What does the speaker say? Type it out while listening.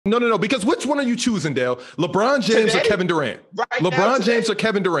No. Because which one are you choosing, Dale? LeBron James or Kevin Durant? LeBron James or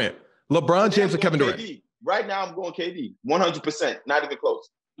Kevin Durant? LeBron James or Kevin Durant? Right now, I'm going KD. 100%. Not even close.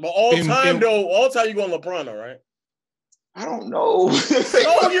 But all time, you going LeBron, all right? I don't know.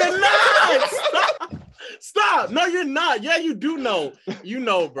 No, you're not. Stop. No, you're not. Yeah, you do know. You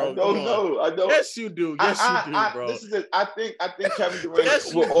know, bro. I don't know. Yes, you do. Yes, you do, bro. I think Kevin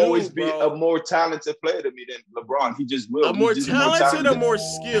Durant will always be a more talented player to me than LeBron. He just will. More talented or more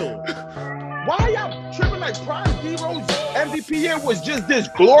skilled? Why y'all tripping like Prime D-Rose MVP year was just this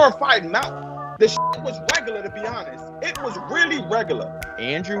glorified mountain? The shit was regular, to be honest. It was really regular.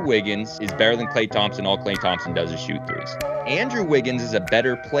 Andrew Wiggins is better than Klay Thompson. All Klay Thompson does is shoot threes. Andrew Wiggins is a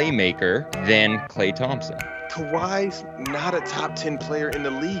better playmaker than Klay Thompson. Kawhi's not a top 10 player in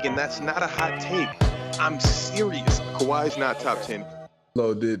the league, and that's not a hot take. I'm serious. Kawhi's not top 10.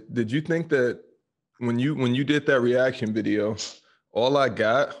 Lo, did you think that when you did that reaction video, all I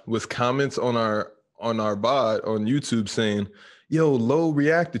got was comments on our bot on YouTube saying, "Yo, Lo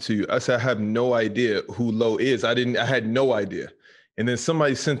reacted to you." I said, I have no idea who Lo is. I had no idea. And then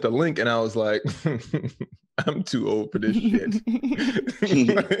somebody sent the link and I was like, I'm too old for this shit.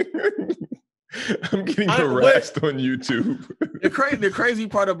 I'm getting harassed on YouTube. The crazy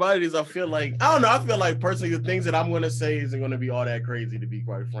part about it is I feel like personally the things that I'm going to say isn't going to be all that crazy, to be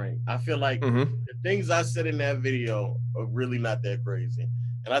quite frank. I feel like the things I said in that video are really not that crazy.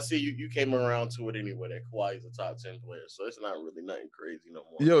 And I see you came around to it anyway, that Kawhi is a top 10 player. So it's not really nothing crazy no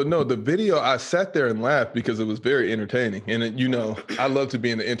more. Yo, no, the video, I sat there and laughed because it was very entertaining. And I love to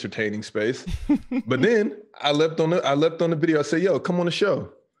be in the entertaining space. But then I leapt on the video. I said, yo, come on the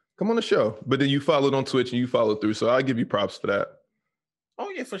show. Come on the show. But then you followed on Twitch and you followed through. So I'll give you props for that.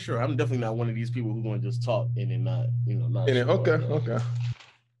 Oh, yeah, for sure. I'm definitely not one of these people who's going to just talk and then not. Okay.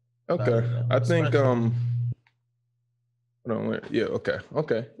 I think, yeah,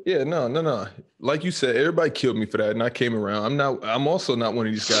 okay. Yeah, no. Like you said, everybody killed me for that, and I came around. I'm also not one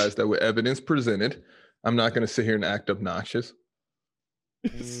of these guys that with evidence presented, I'm not going to sit here and act obnoxious.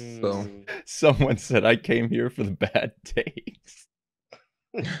 So someone said I came here for the bad takes.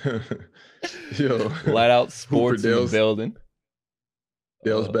 Yo, flat out sports in the building.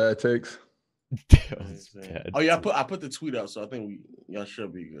 Dale's bad takes. Dale's bad. Oh yeah, I put the tweet out, so I think y'all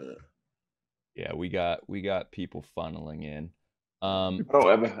should be good. Yeah, we got people funneling in. I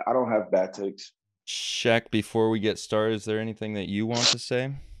don't have bad takes. Shaq, before we get started, is there anything that you want to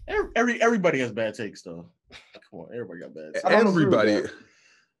say? Everybody has bad takes, though. Come on, everybody got bad takes. Everybody.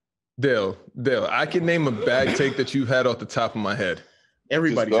 Dale, I can name a bad take that you've had off the top of my head.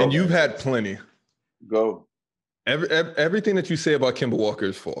 Everybody. And you've had plenty. Go. Everything that you say about Kemba Walker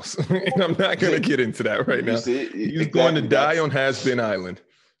is false. And I'm not going to get into that right now. He's going to die on Has-Been Island.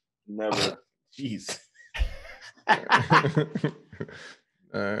 Never. Jeez.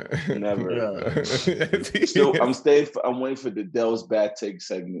 Never. I'm waiting for the Dell's bad take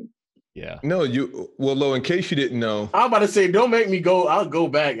segment. Yeah. No, Lo, in case you didn't know. I'm about to say, don't make me go. I'll go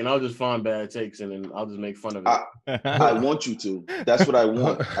back and I'll just find bad takes and then I'll just make fun of it. I want you to. That's what I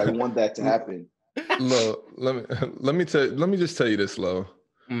want. I want that to happen. Lo, let me just tell you this, Lo.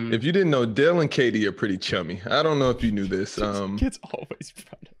 If you didn't know, Dale and Katie are pretty chummy. I don't know if you knew this. Kids always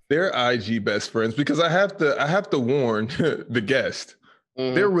proud of. They're IG best friends because I have to warn the guest.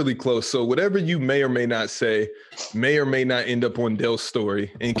 They're really close. So whatever you may or may not say may or may not end up on Dale's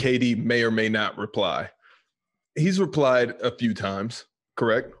story, and Katie may or may not reply. He's replied a few times,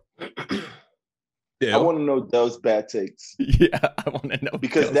 correct? Dale? I want to know Dale's bad takes. Yeah, I want to know.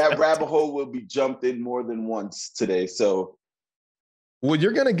 Because that rabbit hole will be jumped in more than once today. So, well,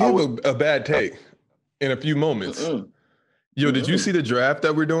 you're going to give a bad take in a few moments. Yo, did you see the draft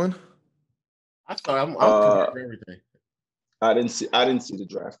that we're doing? I thought I'm for everything. I didn't see the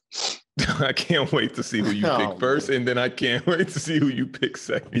draft. I can't wait to see who you pick first, and then I can't wait to see who you pick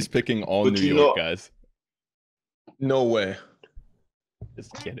second. He's picking all New York guys. No way.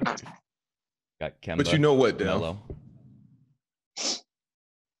 Just kidding. Dude. Got Kemba. But you know what, Dale? Melo.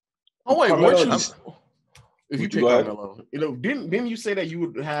 Oh wait, what? If you pick Melo, didn't you say that you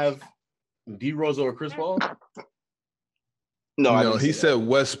would have D Rose over Chris Paul? No, he said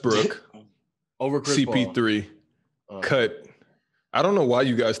Westbrook over Chris CP3 cut. I don't know why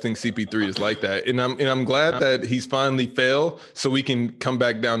you guys think CP3 is like that, and I'm glad that he's finally failed, so we can come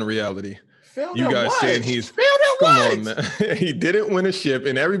back down to reality. You guys saying he's come on, man. He didn't win a chip,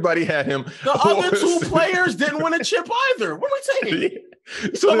 and everybody had him. The other two players didn't win a chip either. What are we taking?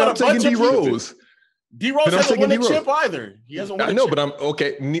 So then I'm taking D Rose. D Rose hasn't won a chip either. He hasn't won. I know, but I'm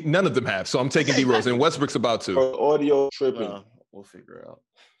okay. None of them have, so I'm taking D Rose, and Westbrook's about to. Audio tripping. We'll figure it out.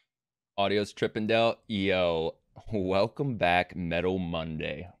 Audio's tripping, Dale. Yo, welcome back, Metal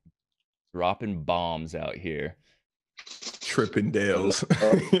Monday. Dropping bombs out here. Tripping Dales.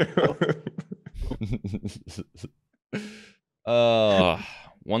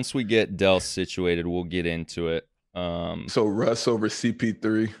 Once we get Dell situated, we'll get into it. So Russ over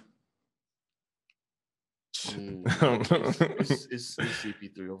CP3. It's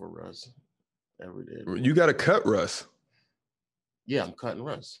CP3 over Russ every day. You got to cut Russ. Yeah, I'm cutting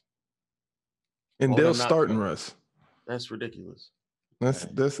Russ. And Dale's starting Russ. That's ridiculous. That's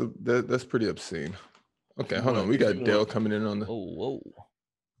pretty obscene. Okay, hold on. We got Dale coming in on the. Whoa.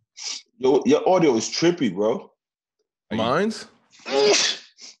 Your audio is trippy, bro. Mine's?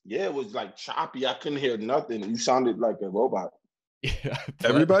 Yeah, it was like choppy. I couldn't hear nothing. You sounded like a robot. Yeah.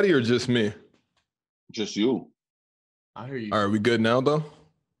 Everybody or just me? Just you. I hear you. All right, we good now though?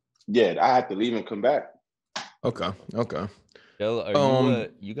 Yeah, I had to leave and come back. Okay. Dell,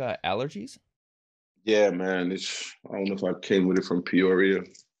 you got allergies? Yeah, man. I don't know if I came with it from Peoria. I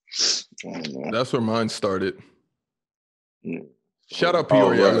don't know. That's where mine started. Mm. Shout out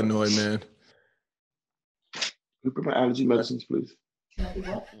Peoria, right. Illinois, man. Can you bring my allergy medicines, please?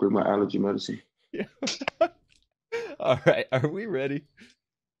 Bring my allergy medicine. Yeah. All right. Are we ready?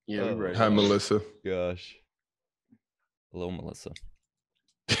 Yeah, we're ready. Hi, Melissa. Gosh. Hello, Melissa.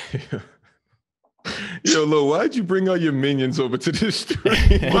 Yo, Lo, why'd you bring all your minions over to this stream?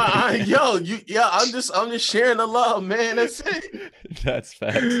 I'm just sharing the love, man. That's it. That's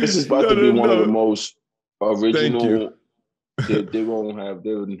facts. This is about to be one of the most original. Thank They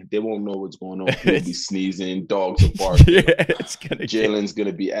won't know what's going on. People be sneezing, dogs are barking. Yeah, it's gonna. Jalen's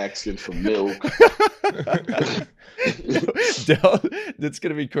gonna be asking for milk. Dell, that's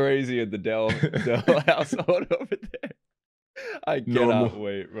gonna be crazy in the Dell household over there. I cannot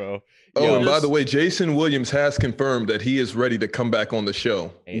wait, bro. Oh, and by the way, Jason Williams has confirmed that he is ready to come back on the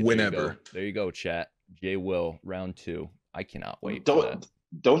show whenever. There you go, chat. Jay Will, round 2. I cannot wait.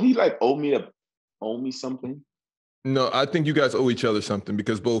 Don't he like owe me something? No, I think you guys owe each other something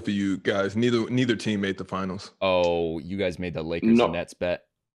because both of you guys, neither team made the finals. Oh, you guys made the Lakers and Nets bet.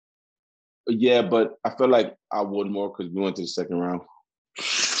 Yeah, but I feel like I won more because we went to the second round.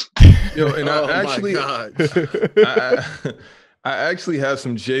 Yo, and I actually have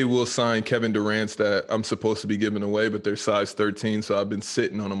some Jay Will signed Kevin Durant's that I'm supposed to be giving away, but they're size 13, so I've been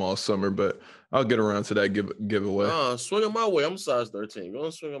sitting on them all summer. But I'll get around to that giveaway. Swing them my way. I'm size 13. Go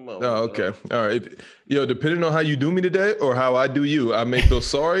and swing them my way. Oh, okay. All right. Yo, depending on how you do me today or how I do you, I may feel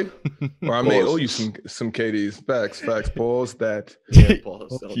sorry or I may owe you some KDs. Facts. Pause that. Yeah,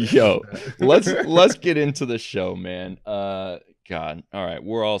 pause. Yo, let's get into the show, man. God. All right.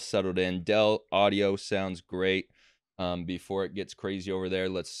 We're all settled in. Dell audio sounds great. Before it gets crazy over there,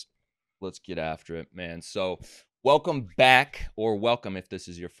 let's get after it, man. So welcome back, or welcome if this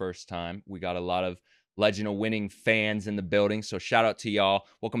is your first time. We got a lot of Legend of Winning fans in the building, so shout out to y'all.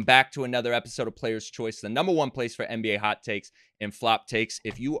 Welcome back to another episode of Player's Choice, the #1 place for NBA hot takes and flop takes.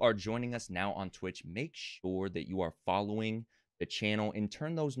 If you are joining us now on Twitch, make sure that you are following the channel and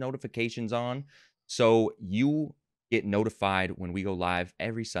turn those notifications on so you get notified when we go live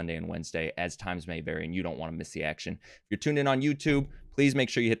every Sunday and Wednesday, as times may vary and you don't want to miss the action. If you're tuned in on YouTube, please make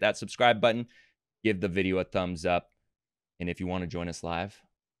sure you hit that subscribe button, give the video a thumbs up, and if you want to join us live,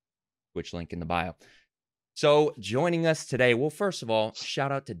 Twitch link in the bio. So joining us today, well, first of all,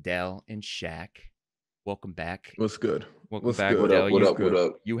 shout out to Dell and Shaq. Welcome back. What's good? Welcome back, Dell. What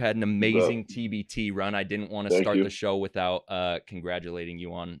up? You had an amazing TBT run. I didn't want to start the show without congratulating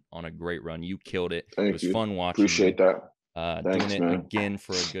you on a great run. You killed it. It was fun watching. Appreciate that. Doing it again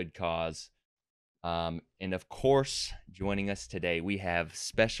for a good cause. And of course, joining us today, we have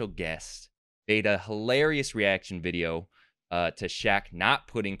special guest. Made a hilarious reaction video to Shaq not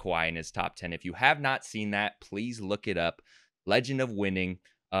putting Kawhi in his top 10. If you have not seen that, please look it up. Legend of Winning.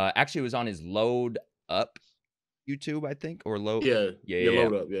 Actually, it was on his Load Up YouTube, I think, or Load. Yeah.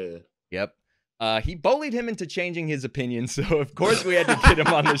 Load Up. Yeah. Yep. He bullied him into changing his opinion, so of course we had to get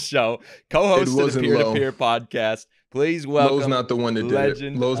him on the show. Co-host of the Peer-to-Peer podcast. Please welcome. Lowe's not the one that did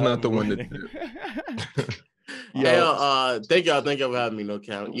it. Lowe's not the one that did it. Thank y'all for having me. No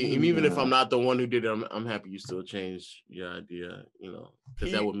count. Even if I'm not the one who did it, I'm happy you still changed your idea.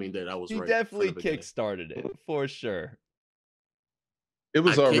 Because that would mean that I was right. He definitely kickstarted it for sure. It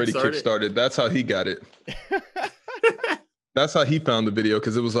was already kickstarted. That's how he got it. That's how he found the video,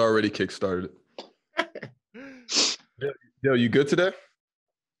 because it was already kickstarted. Yo, you good today?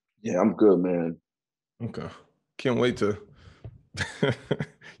 Yeah, I'm good, man. Okay. Can't wait to.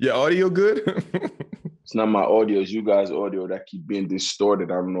 Your audio good? It's not my audio, it's you guys' audio that keep being distorted.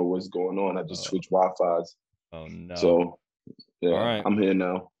 I don't know what's going on. I just switched Wi-Fi's. Oh no. So yeah, all right. I'm here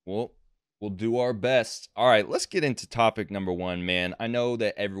now. Well, We'll do our best. All right, let's get into topic number 1, man. I know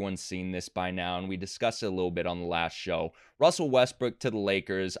that everyone's seen this by now, and we discussed it a little bit on the last show. Russell Westbrook to the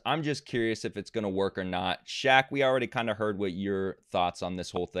Lakers. I'm just curious if it's going to work or not. Shaq, we already kind of heard what your thoughts on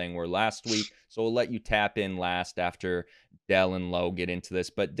this whole thing were last week, so we'll let you tap in last after Dell and Lowe get into this.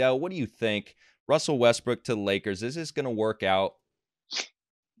 But Dell, what do you think? Russell Westbrook to the Lakers, is this going to work out?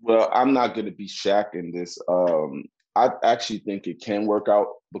 Well, I'm not going to be Shaq in this. I actually think it can work out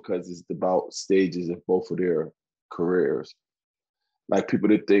because it's about stages of both of their careers. Like people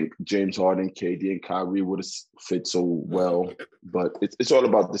that think James Harden, KD, and Kyrie would have fit so well, but it's all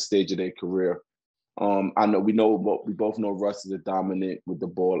about the stage of their career. I know we both know Russ is a dominant with the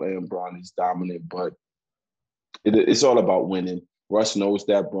ball, and Bron is dominant, but it's all about winning. Russ knows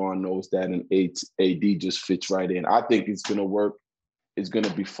that, Bron knows that, and AD just fits right in. I think it's gonna work. It's going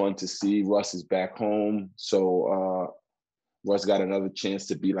to be fun to see. Russ is back home. So Russ got another chance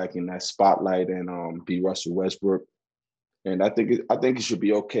to be like in that spotlight and be Russell Westbrook. And I think it should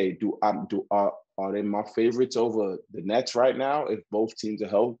be okay. Are they my favorites over the Nets right now? If both teams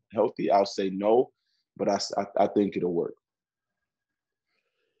are healthy, I'll say no. But I think it'll work.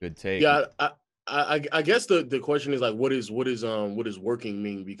 Good take. Yeah, I guess the question is like, what is working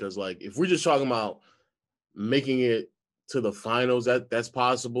mean? Because like if we're just talking about making it to the finals, that's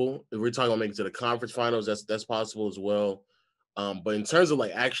possible. If we're talking about making it to the conference finals, that's possible as well. But in terms of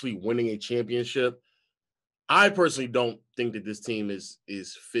like actually winning a championship, I personally don't think that this team is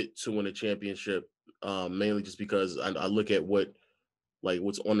fit to win a championship. Mainly just because I look at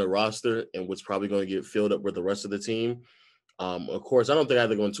what's on the roster and what's probably going to get filled up with the rest of the team. Of course, I don't think I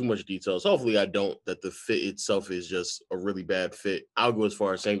have to go into too much details. Hopefully I don't, that the fit itself is just a really bad fit. I'll go as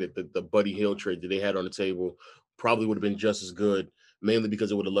far as saying that the Buddy Hield trade that they had on the table probably would have been just as good, mainly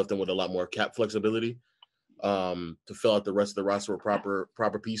because it would have left them with a lot more cap flexibility to fill out the rest of the roster with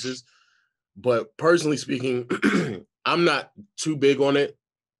proper pieces. But personally speaking, I'm not too big on it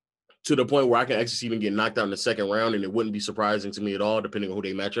to the point where I can actually see them get knocked out in the second round, and it wouldn't be surprising to me at all, depending on who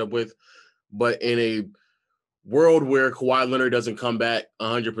they match up with. But in a world where Kawhi Leonard doesn't come back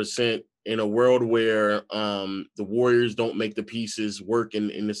 100%, in a world where the Warriors don't make the pieces work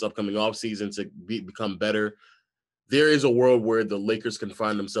in this upcoming offseason to become better, there is a world where the Lakers can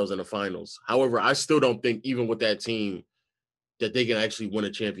find themselves in the finals. However, I still don't think, even with that team, that they can actually win a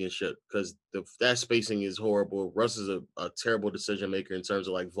championship because that spacing is horrible. Russ is a terrible decision maker in terms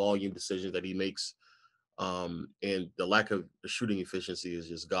of like volume decisions that he makes. And the lack of shooting efficiency is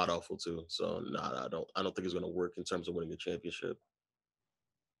just god awful too. So I don't think it's going to work in terms of winning a championship.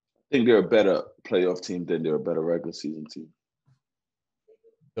 I think they're a better playoff team than they're a better regular season team.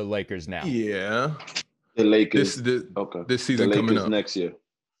 The Lakers now. Yeah. The Lakers. This season the Lakers coming up next year.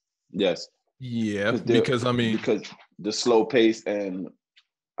 Yes. Yeah, because the slow pace, and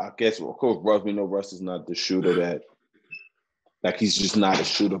I guess of course Russ, we know Russ is not the shooter that, like, he's just not a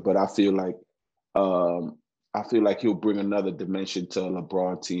shooter. But I feel like he'll bring another dimension to a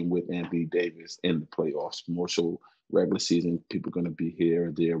LeBron team with Anthony Davis in the playoffs. More so regular season, people are going to be here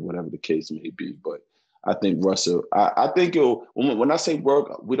or there, whatever the case may be. But I think Russell, I think when I say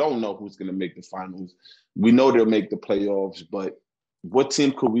work, we don't know who's going to make the finals. We know they'll make the playoffs, but what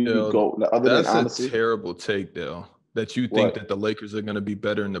team could we go other than honestly? That's a terrible take, Dale. That you think that the Lakers are going to be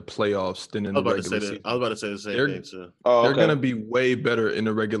better in the playoffs than in the regular season. I was about to say the same thing too. They're going to be way better in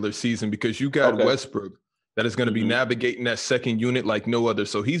the regular season because you got Westbrook that is going to be navigating that second unit like no other.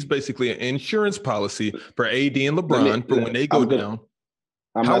 So he's basically an insurance policy for AD and LeBron for when they go down.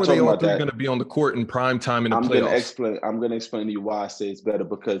 How are they all three going to be on the court in prime time in the playoffs? I'm going to explain to you why I say it's better,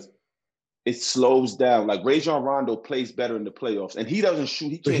 because it slows down. Like Rajon Rondo plays better in the playoffs, and he doesn't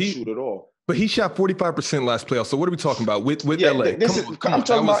shoot. He can't shoot at all. But he shot 45% last playoff. So what are we talking about with LA? I'm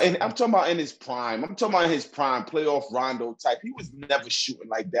talking about in his prime. I'm talking about his prime playoff Rondo type. He was never shooting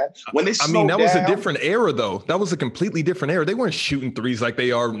like that. That was a different era, though. That was a completely different era. They weren't shooting threes like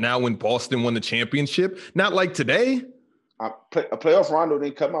they are now when Boston won the championship. Not like today. A playoff Rondo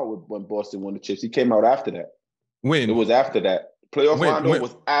didn't come out when Boston won the chips. He came out after that. When? It was after that. Rondo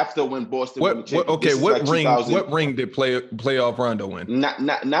was after when Boston won the championship. What ring did playoff Rondo win?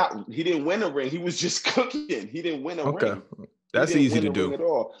 Not he didn't win a ring. He was just cooking. He didn't win a ring. That's easy to do. At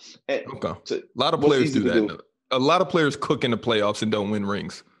all. A lot of players do that. A lot of players cook in the playoffs and don't win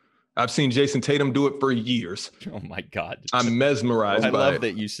rings. I've seen Jason Tatum do it for years. Oh my God. I'm mesmerized by it. I love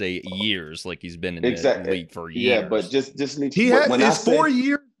that you say years, like he's been in the league for years. Yeah, but just need to. It's 4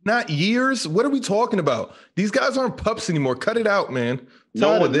 years. Not years. What are we talking about? These guys aren't pups anymore. Cut it out, man.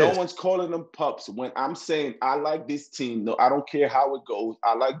 No one's calling them pups. When I'm saying I like this team, no, I don't care how it goes.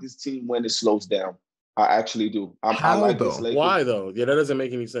 I like this team when it slows down. I actually do. I How, like though? this Lakers. Why though? Yeah, that doesn't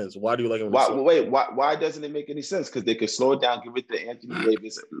make any sense. Why do you like him? Why doesn't it make any sense? Because they could slow it down, give it to Anthony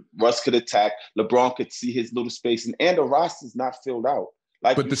Davis. Russ could attack. LeBron could see his little spacing, and the roster's not filled out.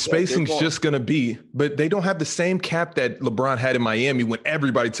 But the spacing's just going to be, but they don't have the same cap that LeBron had in Miami when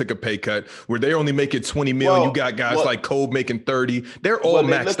everybody took a pay cut, where they're only making 20 million. You got guys like Kobe making 30. They're all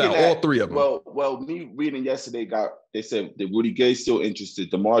maxed out, all three of them. Well, me reading yesterday they said that Rudy Gay's still interested,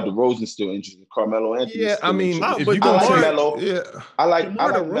 DeMar DeRozan's still interested, Carmelo Anthony. Yeah, I mean, if you I like say, Melo. Yeah. I like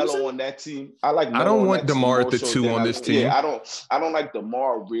Melo on that team. I don't want DeMar at the 2 on this team. Yeah, I don't like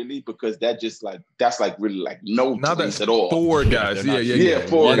DeMar really, because that's really no threes at all. 4 guys. Yeah,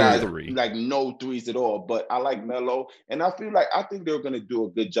 4 guys. 3. Like no threes at all. But I like Melo, and I think they're going to do a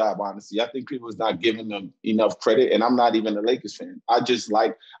good job. Honestly, I think people is not giving them enough credit, and I'm not even a Lakers fan. I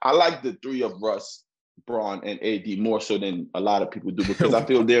like the 3 of Russ, Braun, and AD more so than a lot of people do, because I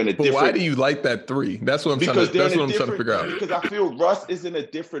feel they're in a different. Why do you like that 3? That's what I'm trying to figure out. Because I feel Russ is in a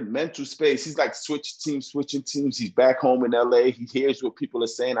different mental space. He's like switching teams. He's back home in LA. He hears what people are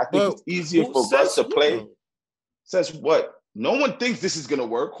saying. I think it's easier for Russ to play. Says what? No one thinks this is gonna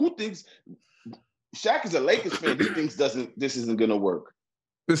work. Who thinks? Shaq is a Lakers fan. He thinks this isn't gonna work.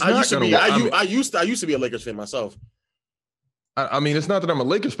 I used to be a Lakers fan myself. I mean, it's not that I'm a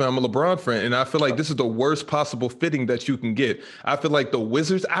Lakers fan. I'm a LeBron fan, and I feel like this is the worst possible fitting that you can get. I feel like the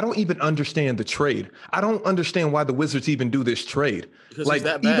Wizards, I don't even understand the trade. I don't understand why the Wizards even do this trade. Because like,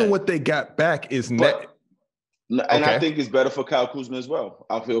 even what they got back is net. And I think it's better for Kyle Kuzma as well.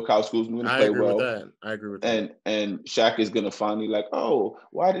 I feel Kyle Kuzma going to play well. I agree with that. And Shaq is going to finally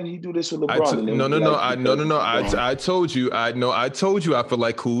why didn't he do this with LeBron? I told you. I told you I feel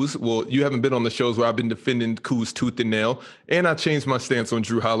like Kuz. Well, you haven't been on the shows where I've been defending Kuz tooth and nail. And I changed my stance on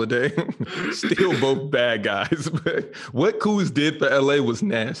Drew Holiday. Still both bad guys. But what Kuz did for LA was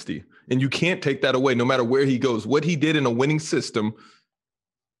nasty. And you can't take that away no matter where he goes. What he did in a winning system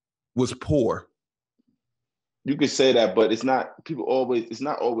was poor. You could say that, but it's not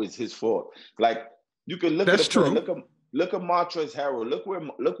always his fault. Like, you can look That's at the true. play, look at Montrezl Harrell. Look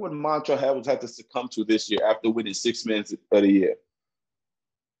what Montrezl Harrell had to succumb to this year after winning 6 minutes of the year.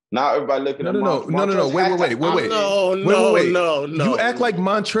 Now everybody looking at Montrezl. Wait. You act like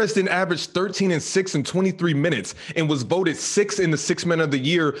Montrezl didn't average 13 and 6 in 23 minutes and was voted 6th in the 6th man of the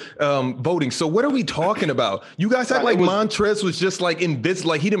year voting. So what are we talking about? You guys act like Montrezl was just like invisible,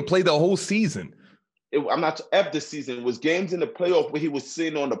 like he didn't play the whole season. I'm not after season. It was games in the playoff where he was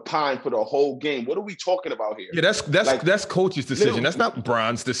sitting on the pine for the whole game. What are we talking about here? Yeah, that's coach's decision. That's not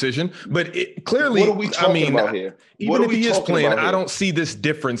Bron's decision. But clearly, what are we talking about here? Even if he is playing, I don't see this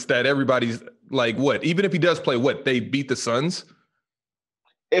difference that everybody's like. What? Even if he does play, what? They beat the Suns.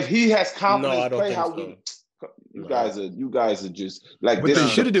 If he has confidence, play how we. You guys are just like. What they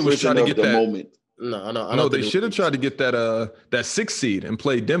should have did was try to get that moment. No, they should have tried to get that 6th seed and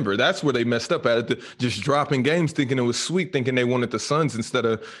play Denver. That's where they messed up at it. Just dropping games, thinking it was sweet, thinking they wanted the Suns instead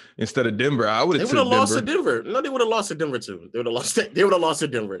of Denver. I would have. They would have lost to Denver. No, they would have lost to Denver too. They would have lost to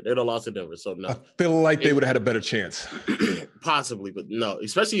Denver. They would have lost to Denver. So no, I feel like they would have had a better chance. Possibly, but no.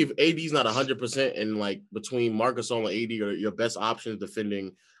 Especially if AD's not 100% and like between Marc Gasol and AD are your best options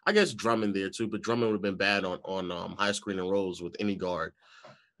defending. I guess Drummond there too, but Drummond would have been bad on high screen and rolls with any guard.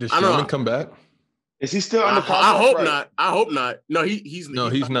 Does Drummond come back? Is he still on the contract? I hope not. No, he's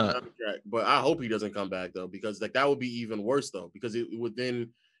not. But I hope he doesn't come back though, because like that would be even worse though, because it would then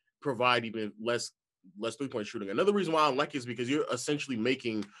provide even less 3-point shooting. Another reason why I don't like it is because you're essentially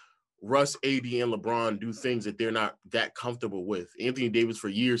making Russ, AD, and LeBron do things that they're not that comfortable with. Anthony Davis for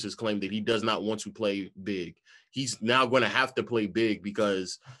years has claimed that he does not want to play big. He's now going to have to play big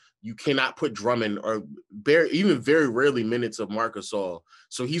because you cannot put Drummond or even very rarely minutes of Marc Gasol.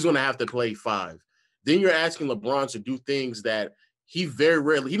 So he's going to have to play 5. Then you're asking LeBron to do things that he very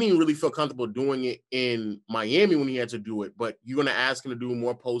rarely, he didn't really feel comfortable doing it in Miami when he had to do it, but you're going to ask him to do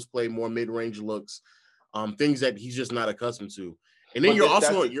more post play, more mid-range looks, things that he's just not accustomed to. And then you're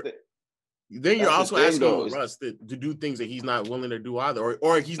also asking Russ to do things that he's not willing to do either,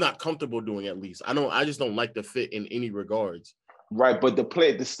 or he's not comfortable doing at least. I just don't like the fit in any regards. Right, but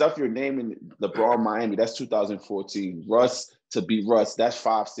the stuff you're naming, LeBron Miami, that's 2014. Russ to be Russ, that's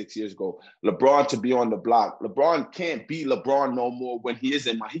 5-6 years ago. LeBron to be on the block. LeBron can't be LeBron no more when he is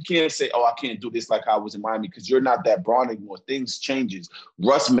in Miami. He can't say, I can't do this like I was in Miami, because you're not that Bron anymore. Things changes.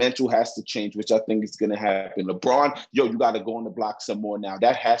 Russ' mental has to change, which I think is going to happen. LeBron, you got to go on the block some more now.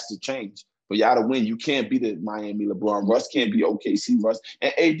 That has to change. For y'all to win, you can't be the Miami LeBron. Russ can't be OKC Russ.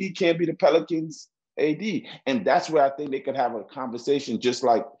 And AD can't be the Pelicans AD. And that's where I think they could have a conversation just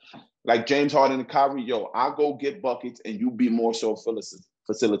like James Harden and Kyrie. I'll go get buckets and you be more so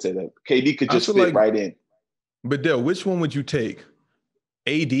facilitate that. KD could just feel fit like- right in. But Dale, which one would you take?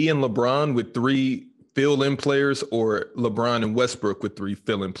 AD and LeBron with 3 fill-in players, or LeBron and Westbrook with 3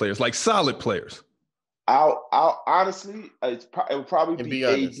 fill-in players, like solid players? I'll honestly, it would probably be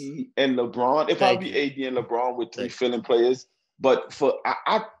AD and LeBron. It'd probably be AD and LeBron with 3 fill-in players. But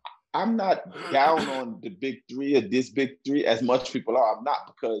I'm not down on the big 3 or this big 3 as much people are. I'm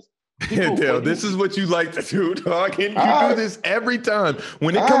not, because Dale, this is what you like to do, dog. And you do this every time.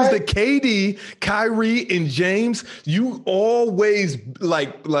 When it comes to KD, Kyrie, and James, you always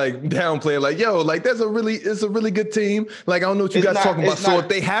like downplay it. Like, yo, like it's a really good team. Like, I don't know what you guys talking about. So if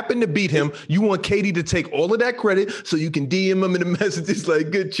they happen to beat him, you want KD to take all of that credit so you can DM him in the messages like,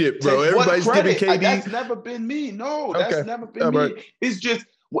 good chip, bro. Everybody's giving KD. That's never been me. No, that's never been me. It's just,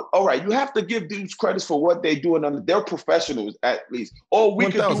 all right, you have to give dudes credits for what they're doing. They're professionals, at least. All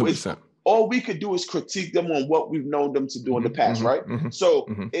we could do is critique them on what we've known them to do in the past, right? So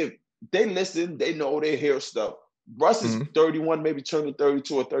if they listen, they know they hear stuff. Russ is 31, maybe turning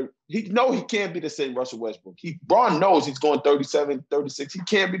 32 or 30. He can't be the same Russell Westbrook. Bron knows he's going 37, 36. He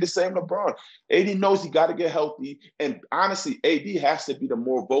can't be the same LeBron. AD knows he got to get healthy. And honestly, AD has to be the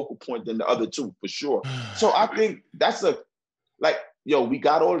more vocal point than the other two, for sure. So I think that's yo, we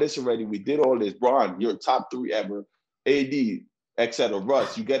got all this already. We did all this. Bron, you're top 3 ever. AD, etc.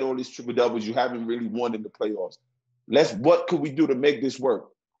 Russ, you get all these triple doubles. You haven't really won in the playoffs. What could we do to make this work?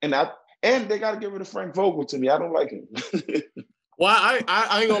 And they got to get rid of Frank Vogel to me. I don't like him. Well,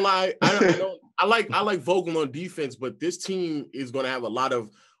 I ain't gonna lie. I like Vogel on defense, but this team is gonna have a lot of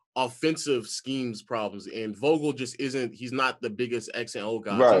offensive schemes problems, and Vogel just isn't. He's not the biggest X and O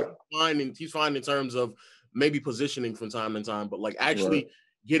guy. Right. He's fine in terms of maybe positioning from time to time, but like actually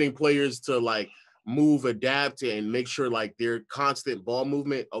getting players to like move, adapt, and make sure like their constant ball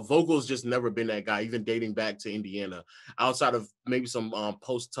movement. Vogel's just never been that guy, even dating back to Indiana, outside of maybe some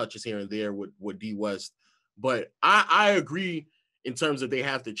post touches here and there with D West. But I agree in terms of they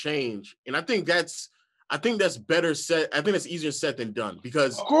have to change, and I think that's better said. I think that's easier said than done,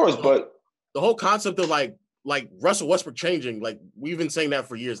 because of course, but the whole concept of like Russell Westbrook changing, like we've been saying that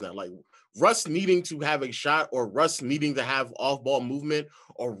for years now, like Russ needing to have a shot, or Russ needing to have off-ball movement,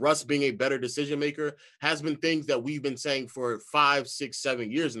 or Russ being a better decision maker has been things that we've been saying for 5, 6, 7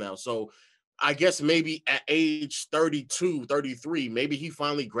 years now. So I guess maybe at age 32, 33, maybe he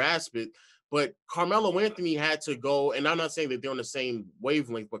finally grasped it. But Carmelo Anthony had to go, and I'm not saying that they're on the same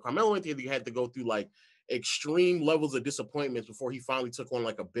wavelength, but Carmelo Anthony had to go through like extreme levels of disappointments before he finally took on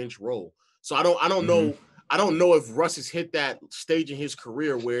like a bench role. So I don't know. I don't know if Russ has hit that stage in his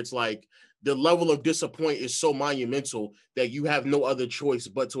career where it's like the level of disappointment is so monumental that you have no other choice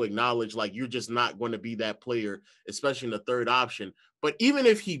but to acknowledge like you're just not going to be that player, especially in the third option. But even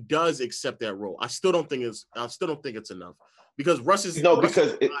if he does accept that role, I still don't think it's enough, because Russ is not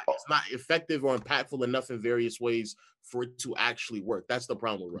effective or impactful enough in various ways for it to actually work. That's the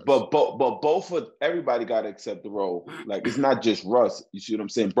problem with Russ. But everybody got to accept the role. Like, it's not just Russ. You see what I'm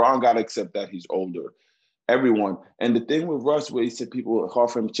saying? Bron got to accept that he's older. Everyone. And the thing with Russ, where he said people hard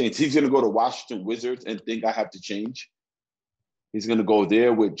for him to change, he's going to go to Washington Wizards and think I have to change. He's going to go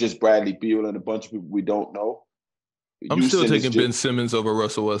there with just Bradley Beal and a bunch of people we don't know. I'm still taking Ben Simmons over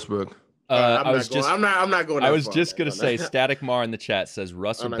Russell Westbrook. I'm not going. I was just gonna say, Static Mar in the chat says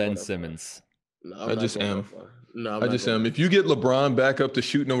Russ or Ben Simmons. No, I just am. If you get LeBron back up to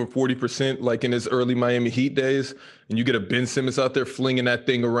shooting over 40%, like in his early Miami Heat days, and you get a Ben Simmons out there flinging that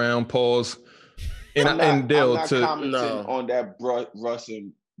thing around, pause. I'm not commenting on that Russ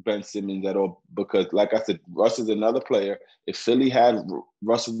and Ben Simmons at all, because, like I said, Russ is another player. If Philly had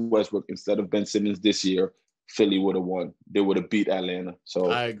Russell Westbrook instead of Ben Simmons this year, Philly would have won. They would have beat Atlanta.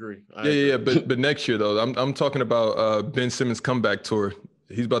 So I agree. Yeah. But next year though, I'm talking about Ben Simmons' comeback tour.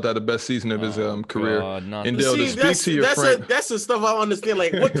 He's about to have the best season of his career. And Dale, to speak to your friend, that's the stuff I don't understand.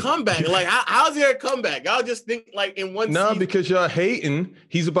 Like, what comeback? Like, how's there a comeback? I'll just think like in one. No, because y'all hating.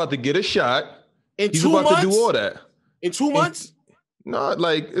 He's about to get a shot. He's about to do all that in 2 months. No,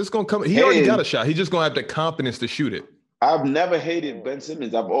 like it's gonna come. He already got a shot. He's just gonna have the confidence to shoot it. I've never hated Ben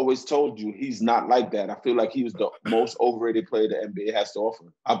Simmons. I've always told you he's not like that. I feel like he was the most overrated player the NBA has to offer.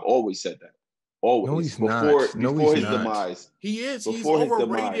 I've always said that. Always. No, he's before his demise. He is. He's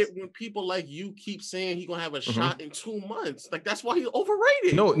overrated when people like you keep saying he's gonna have a shot in 2 months. Like, that's why he's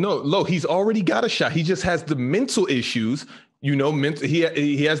overrated. No, Lo, he's already got a shot. He just has the mental issues. You know,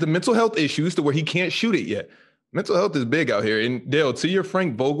 he has the mental health issues to where he can't shoot it yet. Mental health is big out here. And Dale, to your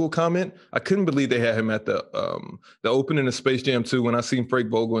Frank Vogel comment, I couldn't believe they had him at the opening of Space Jam 2. When I seen Frank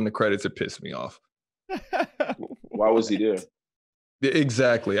Vogel in the credits, it pissed me off. Why was he there?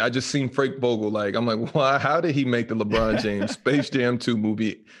 Exactly. I just seen Frank Vogel. Like, I'm like, why? How did he make the LeBron James Space Jam 2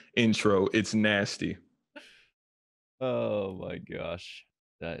 movie intro? It's nasty. Oh my gosh.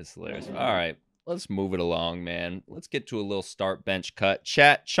 That is hilarious. All right. Let's move it along, man. Let's get to a little start bench cut.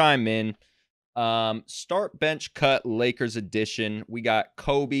 Chat, chime in. Start bench cut Lakers edition. We got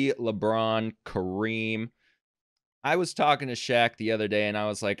Kobe, LeBron, Kareem. I was talking to Shaq the other day and I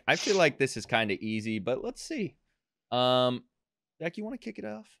was like, I feel like this is kind of easy, but let's see. Jack, you want to kick it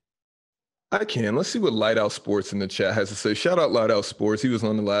off? I can. Let's see what Light Out Sports in the chat has to say. Shout out Light Out Sports. He was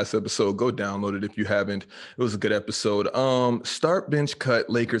on the last episode. Go download it if you haven't. It was a good episode. Start bench cut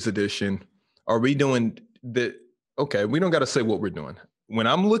Lakers edition. Are we doing the? Okay, we don't got to say what we're doing. When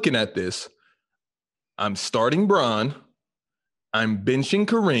I'm looking at this, I'm starting Bron, I'm benching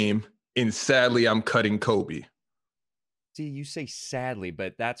Kareem, and sadly, I'm cutting Kobe. See, you say sadly,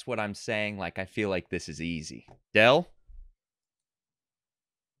 but that's what I'm saying. Like, I feel like this is easy. Dell?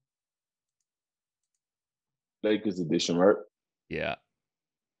 Lakers edition, right? Yeah.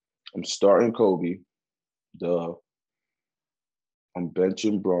 I'm starting Kobe. Duh. I'm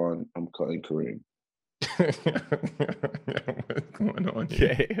benching Bron. I'm cutting Kareem. What's going on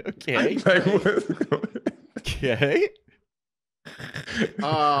here? Okay. Like, what's going Okay.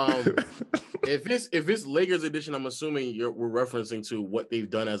 If it's Lakers edition, I'm assuming we're referencing to what they've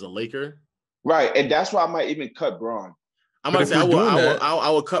done as a Laker. Right, and that's why I might even cut Bron. I'm gonna say I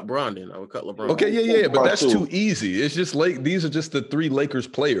will cut Bron then. I would cut LeBron. Okay, yeah, but that's too easy. It's just like these are just the 3 Lakers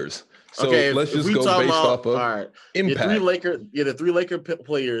players. So okay, let's just go based off of impact. The three Laker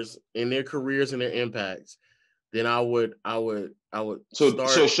players in their careers and their impacts. Then I would. So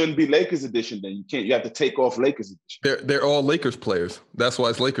it shouldn't be Lakers edition. Then you have to take off Lakers edition. They're all Lakers players. That's why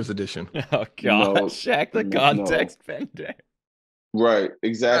it's Lakers edition. Oh God, Shaq, the context vendor. Right,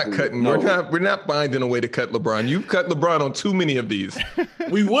 exactly. We're not finding a way to cut LeBron. You've cut LeBron on too many of these.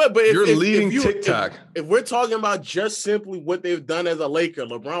 We would, but you're leading TikTok. If we're talking about just simply what they've done as a Laker,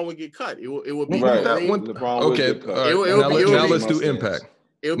 LeBron would get cut. It would be right. LeBron would get cut. Now let's do impact.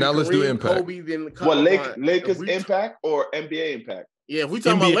 Now let's do impact. Kobe, then what Lakers impact or NBA impact? Yeah, if we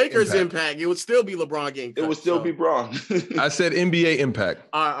talking about Lakers impact, it would still be LeBron getting cut. It would still be Bron. I said NBA impact.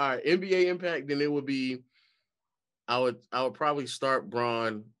 All right, NBA impact. Then it would be. I would probably start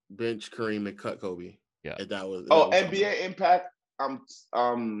Bron, bench Kareem, and cut Kobe. Yeah, if that was. NBA impact. Bron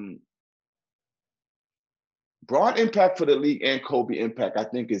impact for the league and Kobe impact, I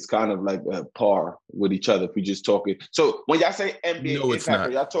think, is kind of like a par with each other. If we just talking, so when y'all say NBA no, impact,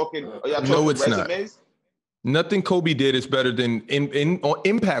 are y'all talking no, it's resumes? Not. Nothing Kobe did is better than in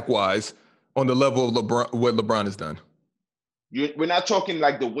impact wise on the level of LeBron. What LeBron has done. We're not talking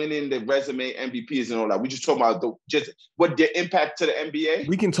like the winning, the resume, MVPs and all that. We're just talking about just what their impact to the NBA.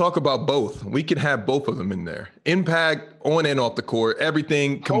 We can talk about both. We can have both of them in there. Impact on and off the court,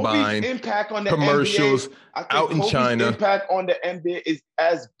 everything combined. Kobe's impact on the commercials NBA, I think out in Kobe's China. Impact on the NBA is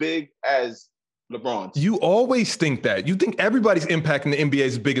as big as LeBron's. You always think that. You think everybody's impact in the NBA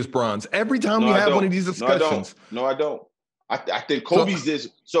is as big as Bron's. Every time we have one of these discussions. No, I don't. I think Kobe's is.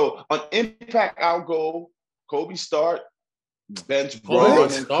 So on impact, I'll go Kobe start. Bench Bron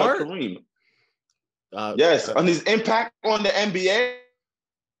and cut Kareem. Yes, on his impact on the NBA.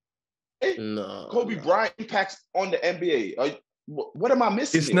 Kobe Bryant impacts on the NBA. What am I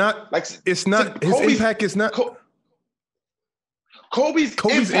missing? It's not like his impact is not. Kobe's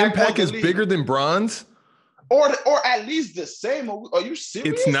impact is bigger than Bron's, or at least the same. Are you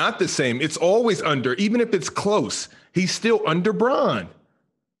serious? It's not the same. It's always under, even if it's close. He's still under Bron.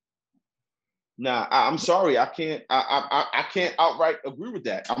 Nah, I'm sorry. I can't can't outright agree with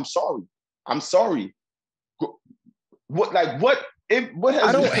that. I'm sorry. What has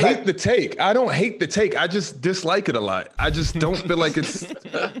I don't hate the take. I just dislike it a lot. I just don't feel like it's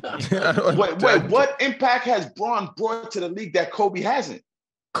what impact has Bron brought to the league that Kobe hasn't?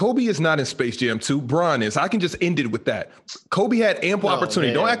 Kobe is not in Space Jam 2. Bron is. I can just end it with that. Kobe had ample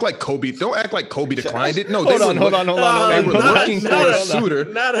opportunity. Man. Don't act like Kobe declined it. No, hold on. They were looking for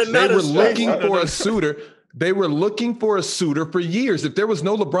a suitor. They were looking for a suitor for years. If there was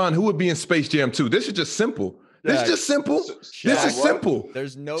no LeBron, who would be in Space Jam 2? This is just simple. This is just simple. This is simple.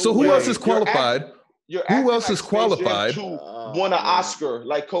 There's no. So who else is qualified? Who else is qualified? Won an Oscar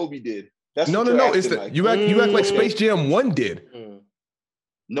like Kobe did. That's no. It's that you act like Space Jam 1 did.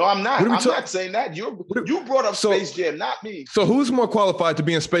 No, I'm not. I'm not saying that. You brought up Space Jam, not me. So who's more qualified to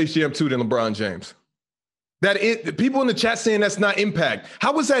be in Space Jam 2 than LeBron James? People in the chat saying that's not impact.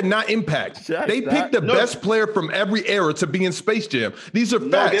 How was that not impact? They picked the best player from every era to be in Space Jam. These are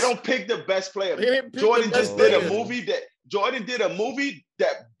facts. No, they don't pick the best player. Jordan did a movie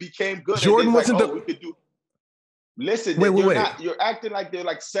that became good. Jordan wasn't we could do. Listen, you're acting like they're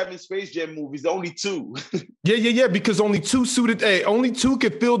like 7 Space Jam movies, only 2. Yeah, because only 2 suited. Hey, only 2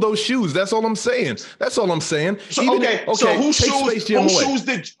 could fill those shoes. That's all I'm saying. So, so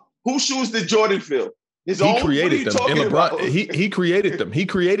whose shoes did Jordan fill? He created them. And LeBron, he created them. He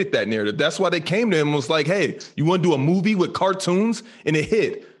created that narrative. That's why they came to him and was like, hey, you want to do a movie with cartoons? And it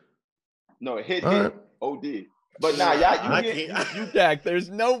hit. No, it hit. OD. But nah, you Dak, there's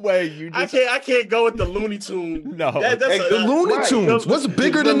no way you just... I can't go with the Looney Tunes. No. The Looney Tunes. What's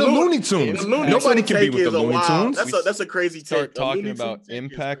bigger than the Looney Tunes? Nobody can beat with the Looney Tunes. That's a crazy take. Start talking about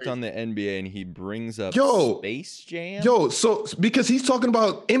impact on the NBA and he brings up Space Jam. So because he's talking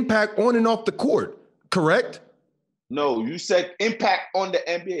about impact on and off the court, correct? No, you said impact on the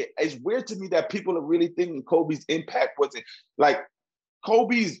NBA. It's weird to me that people are really thinking Kobe's impact wasn't like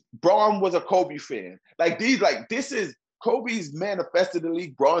Braun was a Kobe fan. This is Kobe's manifested the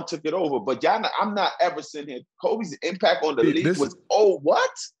league. Braun took it over, but I'm not ever saying here Kobe's impact on the league was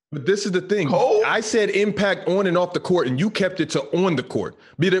what? But this is the thing. I said impact on and off the court, and you kept it to on the court.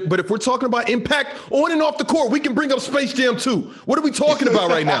 But if we're talking about impact on and off the court, we can bring up Space Jam 2. What are we talking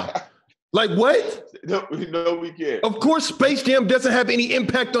about right now? Like what? No, we can't. Of course, Space Jam doesn't have any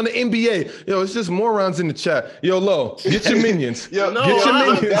impact on the NBA. It's just morons in the chat. Yo, Lo, get your minions. Yo, you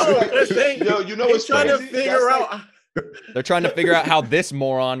know what's trying to figure out. They're trying to figure out how this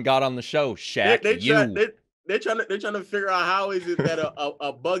moron got on the show. Shaq, they're trying to figure out how is it that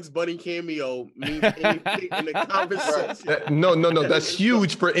a Bugs Bunny cameo means anything in the conversation. No. That's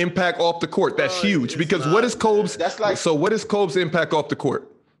huge for impact off the court. That's huge because what is Kobe's? What is Kobe's impact off the court?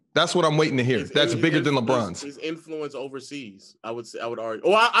 That's what I'm waiting to hear. That's bigger than LeBron's. His influence overseas, I would argue.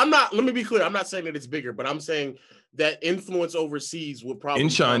 Well, I'm not. Let me be clear. I'm not saying that it's bigger, but I'm saying that influence overseas would probably in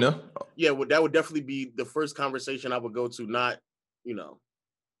China. That would definitely be the first conversation I would go to. Not,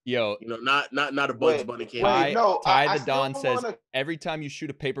 not a Bugs Bunny cameo. Ty the Don says every time you shoot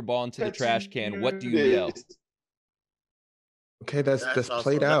a paper ball into the trash can, what do you yell? Okay, that's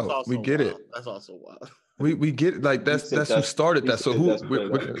played out. We get it. That's also wild. We get it. Like that's who started that. So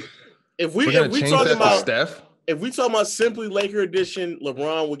if we talking about Steph, if we talking about simply Laker edition,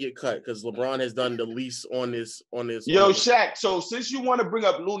 LeBron will get cut because LeBron has done the least on this. Yo, Shaq. So since you want to bring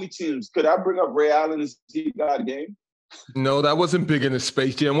up Looney Tunes, could I bring up Ray Allen's He God Game? No, that wasn't bigger than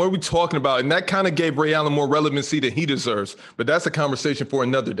Space Jam. What are we talking about? And that kind of gave Ray Allen more relevancy than he deserves. But that's a conversation for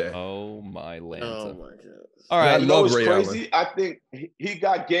another day. Oh my Lanta. Oh my God. All right, I love Ray crazy. Allen. I think He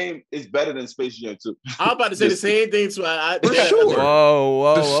Got Game is better than Space Jam 2. I was about to say the same thing too. For sure.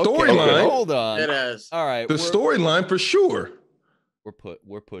 Whoa. The storyline. Okay. Hold on. All right. The storyline for sure. We're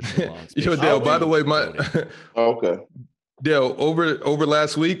pushing along. Yo, Dale. By the way, okay. Dale, over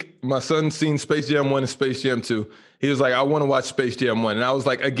last week, my son seen Space Jam 1 and Space Jam 2. He was like, I want to watch Space Jam 1. And I was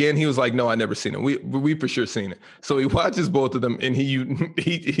like, again, he was like, no, I never seen it. We for sure seen it. So he watches both of them and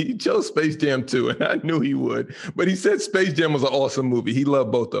he chose Space Jam 2 and I knew he would. But he said Space Jam was an awesome movie. He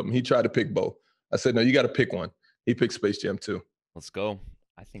loved both of them. He tried to pick both. I said, no, you got to pick one. He picked Space Jam 2. Let's go.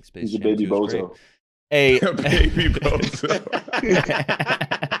 I think Space Jam 2 baby is bozo. Great. Hey, baby bozo.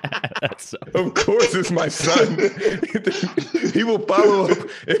 Of course, it's my son. He will follow up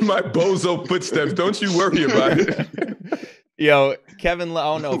in my bozo footsteps. Don't you worry about it. Yo, Kevin, I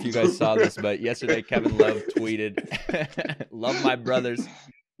don't know if you guys saw this, but yesterday Kevin Love tweeted, "Love my brothers,"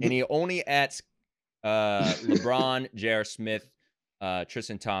 and he only adds LeBron, J.R. Smith,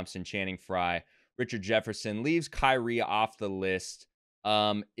 Tristan Thompson, Channing Frye, Richard Jefferson. Leaves Kyrie off the list.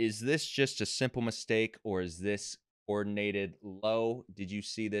 Is this just a simple mistake, or is this coordinated? Low, did you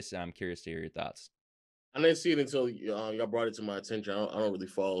see this? I'm curious to hear your thoughts. I didn't see it until y'all brought it to my attention. I don't really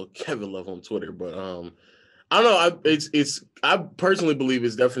follow Kevin Love on Twitter, but I don't know. I personally believe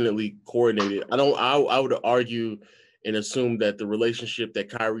it's definitely coordinated. I would argue and assume that the relationship that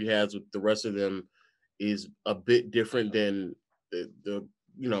Kyrie has with the rest of them is a bit different than the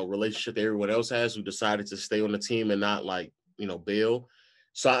relationship that everyone else has who decided to stay on the team and not bail.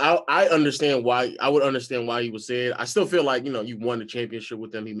 So I understand why. I would understand why he would say it. I still feel like, you won the championship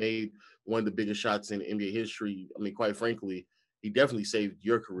with them. He made one of the biggest shots in NBA history. I mean, quite frankly, he definitely saved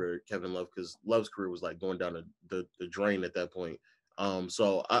your career, Kevin Love, because Love's career was like going down the drain at that point.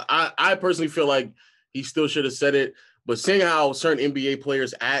 So I personally feel like he still should have said it. But seeing how certain NBA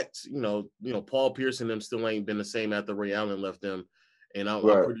players act, Paul Pierce and them still ain't been the same after Ray Allen left them. And I'm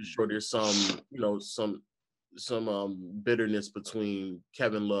pretty sure there's some bitterness between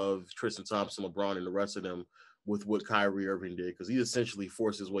Kevin Love, Tristan Thompson, LeBron, and the rest of them with what Kyrie Irving did, because he essentially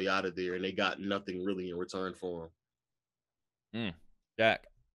forced his way out of there and they got nothing really in return for him. Jack.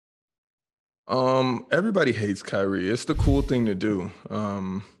 Everybody hates Kyrie. It's the cool thing to do.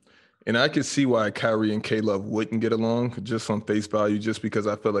 And I could see why Kyrie and K-Love wouldn't get along just on face value, just because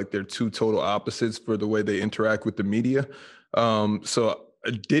I feel like they're two total opposites for the way they interact with the media. So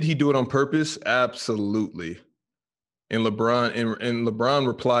did he do it on purpose? Absolutely. And LeBron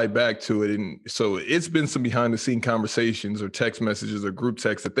replied back to it. And so it's been some behind the scene conversations or text messages or group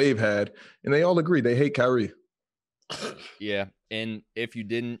texts that they've had. And they all agree they hate Kyrie. Yeah. And if you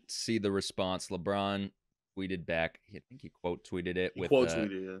didn't see the response, LeBron tweeted back. I think he quote tweeted it with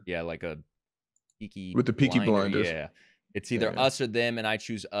like a Peaky with the Peaky Blinders. Yeah, it's either us or them, and I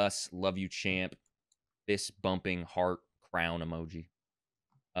choose us. Love you, champ. Fist bumping heart crown emoji.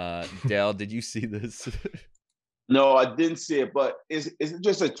 Dell, did you see this? No, I didn't see it. But is it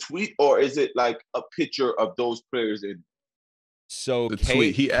just a tweet or is it like a picture of those players in? So the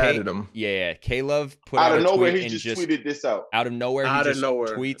tweet, he added them. Yeah, K-Love put out out of nowhere. He just tweeted this out. Out of nowhere, he just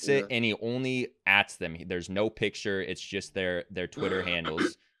tweets it, and he only @s them. There's no picture. It's just their Twitter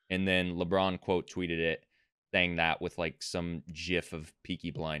handles. And then LeBron quote tweeted it, saying that with like some GIF of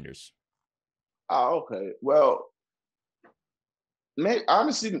Peaky Blinders. Oh, okay. Well,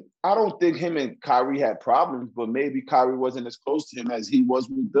 honestly, I don't think him and Kyrie had problems, but maybe Kyrie wasn't as close to him as he was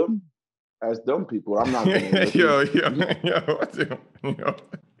with them. As dumb people, I'm not gonna yo.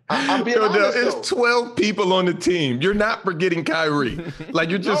 I'm being honest, it's 12 people on the team. You're not forgetting Kyrie. Like,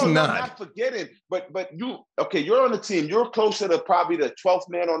 you're just not. I'm not forgetting. But you're on the team. You're closer to probably the 12th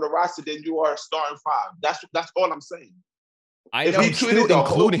man on the roster than you are starting five. That's all I'm saying. I know. He's still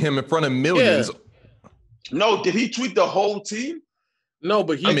including him in front of millions. Yeah. No, did he tweet the whole team? No,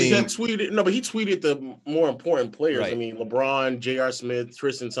 but he tweeted. No, but he tweeted the more important players. Right. I mean, LeBron, J.R. Smith,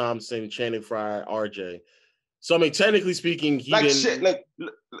 Tristan Thompson, Channing Frye, RJ. So I mean, technically speaking, he didn't.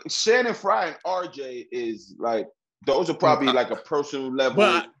 Channing Frye and RJ is like those are probably like a personal level.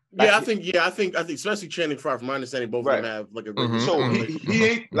 But I think especially Channing Frye, from my understanding, both of them have like a great. So he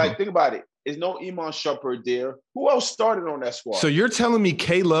ain't like think about it. There's no Iman Shumpert there. Who else started on that squad? So you're telling me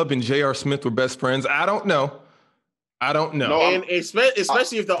K-Love and J.R. Smith were best friends? I don't know. No, and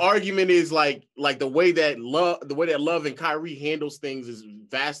especially if the argument is like the way that Love and Kyrie handles things is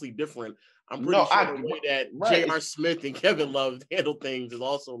vastly different. I'm pretty sure the way that J.R. Smith and Kevin Love handle things is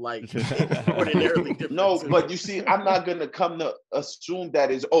also like ordinarily different. No, but you see, I'm not gonna come to assume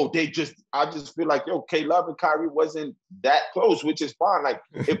that is I just feel like K-Love and Kyrie wasn't that close, which is fine. Like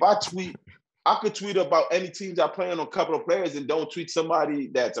if I tweet. I could tweet about any teams I play on a couple of players and don't tweet somebody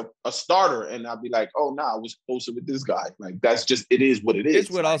that's a starter. And I'll be like, oh, I was closer with this guy. Like, that's just, it is what it is.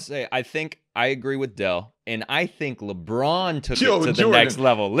 Here's what I'll say. I think I agree with Dell. And I think LeBron took it to the next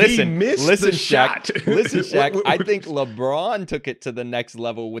level. Listen, Shaq. Listen, Shaq. I think LeBron took it to the next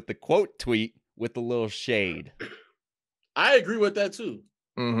level with the quote tweet with the little shade. I agree with that, too.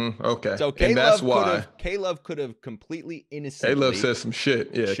 Mm-hmm. Okay. So K-Love could have completely innocently. K-Love said some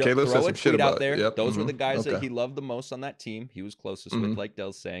shit. Yeah, K-Love said some shit about there. Yep. Those were the guys that he loved the most on that team. He was closest with, like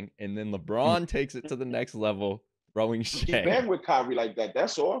Dell's saying. And then LeBron takes it to the next level, throwing shade. He banged with Kyrie like that.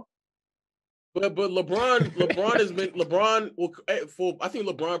 That's all. But LeBron has been I think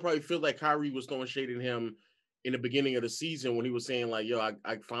LeBron probably feels like Kyrie was throwing shade at him in the beginning of the season when he was saying like, "Yo,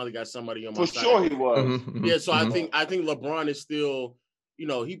 I finally got somebody on my side." For sure, he was. Yeah, so I think LeBron is still.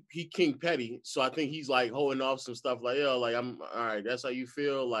 He King Petty, so I think he's like holding off some stuff like, like I'm all right. That's how you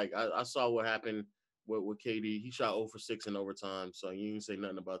feel. Like I saw what happened with KD. He shot 0 for 6 in overtime, so you didn't say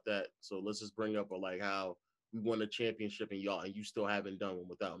nothing about that. So let's just bring up like how we won a championship and you still haven't done one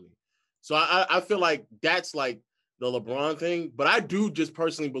without me. So I feel like that's like the LeBron thing, but I do just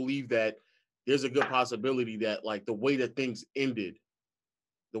personally believe that there's a good possibility that like the way that things ended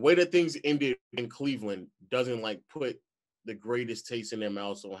in Cleveland doesn't like put the greatest taste in their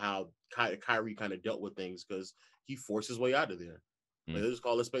mouths on how Kyrie kind of dealt with things because he forced his way out of there. Like, let's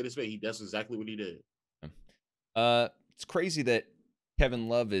call it spade a spade. That's exactly what he did. It's crazy that Kevin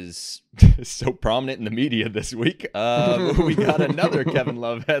Love is so prominent in the media this week. We got another Kevin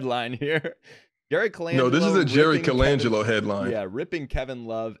Love headline here. Jerry Colangelo. No, this is a Jerry Colangelo headline. Yeah, ripping Kevin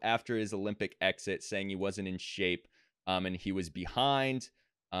Love after his Olympic exit, saying he wasn't in shape and he was behind.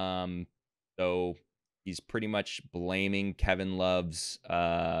 So he's pretty much blaming Kevin Love's,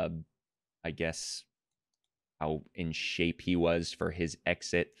 I guess, how in shape he was for his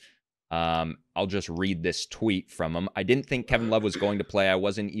exit. I'll just read this tweet from him. I didn't think Kevin Love was going to play. I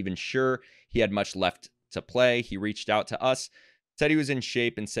wasn't even sure he had much left to play. He reached out to us, said he was in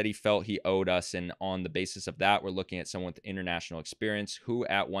shape, and said he felt he owed us. And on the basis of that, we're looking at someone with international experience who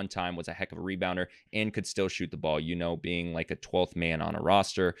at one time was a heck of a rebounder and could still shoot the ball, being like a 12th man on a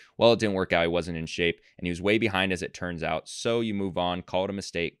roster. Well, it didn't work out. He wasn't in shape, and he was way behind as it turns out. So you move on, call it a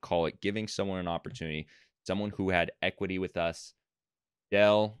mistake, call it giving someone an opportunity, someone who had equity with us.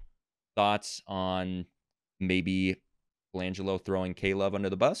 Dell, thoughts on maybe Colangelo throwing K-Love under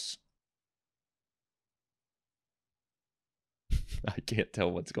the bus? I can't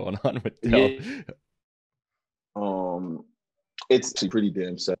tell what's going on with Dell. Yeah. It's actually pretty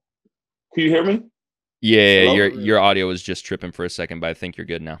damn sad. Can you hear me? Yeah, Hello? your audio was just tripping for a second, but I think you're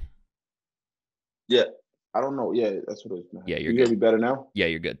good now. Yeah, I don't know. Yeah, that's what it is. Yeah, you're you good. Hear me better now? Yeah,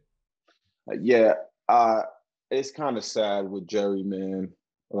 you're good. Yeah, it's kind of sad with Jerry, man.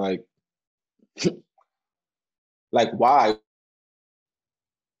 Like why?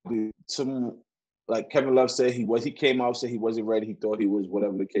 Like Kevin Love said, he came out, said he wasn't ready. He thought he was,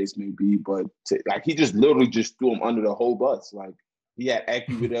 whatever the case may be. But he just literally just threw him under the whole bus. Like he had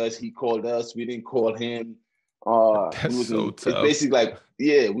equity with us. He called us. We didn't call him. That's so tough. It's basically like,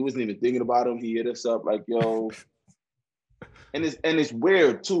 yeah, we wasn't even thinking about him. He hit us up like, yo. And it's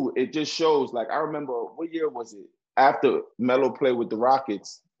weird too. It just shows, like, I remember, what year was it? After Melo played with the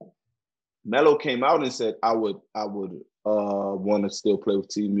Rockets, Melo came out and said, I would want to still play with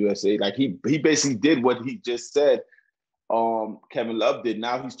Team USA. Like he basically did what he just said Kevin Love did.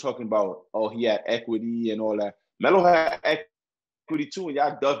 Now he's talking about, he had equity and all that. Melo had equity too, and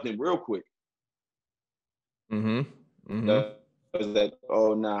y'all dubbed him real quick. That,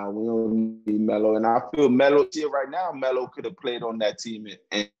 nah, we don't need Melo. And I feel Melo here right now, Melo could have played on that team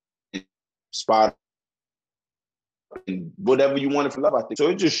and spot and whatever you wanted for Love, I think. So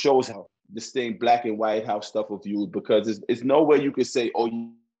it just shows how this thing, black and white, how stuff are viewed, because it's no way you could say,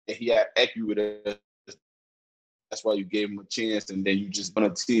 he had equity with us. That's why you gave him a chance, and then you just on a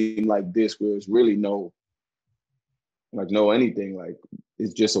team like this where it's really no anything. Like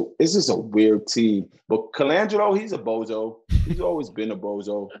it's just a weird team. But Colangelo, he's a bozo. He's always been a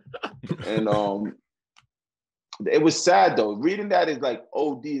bozo. And it was sad though. Reading that is like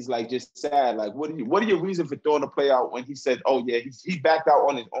OD is like just sad. Like what are your reasons for throwing the play out when he said, oh yeah, he backed out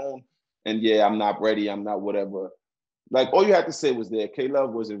on his own, and yeah, I'm not ready, I'm not whatever. Like all you had to say was there.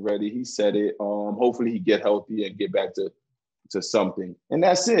 K-Love wasn't ready. He said it. Hopefully he get healthy and get back to something. And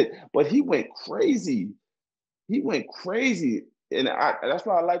that's it. But he went crazy. And that's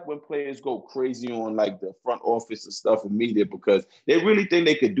why I like when players go crazy on like the front office and stuff and media, because they really think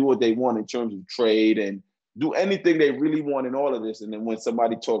they could do what they want in terms of trade and do anything they really want in all of this. And then when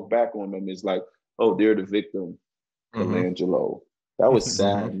somebody talk back on them, it's like, oh, they're the victim. Colangelo. That was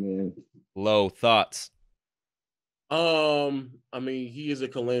sad, man. Low thoughts. I mean, he is a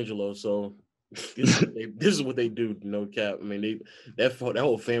Colangelo, so this is what they do. No cap. I mean, that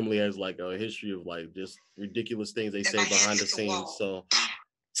whole family has like a history of like just ridiculous things they say behind the scenes. So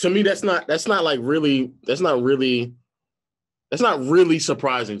to me, that's not really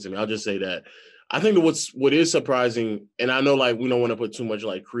surprising to me. I'll just say that. I think that what is surprising, and I know like we don't want to put too much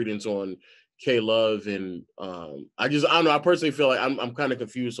like credence on K-Love, and I don't know. I personally feel like I'm kind of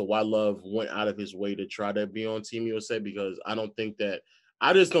confused of why Love went out of his way to try to be on Team USA, because I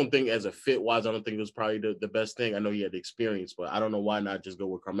just don't think as a fit wise, I don't think it was probably the best thing. I know he had the experience, but I don't know why not just go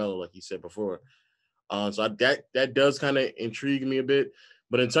with Carmelo like he said before. So that does kind of intrigue me a bit.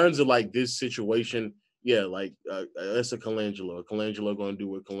 But in terms of like this situation, yeah, like that's a Colangelo. Colangelo gonna do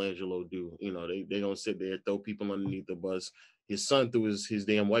what Colangelo do. You know, they gonna sit there, throw people underneath the bus. His son threw his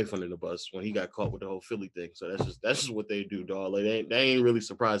damn wife under the bus when he got caught with the whole Philly thing. So that's just what they do, dog. Like they ain't really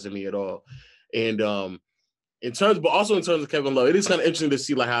surprising me at all. And in terms of Kevin Love, it is kind of interesting to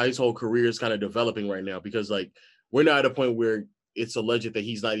see like how his whole career is kind of developing right now, because like we're not at a point where it's alleged that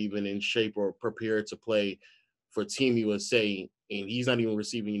he's not even in shape or prepared to play for Team USA, and he's not even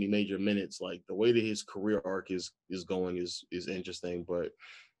receiving any major minutes. Like the way that his career arc is going is interesting, but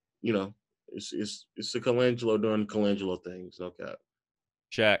you know, it's a Colangelo doing Colangelo things. No cap.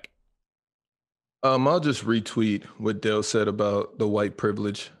 Shaq. I'll just retweet what Dale said about the white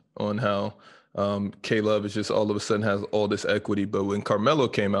privilege on how K-Love is just all of a sudden has all this equity, but when Carmelo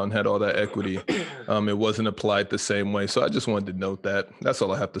came out and had all that equity, it wasn't applied the same way. So I just wanted to note that. That's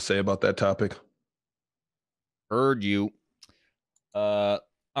all I have to say about that topic. Heard you. All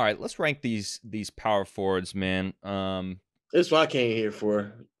right, let's rank these power forwards, man. That's what I came here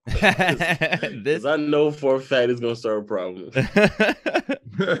for. This I know for a fact it's gonna start a problem.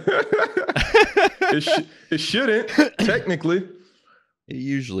 It shouldn't technically. It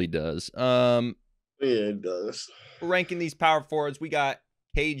usually does. Yeah, it does. Ranking these power forwards, we got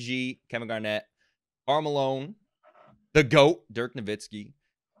KG, Kevin Garnett, Karl Malone, the GOAT, Dirk Nowitzki,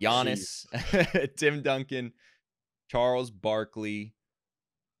 Giannis, Tim Duncan, Charles Barkley.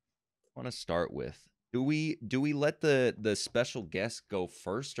 I want to start with, do we let the special guest go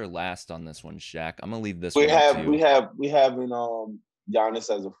first or last on this one, Shaq? I'm gonna leave this one up to you. We have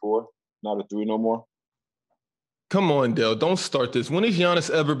Giannis as a 4, not a 3 no more. Come on, Dale. Don't start this. When has Giannis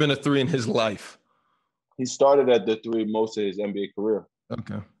ever been a 3 in his life? He started at the 3 most of his NBA career.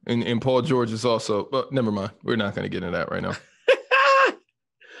 Okay. And Paul George is also, but never mind. We're not going to get into that right now.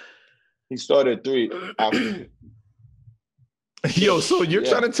 He started at 3 after. Yo, so you're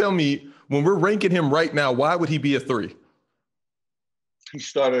trying to tell me when we're ranking him right now, why would he be a 3? He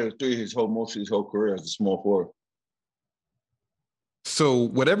started at 3 most of his whole career as a small forward. So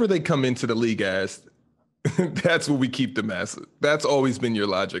whatever they come into the league as, that's what we keep them as. That's always been your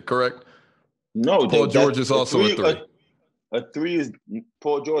logic, correct? No, Paul George is also a 3. A 3 is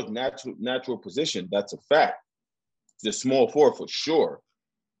Paul George's natural position. That's a fact. He's a small forward for sure.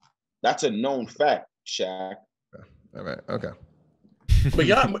 That's a known fact, Shaq. All right. Okay. But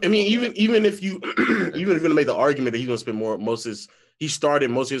yeah, I mean, even if you made the argument that he's going to spend he started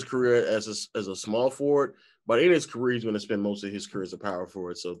most of his career as a small forward, but in his career he's going to spend most of his career as a power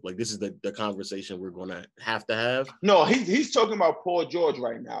forward. So like this is the conversation we're going to have. No, he's talking about Paul George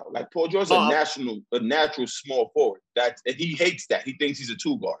right now. Like Paul George is a natural small forward. And he hates that. He thinks he's a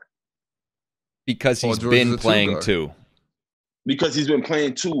 2 guard. Because he's been playing 2. Because he's been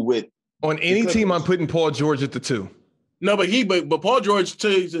playing 2 with. On any team, I'm putting Paul George at the 2. No, but Paul George, to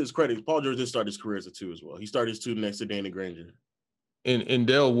his credit, Paul George did start his career as a 2 as well. He started his 2 next to Danny Granger. And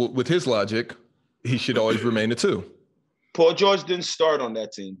Dale, with his logic, he should always remain a 2. Paul George didn't start on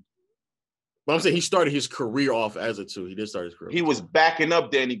that team. But I'm saying he started his career off as a 2. He did start his career. He was backing up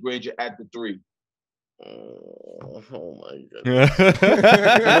Danny Granger at the 3. Oh my God!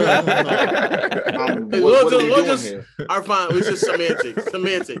 What are we doing here? Our fine. It's just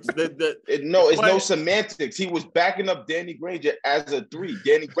semantics. It's no semantics. He was backing up Danny Granger as a 3.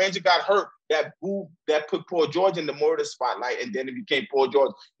 Danny Granger got hurt. That put Paul George in the more of the spotlight, and then it became Paul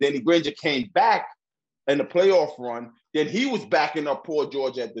George. Danny Granger came back in the playoff run. Then he was backing up Paul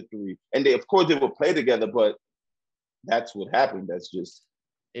George at the 3, and they would play together. But that's what happened. That's just.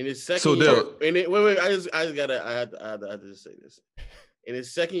 In his second year, I had to just say this. In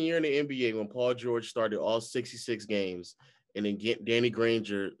his second year in the NBA, when Paul George started all 66 games, and then Danny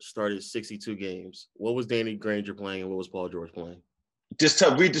Granger started 62 games, what was Danny Granger playing and what was Paul George playing? Just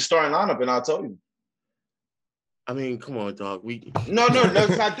read the starting lineup and I'll tell you. I mean, come on, dog. No,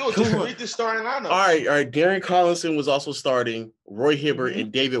 let's not do it. Just read the starting lineup. All right. Darren Collinson was also starting. Roy Hibbert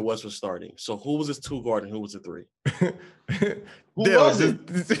and David West was starting. So who was his 2 guard and who was the 3? Who was it?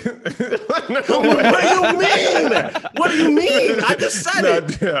 What do you mean? I just said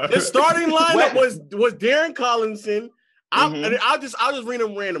it. Yeah. The starting lineup was Darren Collinson. I'll just read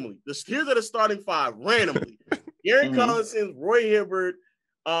them randomly. Here's the starting 5 randomly. Darren Collinson, Roy Hibbert,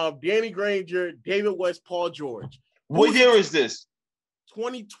 Danny Granger, David West, Paul George. What year is this?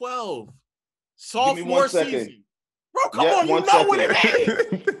 2012. Sophomore season. Bro, come on, you know second. what it is.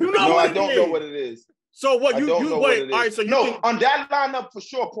 I don't know what it is. So what you wait? All right, so on that lineup for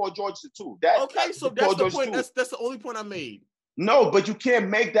sure, Paul George is the 2. So that's the point. That's the only point I made. No, but you can't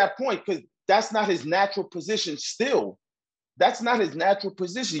make that point because that's not his natural position. Still, that's not his natural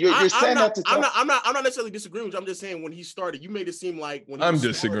position. You're saying that to. I'm not necessarily disagreeing with you. I'm just saying when he started, you made it seem like when I'm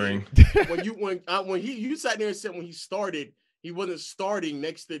disagreeing. When you sat there and said when he started, he wasn't starting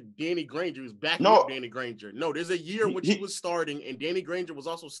next to Danny Granger. He was backing up Danny Granger. No, there's a year in which he was starting, and Danny Granger was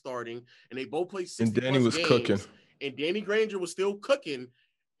also starting, and they both played 60 and Danny was games, cooking. And Danny Granger was still cooking,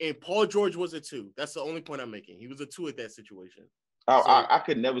 and Paul George was a 2. That's the only point I'm making. He was a 2 at that situation. I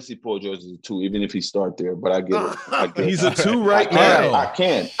could never see Paul George as a 2, even if he start there. But I get it. He's a 2 right now. I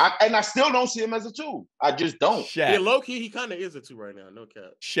can. And I still don't see him as a 2. I just don't. Yeah, low key, he kind of is a 2 right now. No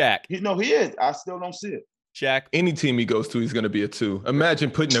cap. Shaq. He is. I still don't see it. Shaq. Any team he goes to, he's going to be a 2. Imagine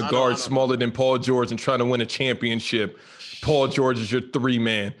putting a guard smaller than Paul George and trying to win a championship. Paul George is your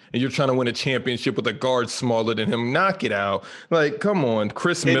 3-man, and you're trying to win a championship with a guard smaller than him. Knock it out. Like, come on.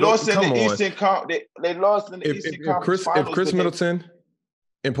 They lost in the Eastern Conference Finals. If Chris Middleton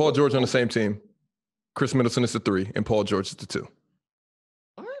and Paul George on the same team, Chris Middleton is the 3, and Paul George is the 2.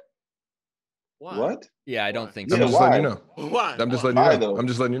 Why? What? Yeah, I don't think so. I'm just letting you know. Why? I'm just letting you know. I'm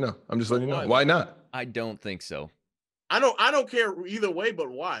just letting you know. Why not? I don't think so. I don't care either way,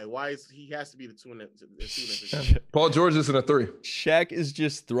 but why? Why is he has to be the 2 in the Paul George isn't a 3. Shaq is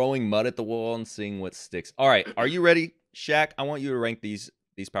just throwing mud at the wall and seeing what sticks. All right, are you ready, Shaq? I want you to rank these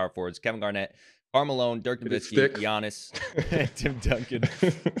power forwards: Kevin Garnett, Karl Malone, Dirk Nowitzki, Giannis, Tim Duncan,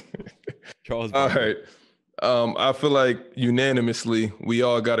 Charles. All right. I feel like unanimously we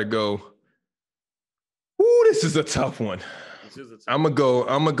all got to go. Ooh, this is a tough one. I'm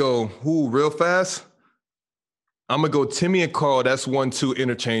gonna go. Ooh, real fast. I'm gonna go Timmy and Carl. That's 1-2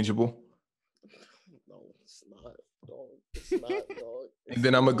 interchangeable. No, it's not. Dog. It's not, dog. And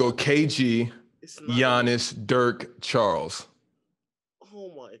then I'm gonna go KG, Giannis, Dirk, Charles.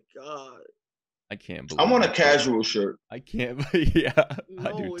 Oh my God. I can't believe I want a casual shirt. I can't. Yeah, No,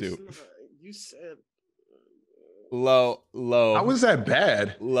 I do too. You said Low. How was that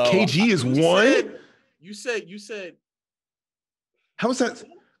bad? Low. KG is one. You said. How was that?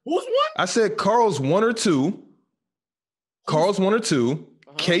 Who's one? I said Carl's 1 or 2. Carl's 1 or 2.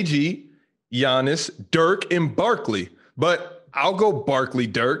 KG, Giannis, Dirk, and Barkley. But I'll go Barkley,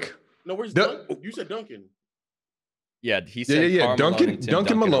 Dirk. No, where's Duncan? You said Duncan. Yeah, he said yeah.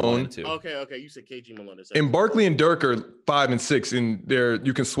 Duncan Malone. Okay. You said KG Malone. And Barkley and Dirk are 5 and 6, and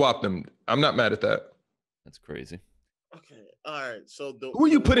you can swap them. I'm not mad at that. That's crazy. Okay, all right. So who are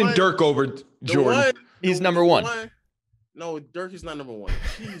you putting Dirk over, Jordan? He's number one. No, Dirk is not number one.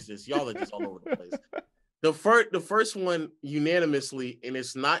 Jesus, y'all are just all over the place. The first one unanimously, and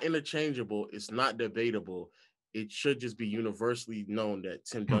it's not interchangeable. It's not debatable. It should just be universally known that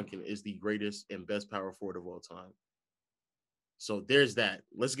Tim Duncan is the greatest and best power forward of all time. So there's that.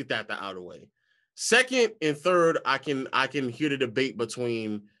 Let's get that out of the way. Second and third, I can hear the debate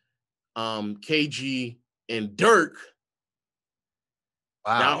between KG and Dirk.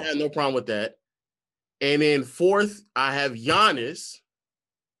 Wow. Now I have no problem with that. And then fourth, I have Giannis.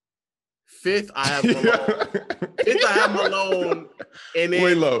 Fifth, I have Malone. And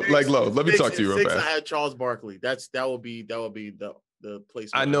then low. Let me talk to you real fast. I had Charles Barkley. That will be the place.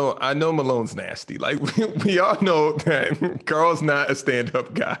 I know Malone's nasty. Like we all know that Carl's not a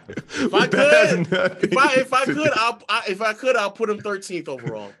stand-up guy. If I could, I'll put him 13th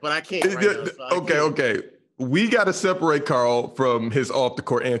overall, but I can't. Right now, Okay. We got to separate Carl from his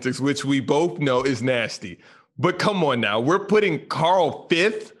off-the-court antics, which we both know is nasty. But come on now, we're putting Carl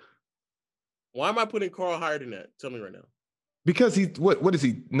 5th. Why am I putting Carl higher than that? Tell me right now. Because he's what is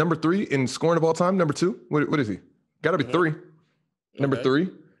he? Number 3 in scoring of all time? Number 2? What is he? Got to be 3. Number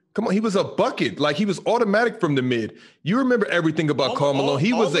 3. Come on, he was a bucket. Like he was automatic from the mid. You remember everything about Karl Malone.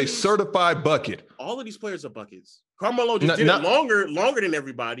 He was a certified bucket. All of these players are buckets. Karl Malone just did it longer than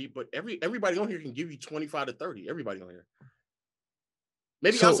everybody, but everybody on here can give you 25 to 30. Everybody on here.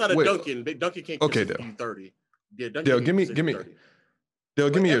 Maybe outside of Duncan. Duncan can't give you 30. Yeah, Duncan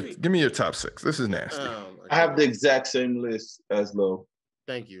give me your top 6. This is nasty. I have the exact same list as Low.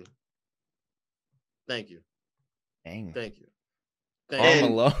 Thank you. Dang. Thank you.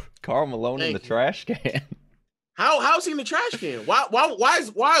 Karl Malone in the trash can. How's he in the trash can? Why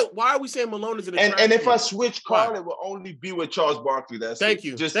are we saying Malone is in the trash can? And if I switch Karl, it will only be with Charles Barkley. Thank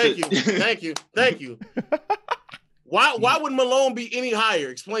you. Why would Malone be any higher?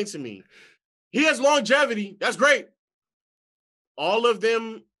 Explain to me. He has longevity. That's great. All of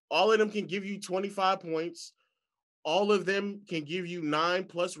them can give you 25 points. All of them can give you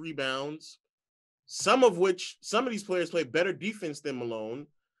 9+ rebounds. Some of these players play better defense than Malone.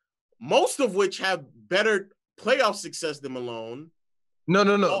 Most of which have better playoff success than Malone. No.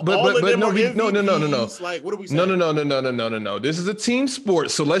 But no. Like, what are we saying? No. This is a team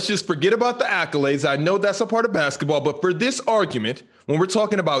sport, so let's just forget about the accolades. I know that's a part of basketball, but for this argument, when we're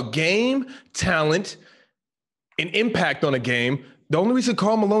talking about game, talent, and impact on a game, the only reason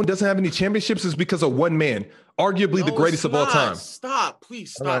Karl Malone doesn't have any championships is because of one man, arguably the greatest of all time.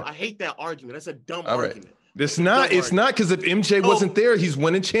 Please stop. Right. I hate that argument. That's a dumb argument. It's not because if MJ wasn't there, he's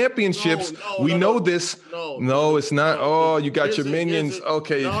winning championships. We know this. No, it's not. Oh, you got your minions.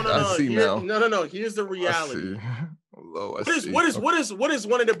 Okay, I see now. No. Here's the reality. What is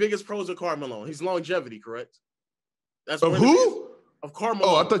one of the biggest pros of Karl Malone? His longevity, correct? That's of who? Of Karl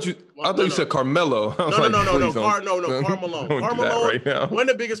Malone. Oh, I thought you said Carmelo. No, Karl Malone. Karl Malone. Right now. One of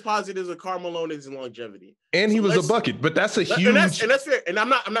the biggest positives of Karl Malone is his longevity. And he was a bucket, but that's a huge. And that's fair. And I'm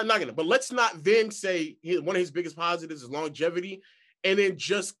not knocking it. But let's not then say one of his biggest positives is longevity, and then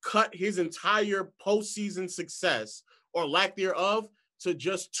just cut his entire postseason success or lack thereof to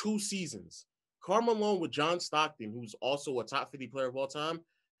just 2 seasons. Karl Malone with John Stockton, who's also a top 50 player of all time,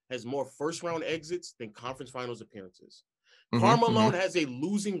 has more first-round exits than conference finals appearances. Karl Malone has a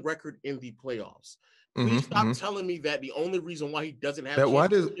losing record in the playoffs. Please stop telling me that the only reason why he doesn't have why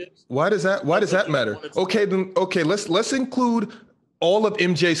does that matter? Okay, let's include all of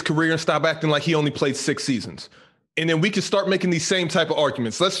MJ's career and stop acting like he only played 6 seasons. And then we can start making these same type of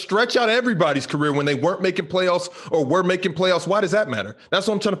arguments. Let's stretch out everybody's career when they weren't making playoffs or were making playoffs. Why does that matter? That's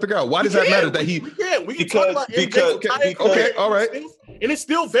what I'm trying to figure out. Why does that matter that he? We can talk about MJ's okay, all right. And it's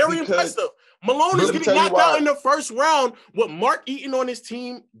still very impressive. Malone is getting knocked out in the first round with Mark Eaton on his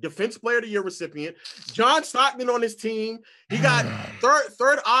team, Defensive Player of the Year recipient. John Stockton on his team. He got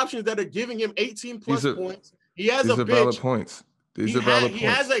third options that are giving him 18+ points. He has a bench. Valid points. These are valid points.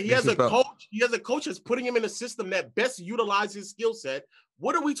 He has a coach. He has a coach that's putting him in a system that best utilizes his skill set.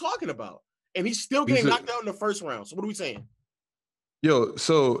 What are we talking about? and he's still getting knocked out in the first round. So what are we saying? Yo,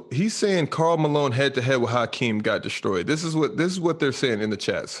 so he's saying Karl Malone head to head with Hakeem got destroyed. This is what they're saying in the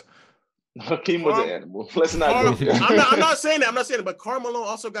chats. Hakeem was an animal. Let's not go there. I'm not saying that. I'm not saying that. But Karl Malone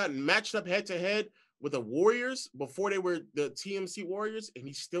also got matched up head to head with the Warriors before they were the TMC Warriors, and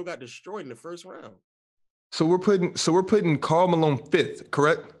he still got destroyed in the first round. So we're putting Karl Malone 5th,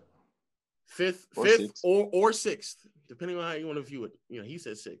 correct? Fifth or 6th, depending on how you want to view it. You know, he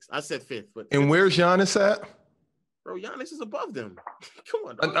said 6th. I said 5th, but and where's Giannis at? Bro, Giannis is above them. Come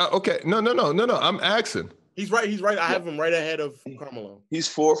on. Okay, no. I'm asking. He's right. I have him right ahead of Karl Malone. He's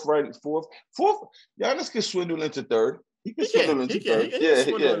fourth. Giannis can swindle into third. He can swindle into third.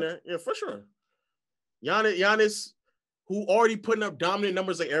 Yeah, for sure. Giannis, who already putting up dominant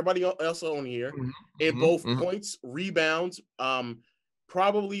numbers like everybody else on here, in both points, rebounds,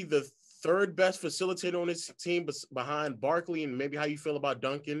 probably the third best facilitator on his team behind Barkley, and maybe how you feel about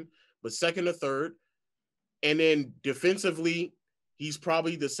Duncan, but second or third. And then defensively, he's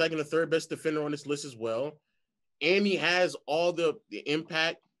probably the second or third best defender on this list as well. And he has all the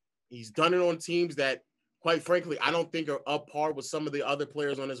impact. He's done it on teams that, quite frankly, I don't think are up par with some of the other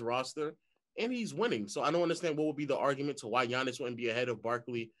players on his roster. And he's winning. So I don't understand what would be the argument to why Giannis wouldn't be ahead of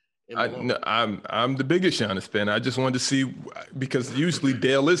Barkley. I'm the biggest Giannis fan. I just wanted to see, because usually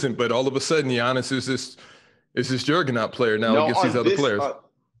Dale isn't, but all of a sudden Giannis is this juggernaut player now against these other players.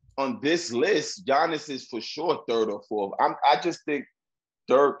 On this list, Giannis is for sure third or fourth. I just think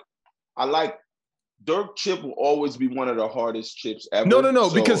Dirk chip will always be one of the hardest chips ever. No,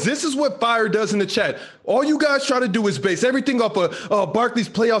 because this is what Fire does in the chat. All you guys try to do is base everything off of Barkley's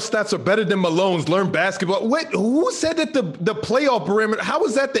playoff stats are better than Malone's. Learn basketball. Wait, who said that the playoff parameter? How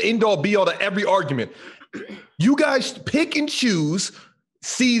is that the end all be all to every argument? You guys pick and choose.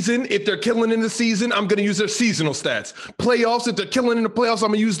 Season, if they're killing in the season, I'm going to use their seasonal stats. Playoffs, if they're killing in the playoffs, I'm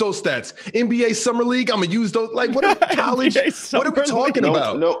going to use those stats. NBA Summer League, I'm going to use those. Like, what are college? What are we talking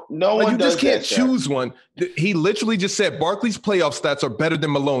about? No like, one you just can't choose one. He literally just said Barkley's playoff stats are better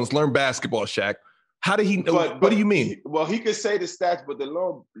than Malone's. Learn basketball, Shaq. How did he know? What do you mean? He could say the stats, but the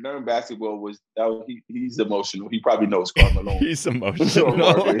learn basketball he's emotional. He probably knows Karl Malone. He's emotional.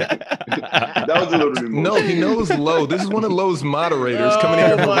 That was a little bit emotional. No, he knows Low. This is one of Low's moderators coming in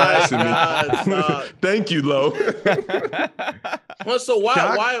here harassing me. Thank you, Low. Well, so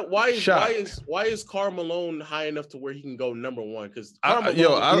why is Karl Malone high enough to where he can go number one? Because right.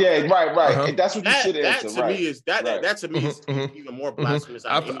 Uh-huh. And that's what you should answer. That to me is even more blasphemous.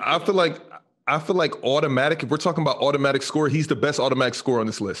 I feel like automatic, if we're talking about automatic score, he's the best automatic scorer on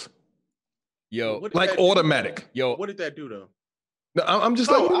this list. Yo. Like automatic. Yo. What did that do, though? No, I'm just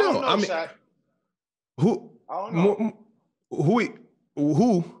letting you know. I mean,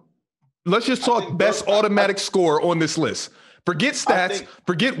 who? Let's just talk best automatic score on this list. Forget stats.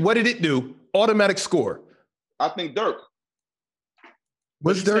 Forget what did it do. Automatic score. I think Dirk.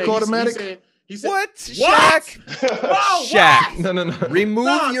 Was Dirk automatic? He said, what? Shaq? Shaq. No. Remove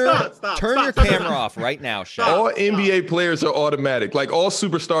turn your camera off right now, Shaq. All NBA players are automatic. Like all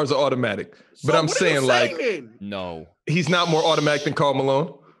superstars are automatic. But I'm saying no. He's not more automatic than Karl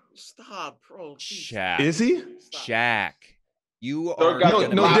Malone. Stop, bro. Shaq. Is he? Shaq. You are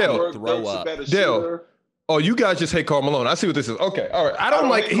Dale. Throw up. Dale. Oh, you guys just hate Karl Malone. I see what this is. Okay, all right. I don't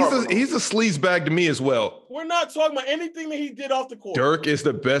like. He's a sleaze bag to me as well. We're not talking about anything that he did off the court. Dirk is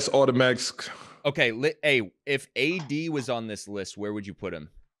the best automatic. Okay, hey, if AD was on this list, where would you put him?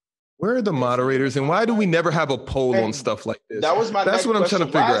 Where are the moderators, and why do we never have a poll on stuff like this? That was my. That's what I'm trying to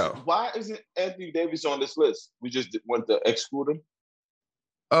figure out. Why isn't Anthony Davis on this list? We just want to exclude him.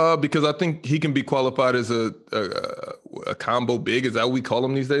 Because I think he can be qualified as a combo big. Is that what we call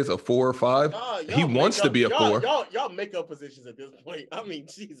him these days? A 4 or 5? He wants to be a 4. Y'all make up positions at this point. I mean,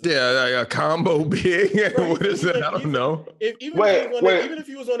 Jesus. Yeah, a combo big. What is it? I don't know. Even if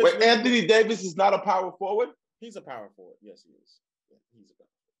he was on this list, Anthony Davis is not a power forward? He's a power forward. Yes, he is. Yeah, he's a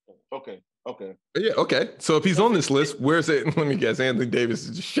power forward. Okay. Yeah, okay. So if he's on this list, where's it? Let me guess. Anthony Davis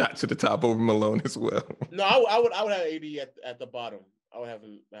is just shot to the top over Malone as well. No, I would have AD at the bottom. I would have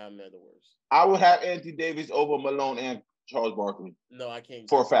him there the worst. I would have Anthony Davis over Malone and Charles Barkley. No, I can't.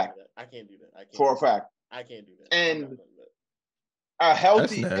 For a fact. I can't do that. For a fact. I can't do that. And a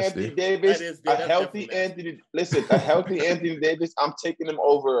healthy Anthony Davis, a healthy Anthony Davis, I'm taking him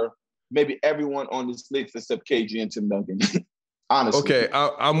over maybe everyone on this list except KG and Tim Duncan. Honestly. Okay,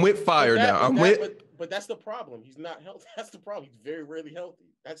 I'm with Fire now. But that's the problem. He's not healthy. That's the problem. He's very rarely healthy.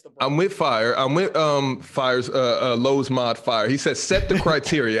 That's the problem. I'm with Fire. I'm with Fire's Lowe's mod Fire. He says set the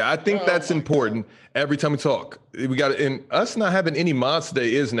criteria. I think that's important every time we talk. We got to, and us not having any mods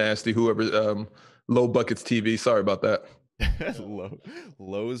today is nasty. Whoever Low Buckets TV. Sorry about that.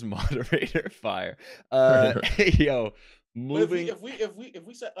 Lowe's moderator fire. Yo, moving. If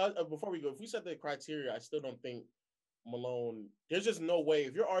we set before we go, if we set the criteria, I still don't think Malone. There's just no way.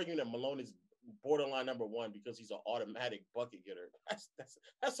 If you're arguing that Malone is borderline number one because he's an automatic bucket getter,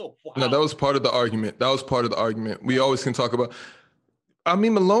 that's so wild. No, that was part of the argument. We always can talk about. I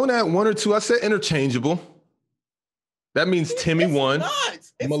mean, Malone at 1 or 2. I said interchangeable. That means Timmy 1,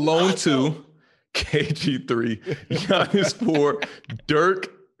 Malone 2, KG 3, Giannis 4, Dirk,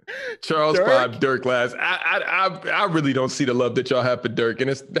 Charles 5, Dirk last. I really don't see the love that y'all have for Dirk, and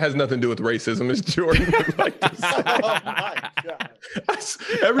it has nothing to do with racism. It's Jordan. Oh my God.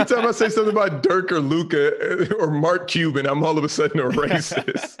 Every time I say something about Dirk or Luka or Mark Cuban, I'm all of a sudden a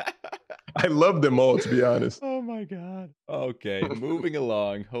racist. I love them all, to be honest. Oh my God. Okay, moving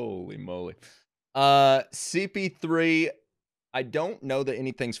along. Holy moly. CP3, I don't know that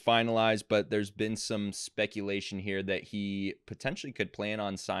anything's finalized, but there's been some speculation here that he potentially could plan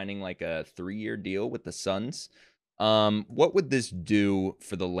on signing like a 3-year deal with the Suns. What would this do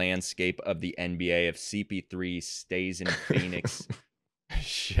for the landscape of the NBA if CP3 stays in Phoenix?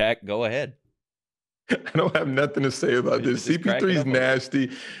 Shaq, go ahead. I don't have nothing to say about this. CP3 is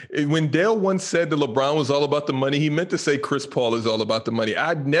nasty. When Dale once said that LeBron was all about the money, he meant to say Chris Paul is all about the money.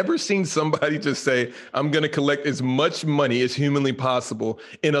 I've never seen somebody just say, I'm going to collect as much money as humanly possible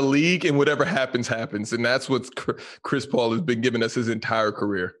in a league, and whatever happens, happens. And that's what Chris Paul has been giving us his entire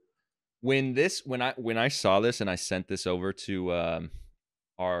career. When I saw this and I sent this over to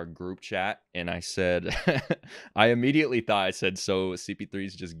our group chat, and I said, I immediately thought, I said, so CP3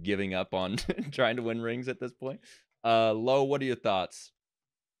 is just giving up on trying to win rings at this point. Lo, what are your thoughts?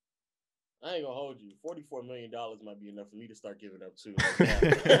 I ain't gonna hold you. $44 million might be enough for me to start giving up too.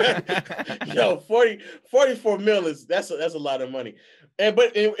 Yo, 44 mil that's a lot of money.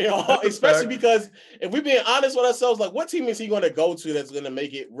 But especially because if we're being honest with ourselves, like what team is he going to go to that's going to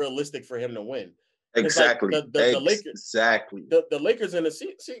make it realistic for him to win? Exactly. Like the Lakers, exactly. The Lakers in the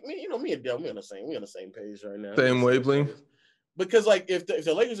see me, me and Dale, we on the same page right now. Same wavelength. Because like if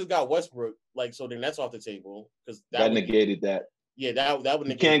the Lakers just got Westbrook, like so then that's off the table because that negated that. Yeah, that would.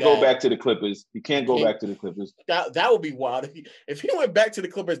 You can't go back to the Clippers. You can't go back to the Clippers. That would be wild. If he went back to the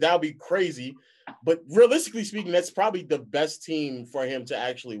Clippers, that would be crazy. But realistically speaking, that's probably the best team for him to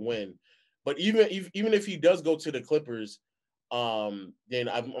actually win. But even if he does go to the Clippers, then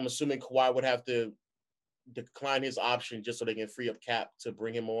I'm assuming Kawhi would have to decline his option just so they can free up cap to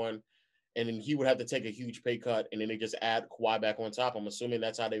bring him on, and then he would have to take a huge pay cut, and then they just add Kawhi back on top. I'm assuming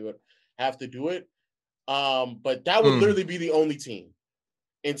that's how they would have to do it. But that would literally be the only team.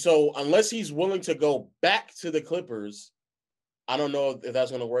 And so unless he's willing to go back to the Clippers, I don't know if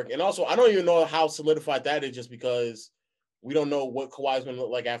that's going to work. And also, I don't even know how solidified that is just because we don't know what Kawhi's going to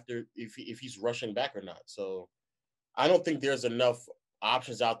look like after if he's rushing back or not. So I don't think there's enough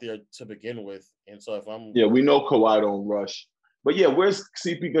options out there to begin with. And so if I'm... Yeah, we know Kawhi don't rush. But yeah, where's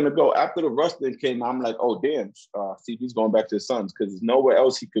CP going to go? After the rush thing came, I'm like, oh, damn, CP's going back to the Suns because there's nowhere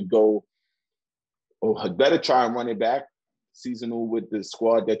else he could go. Oh, I better try and run it back seasonal with the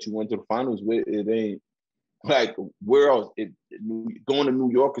squad that you went to the finals with. It ain't like where else. Going to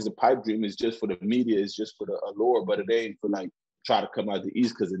New York is a pipe dream. It's just for the media. It's just for the allure, but it ain't for like try to come out the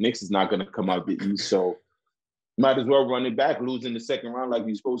East because the Knicks is not going to come out the East. So might as well run it back, lose in the second round like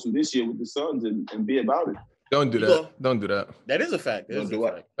you're supposed to this year with the Suns and be about it. Don't do that. Don't do that. That is a fact. Don't do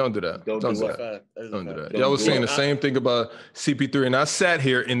that. Don't do that. Don't do that. Y'all was saying the same thing about CP3, and I sat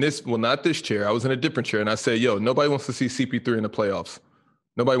here in this, well, not this chair. I was in a different chair, and I said, yo, nobody wants to see CP3 in the playoffs.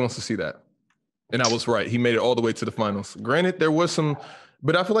 Nobody wants to see that. And I was right. He made it all the way to the finals. Granted, there was some,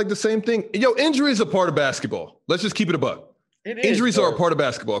 but I feel like the same thing. Yo, injuries are part of basketball. Let's just keep it a buck. Injuries are a part of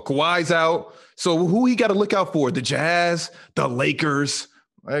basketball. Kawhi's out. So who he got to look out for? The Jazz, the Lakers.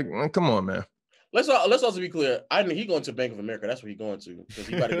 Like, come on, man. Let's also be clear. He going to Bank of America. That's what he going to because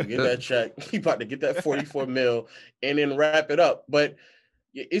he about to get that check. He about to get that 44 mil and then wrap it up. But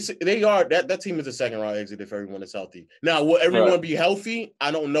that team is a second round exit if everyone is healthy. Now, will everyone be healthy?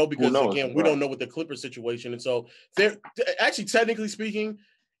 I don't know because again, we don't know what the Clippers situation. And so, actually, technically speaking,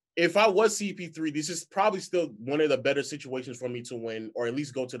 if I was CP3, this is probably still one of the better situations for me to win or at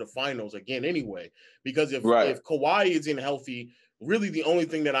least go to the finals again anyway. Because if Kawhi isn't healthy, really the only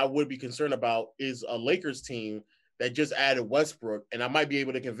thing that I would be concerned about is a Lakers team that just added Westbrook. And I might be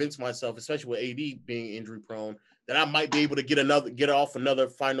able to convince myself, especially with AD being injury prone, that I might be able to get off another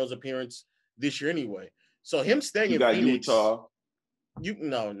finals appearance this year anyway. So him staying in Phoenix. Utah.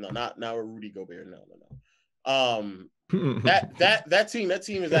 Not Rudy Gobert. No. That team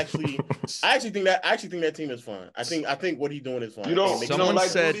is actually. I actually think that team is fun. I think what he's doing is fun.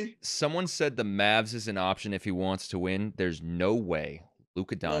 Someone said the Mavs is an option if he wants to win. There's no way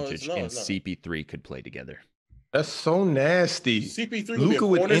Luka Doncic and CP3 could play together. That's so nasty. CP3 Luka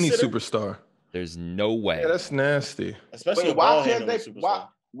with any sitter? superstar. There's no way. Yeah, that's nasty. Especially why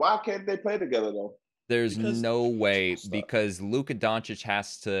can't they play together though? There's no way because Luka Doncic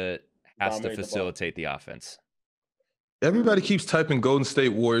has to facilitate the offense. Everybody keeps typing Golden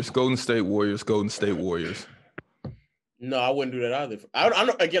State Warriors, Golden State Warriors, Golden State Warriors. No, I wouldn't do that either. I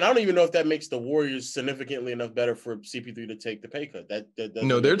don't even know if that makes the Warriors significantly enough better for CP3 to take the pay cut.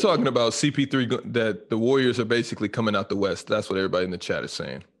 No, they're talking about CP3 that the Warriors are basically coming out the West. That's what everybody in the chat is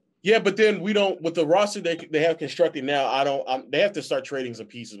saying. Yeah, but then we don't with the roster they have constructed now. They have to start trading some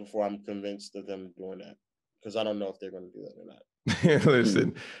pieces before I'm convinced of them doing that because I don't know if they're going to do that or not.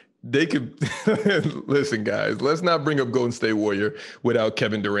 Listen, they could listen, guys. Let's not bring up Golden State Warrior without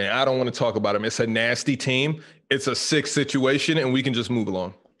Kevin Durant. I don't want to talk about him. It's a nasty team. It's a sick situation, and we can just move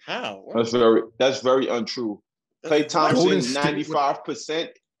along. How? That's very untrue. Klay Thompson 95%,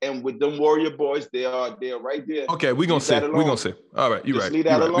 and with them Warrior boys, they are right there. Okay, we're gonna see. We're gonna see. All right, you're right. We're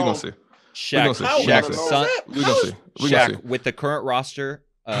gonna see. Shaq, Shaq, with the current roster.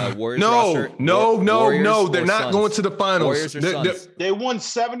 Warriors roster. No. They're not going to the finals. Warriors or Suns. They won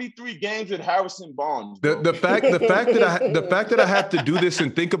 73 games with Harrison Barnes. The fact that I have to do this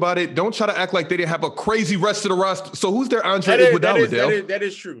and think about it, don't try to act like they didn't have a crazy rest of the roster. So who's their Andre Iguodala? That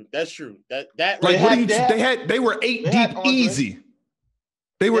is true. That's true. That like what do you? They were 8 deep easy.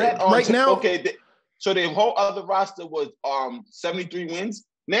 They were right now. Okay, so their whole other roster was 73 wins.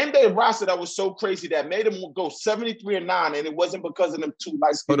 Name their roster that was so crazy that made them go 73-9, and it wasn't because of them two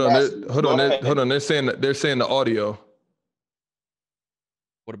nice. Hold on. They're saying the audio.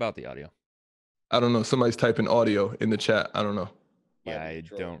 What about the audio? I don't know. Somebody's typing audio in the chat. I don't know. Yeah, I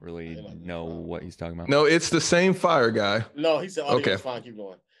don't really know what he's talking about. No, it's the same fire guy. No, he said audio is fine. Keep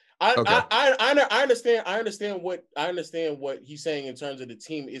going. I understand what he's saying in terms of the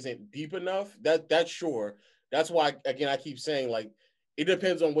team isn't deep enough. That's sure. That's why again I keep saying like. It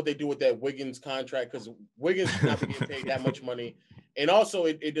depends on what they do with that Wiggins contract because Wiggins is not getting paid that much money, and also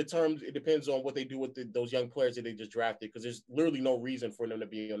it depends on what they do with those young players that they just drafted because there's literally no reason for them to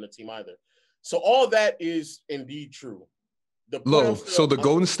be on the team either. So all that is indeed true. So the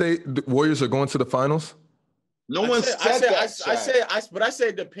Golden State Warriors are going to the finals. No one said that. But I said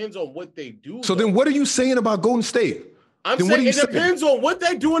it depends on what they do. So then, what are you saying about Golden State? I'm saying it depends on what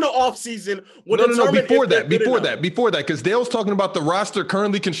they do in the offseason. Before that, because Dale's talking about the roster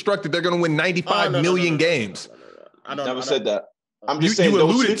currently constructed, they're going to win 95 million games. I never said that. I'm just saying you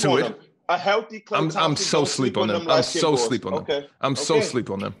alluded to it. A healthy Klay Thompson. I'm so sleep on them. I'm so sleep on them. Okay. I'm so sleep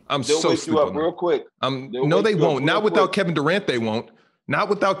on them. I'm so sleep on them. Real quick. No, they won't. Not without Kevin Durant. They won't. Not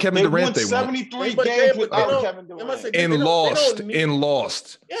without Kevin Durant, they won 73 games without Kevin Durant. And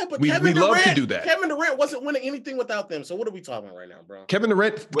lost. Yeah, but we love to do that. Kevin Durant wasn't winning anything without them. So what are we talking about right now, bro? Kevin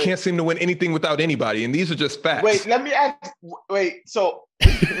Durant can't seem to win anything without anybody, and these are just facts. Wait, let me ask. So,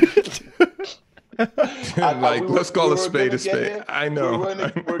 let's call a spade a spade. I know.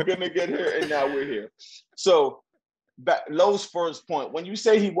 We're gonna get here, and now we're here. So, Lowe's first point: when you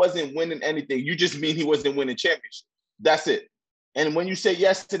say he wasn't winning anything, you just mean he wasn't winning championships. That's it. And when you say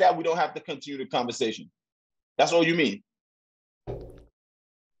yes to that, we don't have to continue the conversation. That's all you mean.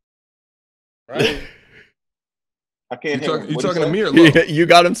 Right? I can't hear him. You talking to me or Lo? You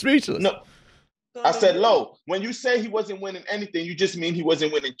got him speechless. No. I said, Lo, when you say he wasn't winning anything, you just mean he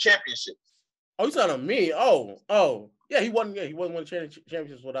wasn't winning championships. Oh, you talking to me? Oh. Yeah, he wasn't winning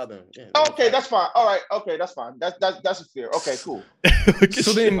championships without them. Yeah, okay, that's fine. All right. Okay, that's fine. That's fair. Okay, cool.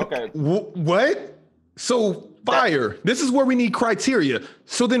 So then, what? So fire. This is where we need criteria.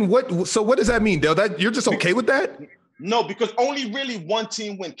 So then what? So what does that mean, Dale? That you're just okay with that? No, because only really one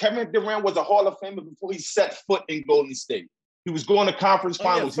team win. Kevin Durant was a Hall of Famer before he set foot in Golden State. He was going to conference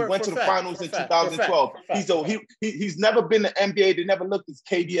finals. He went to the finals in 2012. He's never been to NBA. They never looked at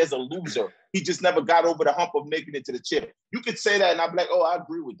KD as a loser. He just never got over the hump of making it to the chip. You could say that, and I'd be like, oh, I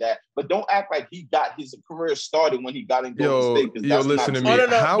agree with that. But don't act like he got his career started when he got in Golden State. Listen to me.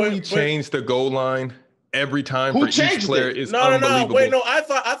 How we change the goal line every time for each player is unbelievable. Wait, no. I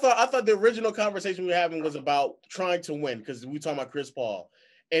thought the original conversation we were having was about trying to win because we were talking about Chris Paul.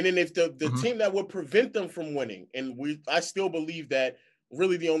 And then if the team that would prevent them from winning, and I still believe that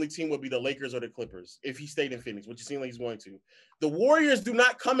really the only team would be the Lakers or the Clippers if he stayed in Phoenix, which it seems like he's going to. The Warriors do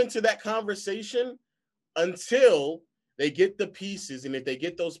not come into that conversation until they get the pieces. And if they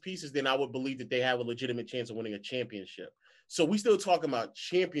get those pieces, then I would believe that they have a legitimate chance of winning a championship. So we still talking about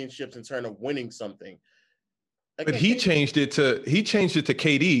championships in terms of winning something. But he changed it to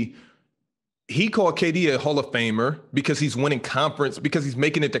KD. He called KD a Hall of Famer because he's winning conference, because he's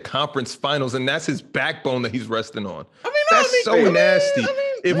making it to conference finals, and that's his backbone that he's resting on. That's so nasty.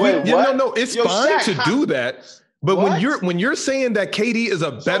 It's fine to do that, but when you're saying that KD is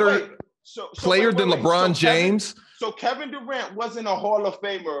a better player than LeBron James, so Kevin Durant wasn't a Hall of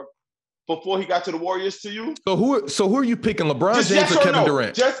Famer before he got to the Warriors to you? So who are you picking, LeBron James or Kevin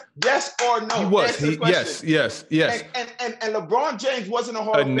Durant? Just yes or no. He was. Yes. And LeBron James wasn't a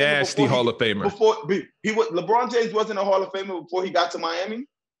Hall of Famer. A nasty Hall of Famer. LeBron James wasn't a Hall of Famer before he got to Miami?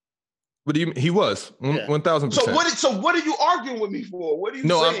 What do you mean? He was 1,000%. So what are you arguing with me for? What are you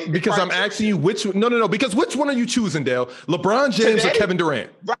saying? Because I'm asking you No. Because which one are you choosing, Dale? LeBron James or Kevin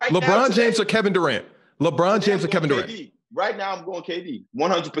Durant? LeBron James or Kevin Durant? LeBron James or Kevin Durant? Right now, I'm going KD,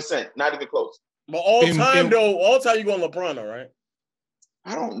 100%, not even close. But all time you going LeBron, all right?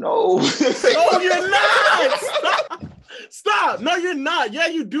 I don't know. No, you're not. Stop. No, you're not. Yeah,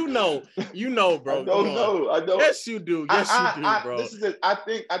 you do know. You know, bro. I don't know. Yes, you do. Yes, you do, bro. I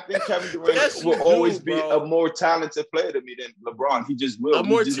think Kevin Durant will always be a more talented player to me than LeBron. He just will.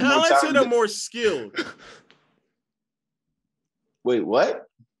 More talented or more skilled? Wait, what?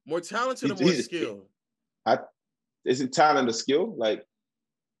 More talented or more skilled? Isn't talent a skill? Like,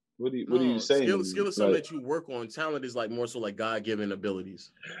 what are you saying? Skill is something that you work on. Talent is like more so like God-given abilities.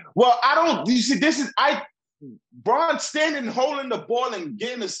 Well, you see, Bron standing, holding the ball and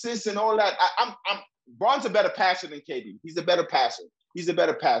getting assists and all that. Bron's a better passer than KD. He's a better passer.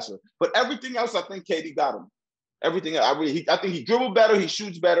 But everything else, I think KD got him. Everything else, I think he dribbles better, he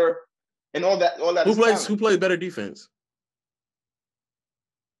shoots better, and all that. Who plays better defense?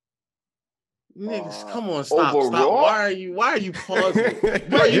 Niggas, come on, stop. Why are you pausing?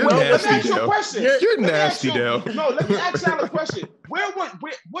 You're nasty, Dale. You're nasty, Dale. No, let me ask y'all a question.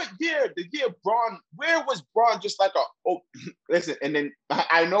 What year? The year Bron? Where was Bron? Just like listen. And then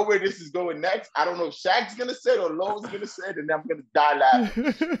I know where this is going next. I don't know if Shaq's gonna say it or Lowe's gonna say it, and I'm gonna die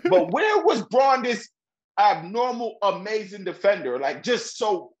laughing. But where was Bron? This abnormal, amazing defender, like just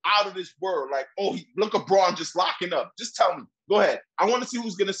so out of this world. Like, look at Bron just locking up. Just tell me. Go ahead. I want to see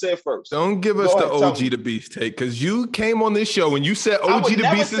who's going to say it first. Don't give us the OG the Beast take, because you came on this show and you said OG the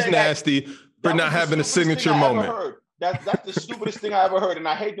Beast is nasty for not having a signature moment. That's the stupidest thing I ever heard, and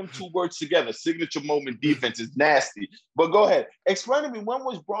I hate them two words together. Signature moment defense is nasty. But go ahead. Explain to me, when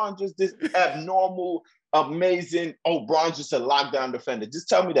was Bron just this abnormal, amazing, Bron's just a lockdown defender? Just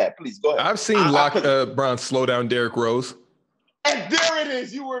tell me that, please. Go ahead. I've seen Bron slow down Derrick Rose. And there it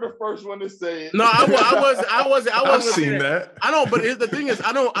is. You were the first one to say it. No, I wasn't. I've seen that. I know, but the thing is,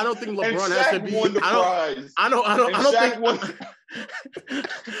 I don't think LeBron has to be. I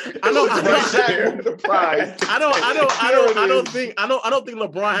don't think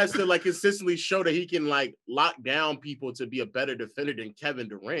LeBron has to like consistently show that he can like lock down people to be a better defender than Kevin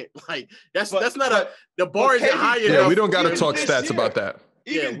Durant. Like that's not the bar isn't high enough. Yeah, we don't got to talk stats about that.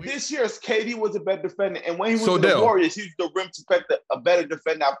 Even this year's KD was a better defender, and when he was in the Warriors, he was the rim protector, a better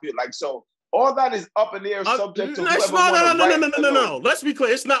defender. I feel like so. All that is up in the air, subject to no. Let's be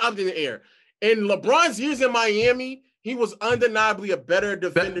clear, it's not up in the air. In LeBron's years in Miami, he was undeniably a better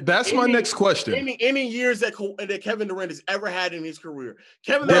defender. That's my next question. Any years that Kevin Durant has ever had in his career,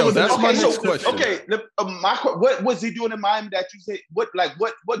 Kevin Durant was my next question. Okay, what was he doing in Miami that you say? What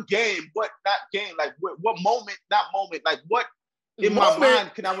game? What not game? Like what moment? Not moment. Like what? In my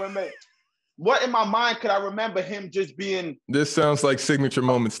mind, can I remember? What in my mind could I remember him just being? This sounds like signature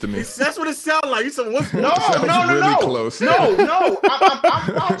moments to me. That's what it sounds like. You said what's no. Close. No.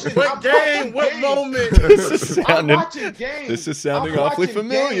 I'm watching. What game? What moment? I'm watching games. This is sounding awfully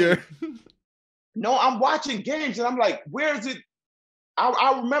familiar. No, I'm watching games and I'm like, where is it?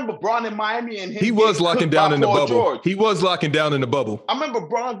 I remember Bron in Miami and him. He was locking down in the bubble. George. He was locking down in the bubble. I remember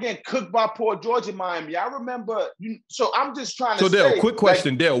Bron getting cooked by Paul George in Miami. I remember. So I'm just trying to. So Dale, quick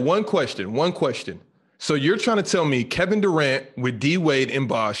question, Dale. One question. So you're trying to tell me Kevin Durant with D Wade and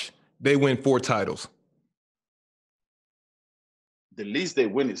Bosh, they win 4 titles? The least they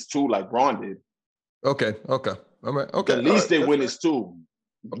win is 2, like Bron did. Okay. All right. Okay. The least they win is 2.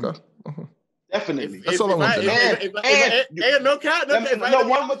 Okay. Definitely. That's all I want to know. And no cap. No,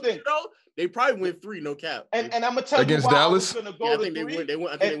 one more thing. They probably win 3, no cap. And I'm gonna tell against you why Dallas. I think they win.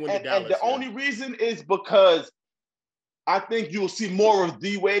 I think they win to Dallas. And the only reason is because I think you'll see more of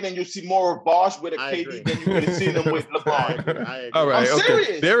D Wade and you'll see more of Bosh with a KD than you would have seen them with LeBron. I agree. All right. I'm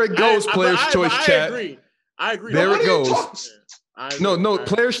serious. There it goes. Players' choice chat. I agree. There it goes. No,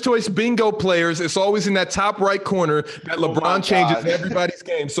 Players' Choice bingo players. It's always in that top right corner that LeBron changes everybody's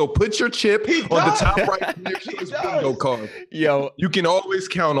game. So put your chip on the top right Players' Choice bingo card. Yo, you can always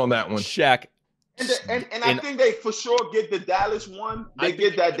count on that one. Shaq, And I think they for sure get the Dallas one. They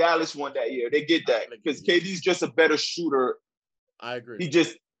get that Dallas one that year. They get that because KD's just a better shooter. I agree.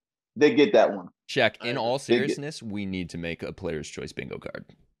 They get that one. Check. In all seriousness, we need to make a player's choice bingo card.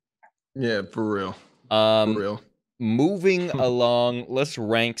 Yeah, for real. For real. Moving along, let's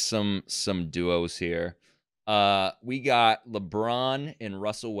rank some duos here. We got LeBron and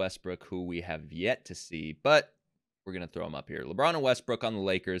Russell Westbrook, who we have yet to see, but we're gonna throw them up here. LeBron and Westbrook on the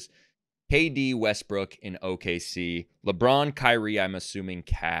Lakers. KD, Westbrook in OKC. LeBron, Kyrie, I'm assuming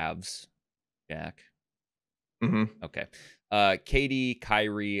Cavs. Jack. Mm-hmm. Okay. KD,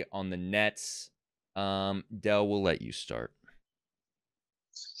 Kyrie on the Nets. Dell, we'll let you start.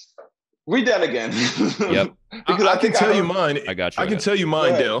 Read that again. Yep. Because I can tell you mine. I got you. I can tell you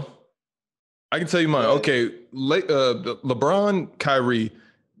mine, Dell. I can tell you mine. Okay. LeBron, Kyrie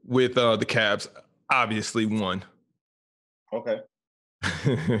with the Cavs, obviously won. Okay.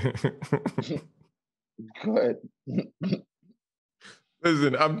 Go ahead.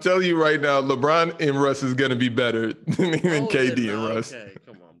 Listen, I'm telling you right now, LeBron and Russ is going to be better than KD and Russ. Okay,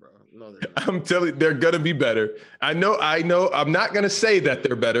 come on, bro. No, I'm telling you, they're going to be better. I know. I'm not going to say that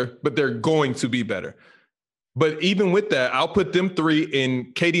they're better, but they're going to be better. But even with that, I'll put them three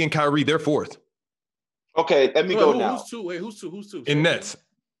in. KD and Kyrie, they're fourth. Okay, let me go now. Who's two? Wait, who's two? In Nets.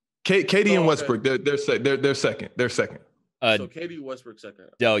 KD and Westbrook, they're second. They're second. So KD, Westbrook second.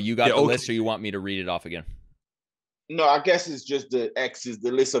 Dell, you got the list, or you want me to read it off again? No, I guess it's just the X's,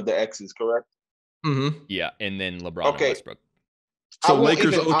 the list of the X's, correct? Mm-hmm. Yeah, and then LeBron and Westbrook. So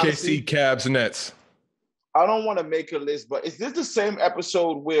Lakers, OKC, honestly, Cavs, Nets. I don't want to make a list, but is this the same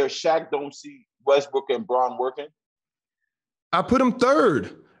episode where Shaq don't see Westbrook and Bron working? I put them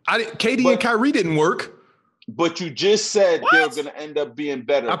third. KD and Kyrie didn't work. But you just said they're going to end up being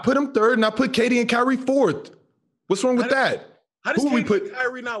better. I put them third, and I put KD and Kyrie fourth. What's wrong with that? How does KD and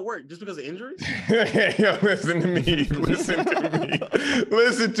Kyrie not work? Just because of injuries? Yo, listen to me.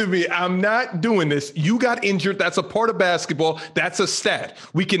 Listen to me. I'm not doing this. You got injured. That's a part of basketball. That's a stat.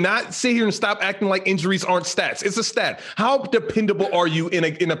 We cannot sit here and stop acting like injuries aren't stats. It's a stat. How dependable are you in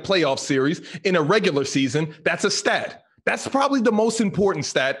a playoff series, in a regular season? That's a stat. That's probably the most important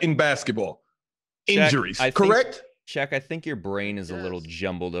stat in basketball. Injuries, correct? Shaq, I think your brain is a little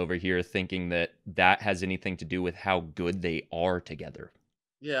jumbled over here thinking that has anything to do with how good they are together.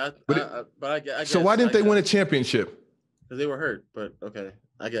 Yeah, but I guess. So why didn't they win a championship? Because they were hurt, but okay,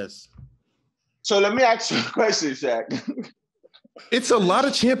 I guess. So let me ask you a question, Shaq. It's a lot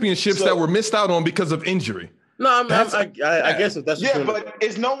of championships that were missed out on because of injury. No, I guess if that's but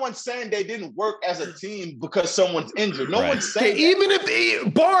is no one saying they didn't work as a team because someone's injured? No one's saying even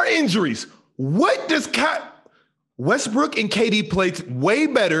if bar injuries, what does Westbrook and KD played way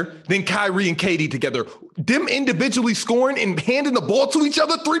better than Kyrie and KD together. Them individually scoring and handing the ball to each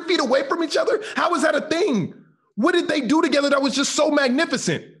other 3 feet away from each other. How is that a thing? What did they do together that was just so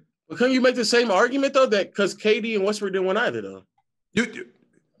magnificent? But couldn't you make the same argument though that because KD and Westbrook didn't win either though?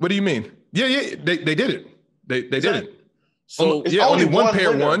 What do you mean? Yeah, they did it. They did it. So only one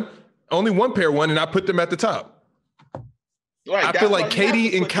pair won. Only one pair won, and I put them at the top. Right, I feel like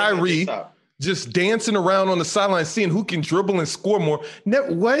KD and Kyrie just dancing around on the sideline, seeing who can dribble and score more.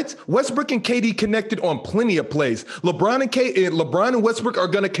 Westbrook and KD connected on plenty of plays. LeBron and Westbrook are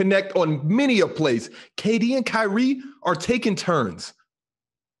going to connect on many of plays. KD and Kyrie are taking turns.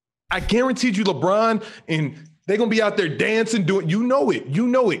 I guaranteed you LeBron and they're going to be out there dancing, doing, you know it.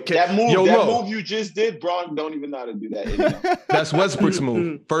 That move you just did, Bron don't even know how to do that anymore. That's Westbrook's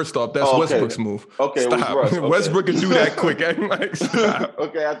move. First off, that's Westbrook's move. Okay, stop. Okay. Westbrook can do that quick. Like, stop.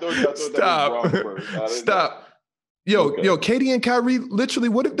 Okay, I thought stop. That was Bron first. Stop. Yo, KD and Kyrie, literally,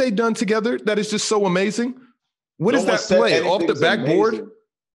 what have they done together that is just so amazing? What is that play? Off the backboard? Amazing.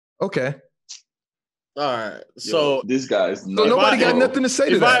 Okay. All right, so this guy's so nobody got nothing to say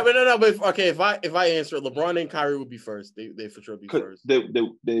to that. If I answer it, LeBron and Kyrie would be first. They for sure be first. They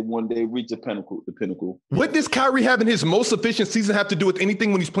when they reach the pinnacle. What does Kyrie having his most efficient season have to do with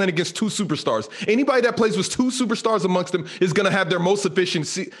anything when he's playing against two superstars? Anybody that plays with two superstars amongst them is going to have their most efficient.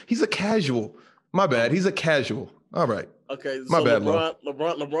 He's a casual. My bad. He's a casual. All right. Okay. My bad.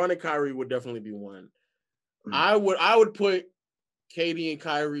 LeBron and Kyrie would definitely be one. I would put KD and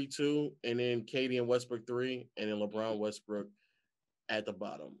Kyrie 2, and then KD and Westbrook 3, and then LeBron Westbrook at the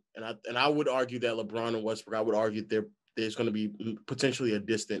bottom. And I would argue that LeBron and Westbrook, I would argue there's going to be potentially a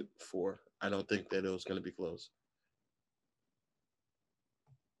distant 4. I don't think that it was going to be close.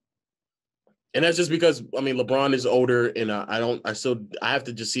 And that's just because LeBron is older, and I have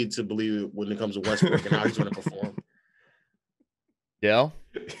to just see it to believe it when it comes to Westbrook and how he's going to perform. Yeah.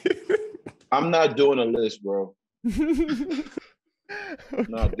 I'm not doing a list, bro.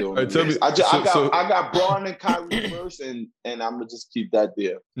 Not doing Right, tell me, I got Braun and Kyrie first, and I'm gonna just keep that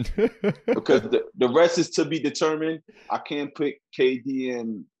there because the rest is to be determined. I can't pick KD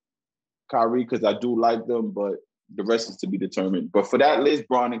and Kyrie because I do like them, but the rest is to be determined. But for that list,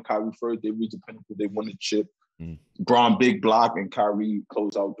 Braun and Kyrie first. They reach the pinnacle. They won the chip. Braun big block and Kyrie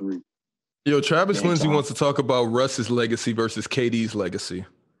close out 3. Yo, Travis Lindsay wants to talk about Russ's legacy versus KD's legacy.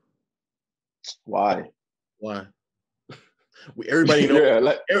 Why? Everybody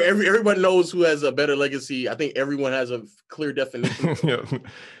knows. Everybody knows who has a better legacy. I think everyone has a clear definition.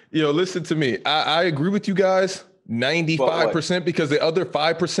 Yo, listen to me. I agree with you guys 95% because the other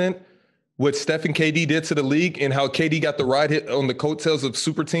 5%, what Steph and KD did to the league and how KD got the ride hit on the coattails of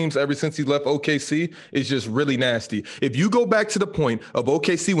super teams ever since he left OKC is just really nasty. If you go back to the point of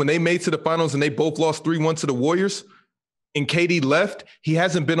OKC when they made to the finals and they both lost 3-1 to the Warriors and KD left, he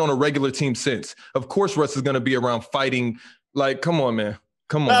hasn't been on a regular team since. Of course, Russ is going to be around fighting. Like, come on, man.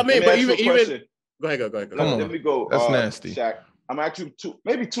 Come on. I mean, but even go ahead. Let me go. That's nasty. Shaq, I'm actually 2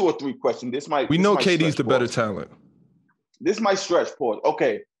 or 3 questions. We know KD's the better talent. This might stretch. Pause.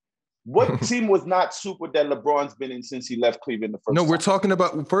 Okay. What team was not super that LeBron's been in since he left Cleveland the first time? We're talking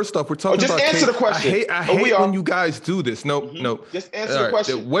about, first off, we're talking just about answer the question. I hate when you guys do this. No. Just answer the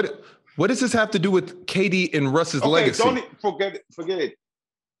question. What does this have to do with KD and Russ's legacy? Don't forget it.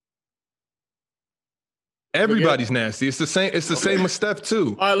 Everybody's nasty. It's the same. It's the same with Steph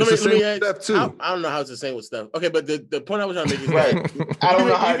too. All right, let me ask. Steph too. I don't know how it's the same with Steph. Okay, but the point I was trying to make is right. I don't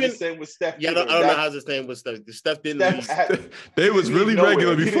know how it's the same with Steph. Yeah, I don't know how it's the same with Steph. Steph didn't leave. They was really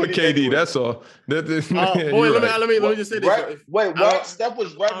regular before KD. That's all. Boy, let me just say this. Right. Wait, what? Steph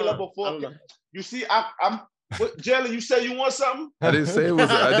was regular before. You see, I'm. Jalen, you say you want something? I didn't say it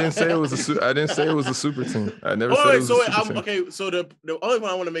was a super team. I never said it was a super team. Okay, so the only point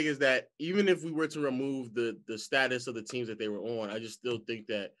I want to make is that even if we were to remove the status of the teams that they were on, I just still think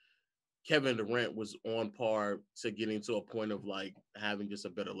that Kevin Durant was on par to getting to a point of like having just a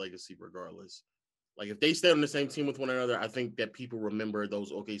better legacy regardless. Like if they stayed on the same team with one another, I think that people remember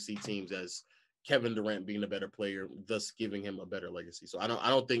those OKC teams as Kevin Durant being a better player, thus giving him a better legacy. So I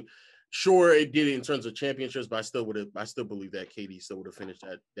don't think. Sure, it did it in terms of championships, but I still believe that KD still would have finished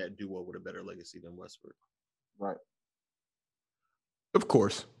that duo with a better legacy than Westbrook. Right. Of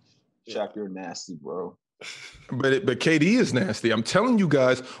course. Shaq, you're nasty, bro. But KD is nasty. I'm telling you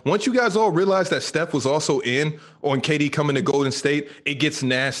guys, once you guys all realize that Steph was also in on KD coming to Golden State, it gets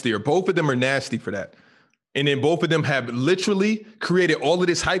nastier. Both of them are nasty for that. And then both of them have literally created all of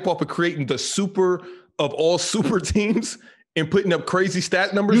this hype off of creating the super of all super teams and putting up crazy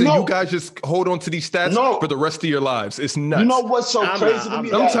stat numbers, and you guys just hold on to these stats for the rest of your lives. It's nuts. You know what's so crazy to me?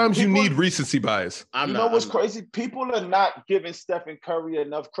 Sometimes you need recency bias. What's crazy? People are not giving Stephen Curry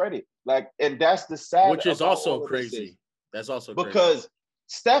enough credit. Like, and that's the sad. Which is also crazy. That's also crazy. Because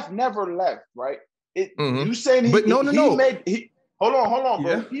Steph never left, right? You saying he? But no. Hold on,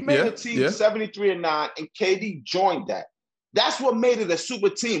 bro. He made a team 73-9, and KD joined that. That's what made it a super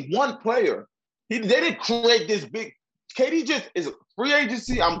team. One player. They didn't create this big. KD just is free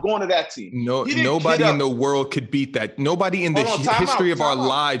agency. I'm going to that team. Nobody in the world could beat that. Nobody in the history of our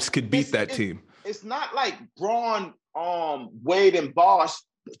lives could beat that team. It's not like Braun, Wade, and Bosh,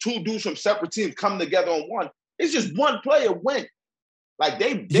 2 dudes from separate teams come together on one. It's just one player win. Like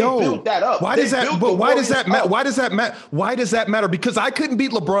they built that up. Why does that matter? Why does that matter? Because I couldn't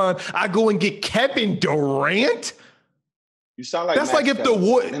beat LeBron. I go and get Kevin Durant. You sound like that's Max like if the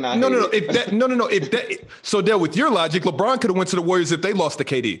Warriors. So there, with your logic, LeBron could have went to the Warriors if they lost to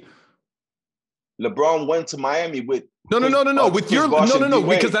KD. LeBron went to Miami with no.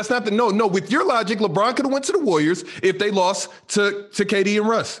 Because that's not the With your logic, LeBron could have went to the Warriors if they lost to KD and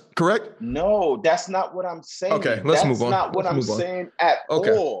Russ. Correct? No, that's not what I'm saying. Okay, let's move on. That's not what I'm saying at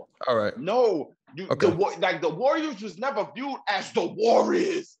all. All right. No, the Warriors was never viewed as the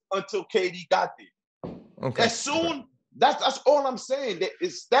Warriors until KD got there. Okay. As soon. That's all I'm saying. That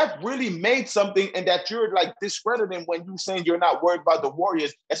is Steph really made something, and that you're like discrediting when you're saying you're not worried about the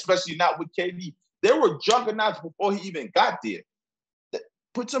Warriors, especially not with KD. They were juggernauts before he even got there.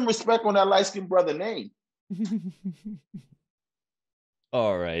 Put some respect on that light-skinned brother name.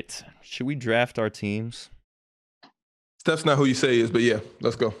 All right. Should we draft our teams? Steph's not who you say he is, but yeah,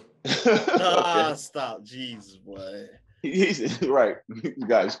 let's go. Stop. Jeez, boy. He's right. You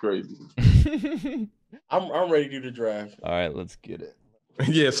guys crazy. I'm ready to do the draft. All right, let's get it.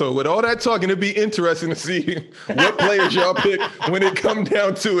 Yeah, so with all that talking, it'd be interesting to see what players y'all pick when it come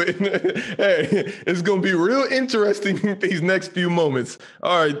down to it. Hey, it's gonna be real interesting these next few moments.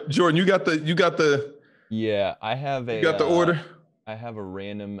 All right, Jordan, you got the. Yeah, I have You got the order. I have a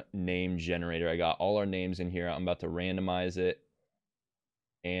random name generator. I got all our names in here. I'm about to randomize it.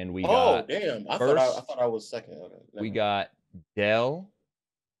 And we got damn. I first, thought I was second. Okay. we got Dell,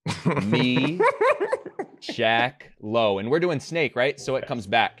 me, Shaq, Low, and we're doing Snake, right? So it comes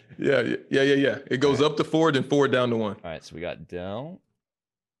back. Yeah. It goes up to 4, then 4 down to 1. All right, so we got Dell.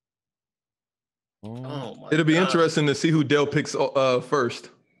 Oh my It'll be God. interesting to see who Dell picks first.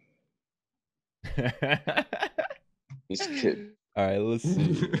 This kid. All right, let's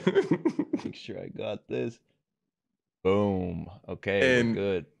see. Make sure I got this. Boom. Okay, And- we're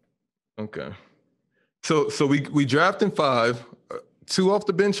good. Okay. So we draft in 5, 2 off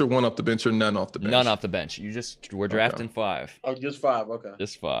the bench or 1 off the bench or none off the bench? None off the bench. We're drafting 5. Oh, just 5. Okay.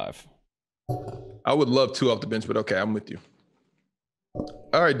 Just 5. I would love 2 off the bench, but okay, I'm with you.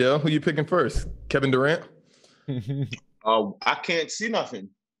 All right, Dell, who you picking first? Kevin Durant? I can't see nothing.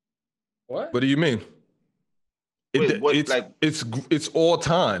 What? What do you mean? Wait, what, It's all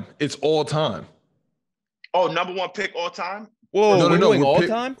time. It's all time. Oh, number 1 pick all time? Whoa, No, we're doing we're all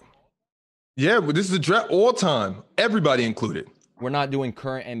time? Yeah, but this is a draft all time. Everybody included. We're not doing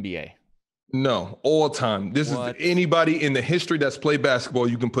current NBA. No, all time. This What? is anybody in the history that's played basketball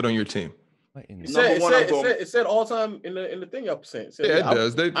you can put on your team. What in It the- Number one, I'm going- it said all time in the thing up saying. Yeah, it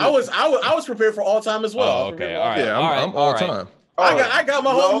does. I was prepared for all time as well. I Oh, was prepared okay. for All right. Yeah, I'm all all right. time. I got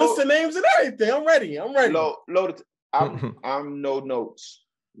my whole Low- list of names and everything. I'm ready. Loaded. I'm no notes.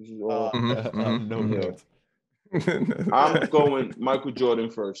 This is all. No notes. I'm going Michael Jordan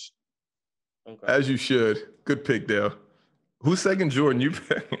first. Okay. As you should. Good pick, Dale. Who's second, Jordan? You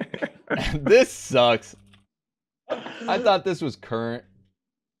pick. This sucks. I thought this was current.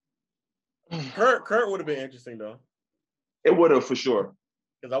 Kurt would have been interesting though, It would have for sure.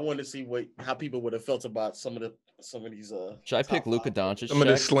 because I wanted to see how people would have felt about some of these. Should I top pick Luka 5. Doncic? Some of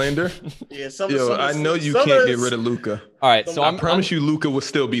this Shaq? slander. Yeah, some. Yo, some I know you some can't of get rid of Luka. All right, so I I'm Promise you, Luka will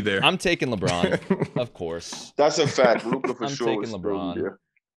still be there. I'm taking LeBron, of course. That's a fact. Luka for I'm sure. taking was still LeBron. there.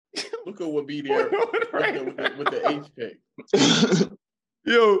 Luka would be there with the 8th pick.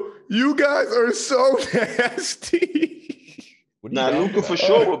 Yo, you guys are so nasty. What are you Now talking Luka for about?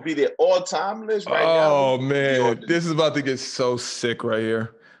 sure will be the all-time list right now. Oh man, Jordan. this is about to get so sick right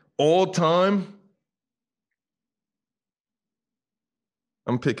here. All time.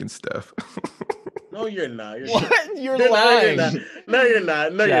 I'm picking Steph. No, you're not. You're What? You're You're lying. not. No, you're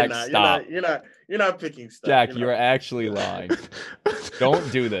not. No, Jack, you're not. stop. You're not picking stuff. Jack, you're actually lying. Don't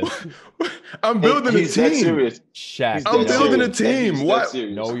do this. I'm building a He's that team. serious. Shaq, He's I'm that no. building a serious. team. He's What? that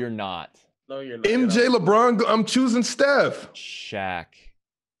serious. No, you're not. No, you're not. MJ, LeBron. I'm choosing Steph. Shaq.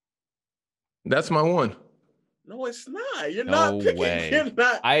 That's my one. No, it's not. You're No not picking. way. You're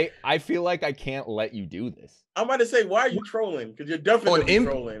not. I feel like I can't let you do this. I'm about to say, why are you trolling? Because you're definitely On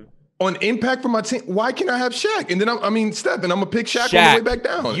trolling. On impact for my team, why can't I have Shaq? And then Steph, and I'm gonna pick Shaq on Shaq, the way back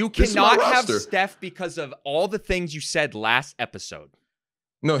down. You This is my cannot have roster. Steph because of all the things you said last episode.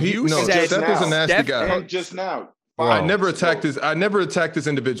 No, you no. said Steph is a nasty Steph guy. And just now. I Bro. never attacked this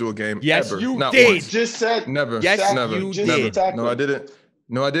individual game. Yes, ever. you Not did. once. Just said. Never. Yes, never. you just did. attacked No, him. I didn't.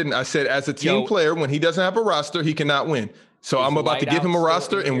 No, I didn't. I said as a team Yo. player, when he doesn't have a roster, he cannot win. So Is I'm about to Light give him a Out roster,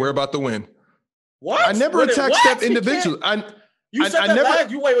 still in and here? we're about to win. What? I never What? attacked What? Steph You individually. can't- You said I that never- last.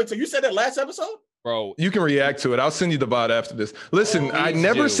 You wait. So you said that last episode? Bro, You can react to it. I'll send you the VOD after this. Listen, I Please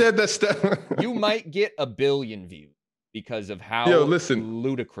never do. said that Steph. you might get 1 billion views because of how Yo, listen.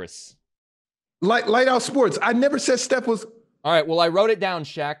 ludicrous. Light out sports. I never said Steph was. All right, well, I wrote it down,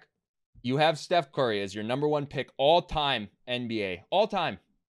 Shaq. You have Steph Curry as your number 1 pick all time NBA. All time.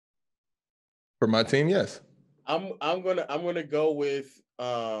 For my team, yes. I'm gonna go with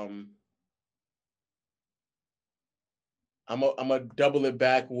I'm gonna double it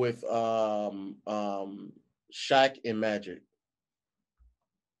back with Shaq and Magic.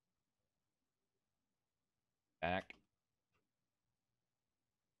 Back.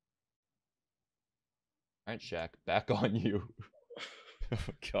 All right, Shaq, back on you. Oh,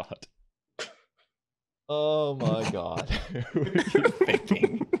 God. Oh, my God. Who are you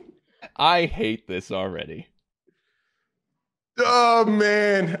thinking? I hate this already. Oh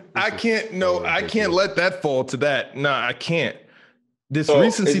man, I is can't. so No, I can't ridiculous. let that fall to that. Nah, I can't. This So,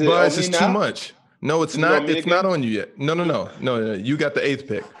 recency is it bias on is me too now? much. No, it's Is it not. on me It's not again? on you yet. No. You got the 8th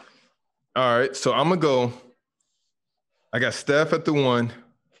pick. All right, so I'm gonna go. I got Steph at the 1.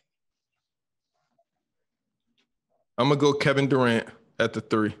 I'm gonna go Kevin Durant at the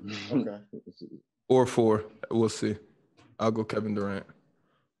 3 Okay. or 4. We'll see. I'll go Kevin Durant.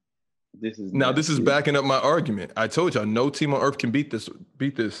 This is Now this is nasty. backing up my argument. I told y'all no team on earth can beat this.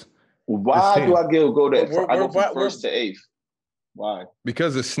 Why this do I go that? We're- I go we're- from first to 8th. Why?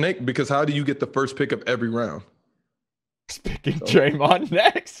 Because it's Snake. Because how do you get the first pick of every round? He's picking Draymond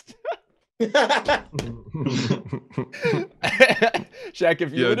next. Shaq,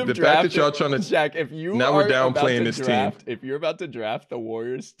 if you would have the drafted, fact that y'all trying to Shaq, if you now are we're downplaying about this to team. draft, if you're about to draft the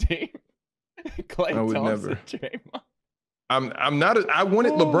Warriors team, Klay I would Thompson, never. Draymond. I'm not. I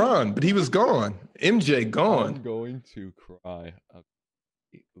wanted LeBron, but he was gone. MJ gone. I'm going to cry.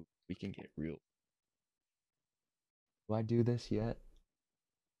 Okay. Ooh, we can get real. Do I do this yet?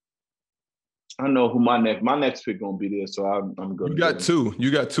 I know who my next pick gonna be there, so I'm gonna. You got two.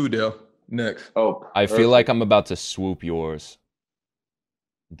 You got two, Dale. Next. Oh, I feel like I'm about to swoop yours,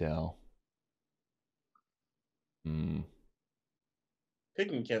 Dell. Picking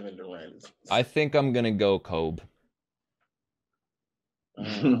Kevin Durant. I think I'm gonna go Kobe.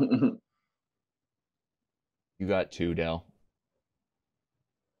 You got two, Dell.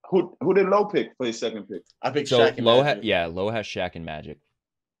 Who did Low pick for his second pick? I picked So Shaq and Low, Magic. Low has Shaq and Magic.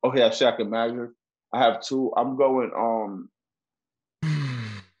 Okay, I have Shaq and Magic. I have two. I'm going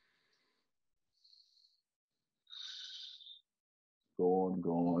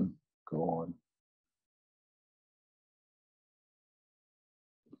Go on.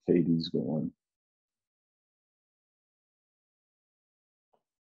 KD's going.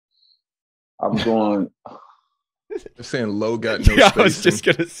 I'm going. They're saying Low got no Yeah, space. I was just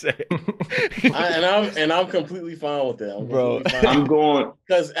gonna say. I'm completely fine with that, Bro. I'm going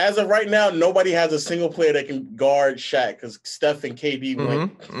because as of right now, nobody has a single player that can guard Shaq because Steph and KD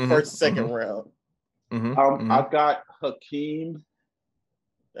went first, second round. I got Hakeem.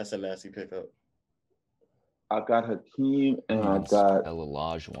 That's a nasty pickup. I got Hakeem and I got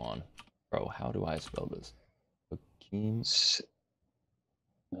Olajuwon. Bro, how do I spell this? Hakeem.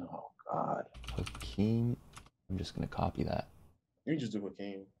 Oh God. Hakeem. I'm just gonna copy that. You can just do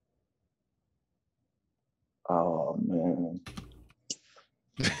Hakeem. Oh man.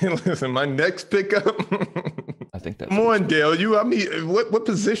 Listen, my next pickup. I think that's. Come on, Dale. I mean, what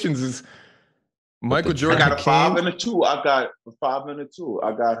positions is Michael I Jordan? got a Hakeem? 5 and a 2. I got a 5 and a 2.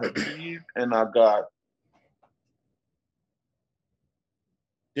 I got Hakeem and I got.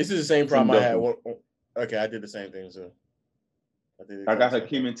 This is the same problem I had. Okay, I did the same thing too. I got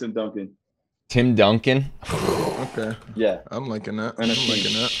Hakeem and Tim Duncan. Tim Duncan. Okay. Yeah. I'm liking that. And I'm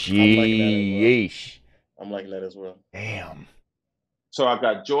liking that. Yeesh. I'm liking that as well. Damn. So I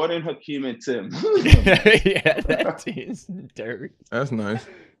got Jordan, Hakeem, and Tim. Yeah, that is dirty. That's nice.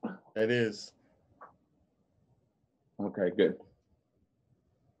 That is. Okay, good.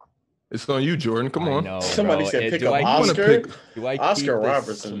 It's on you, Jordan. Come on. No, Somebody bro. said pick Do up I Oscar. Do I Oscar keep this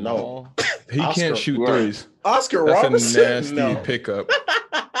Robertson, no. small? He Oscar, can't shoot right. threes. Oscar That's Robertson. a nasty No. pickup.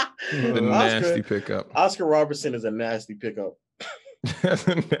 The nasty pickup. Oscar Robertson is a nasty pickup. That's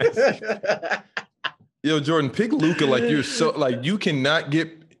a nasty. Yo, Jordan, pick Luka like you're so like you cannot get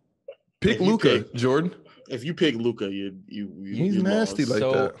pick If you Luka, pick- Jordan. If you pick Luka, He's you nasty lost. like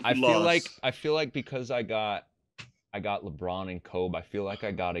So that. I Lost. feel like because I got LeBron and Kobe, I feel like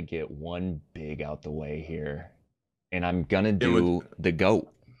I gotta get one big out the way here. And I'm gonna do the GOAT.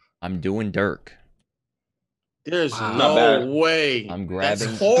 I'm doing Dirk. There's Not no bad. way. I'm grabbing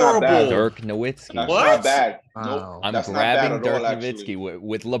That's horrible. Dirk Nowitzki. That's What? not bad. Wow. Nope. I'm That's not bad grabbing at Dirk all, actually. Nowitzki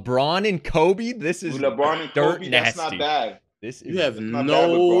with LeBron and Kobe. This is With LeBron and dirt Kobe, that's nasty. not bad. This is You have not bad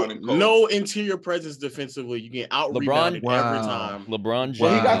with LeBron and Kobe. no interior presence defensively. You get out rebounded LeBron- every Wow. time. LeBron James.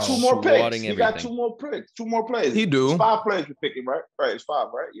 Well, he got Wow. two more picks. swatting He got everything. two more picks. 2 more players. He do. It's 5 players you're picking, right? Right, it's 5,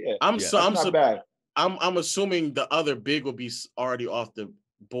 right? Yeah. I'm Yeah. so I'm That's so not bad. I'm assuming the other big will be already off the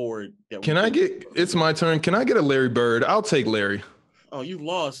board. Can I get it's my turn? Can I get a Larry Bird? I'll take Larry. Oh, you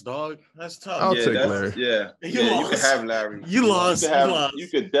lost, dog. That's tough. I'll yeah, take that's- Larry. Yeah. You Yeah, you lost. can have Larry. You lost. could have- You lost. You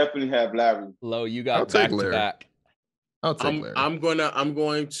could definitely have Larry. Low, you I'll got take back to Larry. back. I'll take Larry. I'm going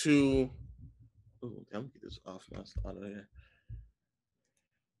to. Ooh, I'm gonna get this off out of there.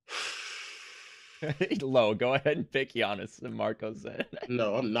 Low, go ahead and pick Giannis, and Marco said.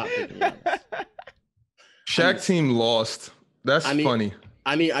 No, I'm not picking Giannis. Shaq team lost. That's I need- funny.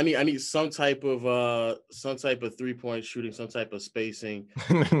 I need some type of 3-point shooting, some type of spacing.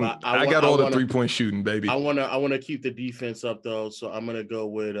 I got all the 3-point shooting, baby. I wanna keep the defense up though, so I'm gonna go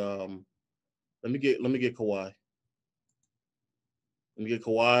with let me get Kawhi. Let me get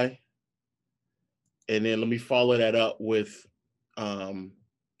Kawhi, and then let me follow that up with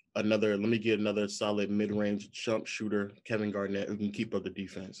another solid mid-range jump shooter, Kevin Garnett, who can keep up the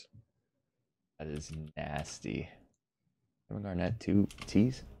defense. That is nasty. Kevin Garnett, 2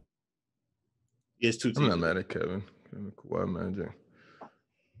 T's. He has 2 I'm teams. not mad at Kevin. Kevin Kawhi Magic.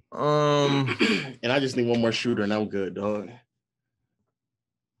 And I just need one more shooter, and I'm good, dog.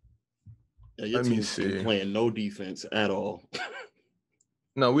 Yeah, your Let me team's see. playing no defense at all.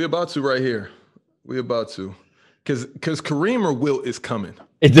 No, we about to right here. We about to. Because Kareem or Wilt is coming.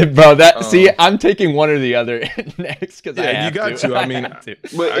 Bro, see, I'm taking one or the other next because I have you got to. I mean,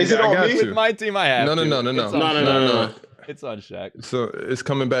 but is it on me? With my team, I have to. No. It's on Shaq. So it's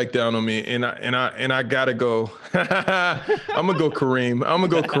coming back down on me, and I gotta go. I'm gonna go Kareem. I'm gonna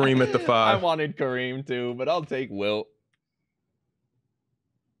go Kareem at the 5. I wanted Kareem too, but I'll take Wilt.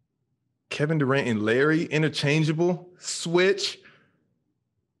 Kevin Durant and Larry interchangeable switch.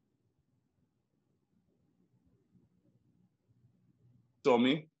 So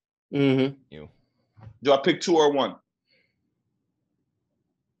me. Mm-hmm. You. Do I pick 2 or 1?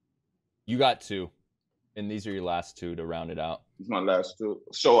 You got 2, and these are your last 2 to round it out. It's my last 2.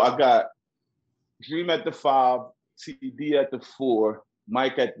 So I got Dream at the 5, TD at the 4,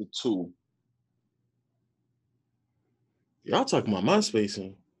 Mike at the 2. Y'all talking about my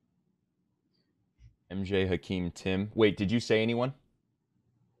spacing. MJ, Hakeem, Tim. Wait, did you say anyone?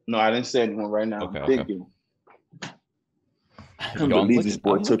 No, I didn't say anyone right now. Okay, I'm thinking. I can't believe this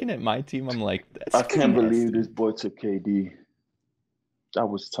boy took. Looking at my team, I'm like, I can't believe this boy took KD. That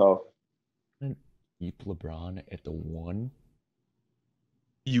was tough. Keep LeBron at the 1.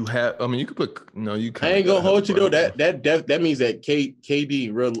 You have. I mean, you could put. No, you. I ain't gonna hold you though. That means that KD.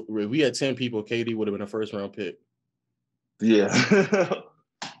 If we had 10 people, KD would have been a first round pick. Yeah.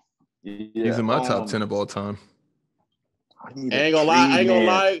 He's in my top 10 of all time. I ain't gonna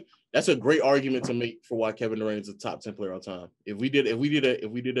lie. That's a great argument to make for why Kevin Durant is a top 10 player all time. If we did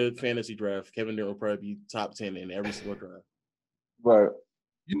a fantasy draft, Kevin Durant would probably be top 10 in every single draft. Right.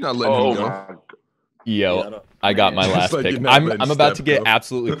 You're not letting him go. Yo, I got my last pick. I'm about to get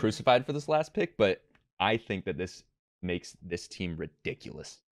absolutely crucified for this last pick, but I think that this makes this team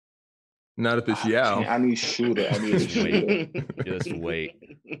ridiculous. Not if it's Yao. I need shooter. Just wait.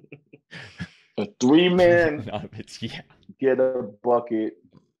 A 3-man. Not if it's Yao. Get a bucket.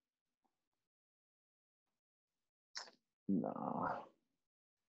 Nah.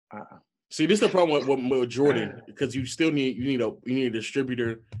 See, this is the problem with Jordan because you still need a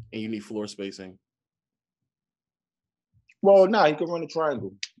distributor and you need floor spacing. Well, nah, you can run a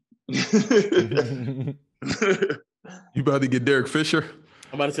triangle. You about to get Derek Fisher?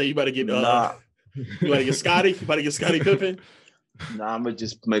 I'm about to say you better get you better get Scotty. You better get Scottie Pippen. Nah, I'm gonna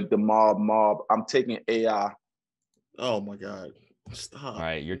just make the mob. I'm taking AI. Oh my God! Stop. All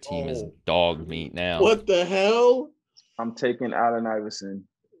right, your team is dog meat now. What the hell? I'm taking Allen Iverson.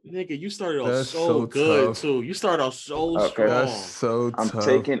 Nigga, you started off so good tough. Too. You started off so strong. That's so tough. I'm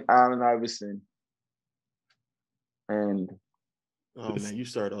taking Allen Iverson. And oh man, you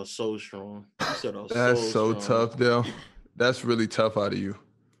started off so strong. That's so tough, Dale. That's really tough out of you.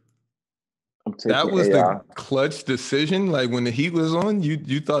 That was AI. the clutch decision. Like when the Heat was on,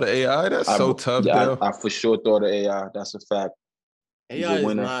 you thought of AI. That's so tough, Dale. I for sure thought of AI. That's a fact. AI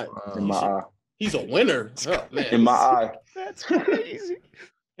is not in my eye. He's a winner. Oh, man. In my eye. That's crazy.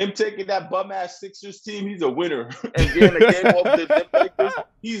 Him taking that bum ass Sixers team, he's a winner. And getting a game off the Lakers,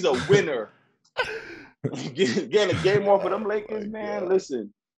 he's a winner. Getting a game off of them Lakers, man.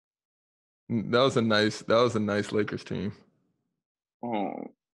 Listen. That was a nice Lakers team.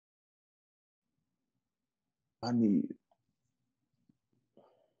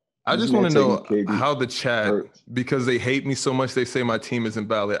 I just want to know how the chat, because they hate me so much, they say my team isn't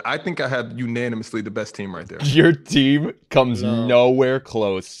valid. I think I had unanimously the best team right there. Your team comes nowhere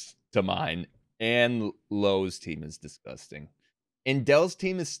close to mine. And Lowe's team is disgusting. And Dell's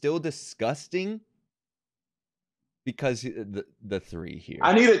team is still disgusting because the 3 here.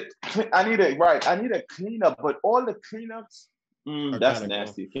 I need a cleanup, but all the cleanups, that's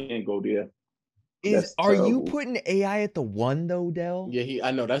nasty. Can't go there. Are you putting AI at the 1 though, Dell? Yeah, I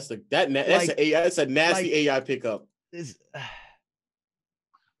know that's a nasty AI pickup.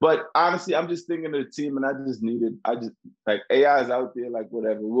 But honestly, I'm just thinking of the team, and I just like AI is out there, like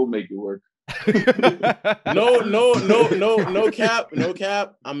whatever, we'll make it work. No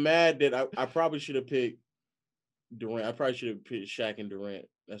cap. I'm mad that I probably should have picked Durant. I probably should have picked Shaq and Durant.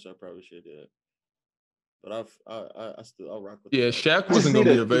 That's what I probably should have did. But I'll rock with. Yeah, Shaq wasn't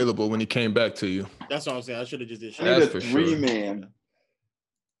gonna be available when he came back to you. That's what I'm saying. I should have just did Shaq. I need a 3-man.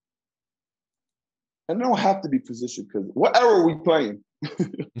 And they don't have to be positioned because what era are we playing?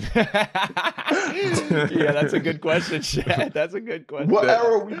 Yeah, that's a good question, Shaq. That's a good question. What era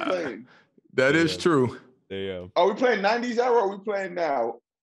are we playing? That is true. Yeah. Are we playing 90s era or are we playing now?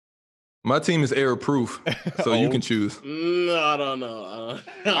 My team is error proof, so you can choose. No, I don't know.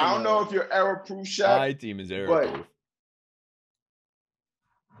 I don't know if you're error proof, Shaq. My team is error proof.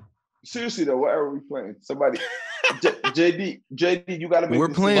 Seriously though, what era are we playing? Somebody, JD, you got to make. We're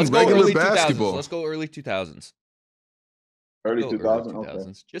playing regular basketball. Let's go early 2000s. Early 2000s,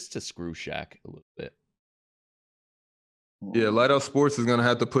 okay. Just to screw Shaq a little bit. Yeah, Lighthouse Sports is gonna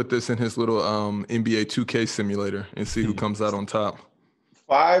have to put this in his little NBA 2K simulator and see who comes out on top.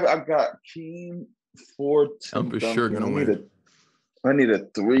 5, I got Keem. 4, I'm for sure gonna win. I need a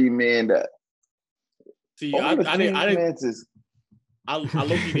 3-man that. See, I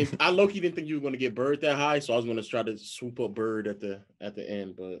low-key didn't think you were gonna get Bird that high, so I was gonna try to swoop up Bird at the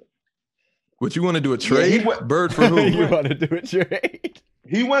end, but. What you want to do a trade? Yeah, Bird for who? You want to do a trade?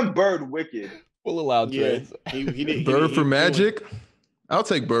 He went Bird wicked. We'll allow trades. Bird for Magic? I'll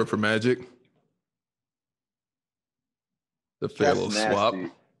take Bird for Magic. The fair little swap.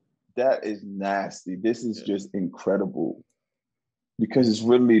 That is nasty. This is just incredible. Because it's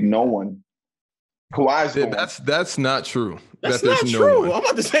really no one. Kawhi's going. That's not true. That's not true. I'm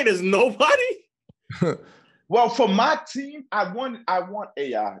about to say there's nobody. Well, for my team, I want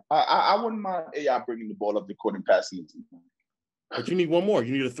AI. I wouldn't mind AI bringing the ball up the court and passing it to me. But you need one more.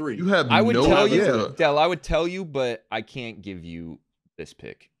 You need a 3. You have I would tell you, idea. Del. I would tell you, but I can't give you this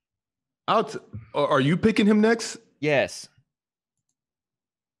pick. Are you picking him next? Yes.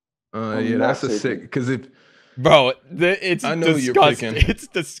 Yeah, that's a sick. Because if, bro, it's I know disgusting. you're picking. It's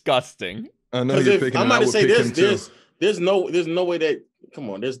disgusting. I know you're picking. I'm about to say this. There's no way that. Come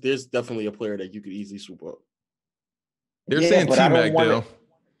on, there's definitely a player that you could easily swoop up. They're saying T-Mac, Dale.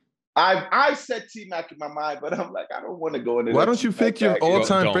 I said T-Mac in my mind, but I'm like, I don't want to go into. Why don't you pick your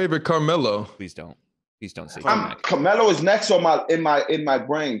all-time favorite Carmelo? Please don't say T-Mac. Carmelo is next on in my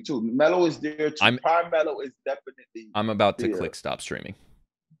brain too. Melo is there too. Carmelo is definitely. I'm about to click stop streaming.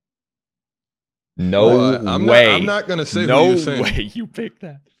 No way. I'm not gonna say no who you're saying. way you picked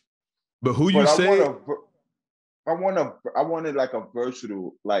that. But who you say? I wanted like a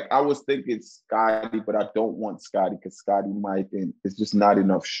versatile. Like I was thinking Scotty, but I don't want Scotty because Scotty it's just not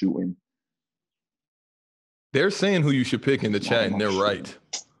enough shooting. They're saying who you should pick in the chat, and they're right.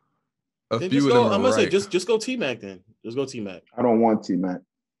 A then few of them are I'm gonna right. say just go T-Mac then. Just go T-Mac. I don't want T-Mac.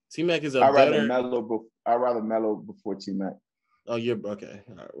 T-Mac is I'd rather Melo before T-Mac. Oh, you're okay.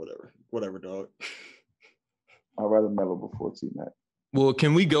 All right, whatever, dog. I'd rather Melo before T-Mac. Well,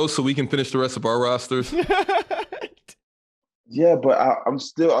 can we go so we can finish the rest of our rosters? Yeah, but I'm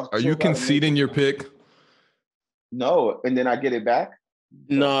still. Are you conceding your pick? No, and then I get it back.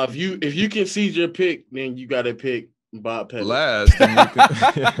 No, if you concede your pick, then you got to pick Bob Pettit. Last.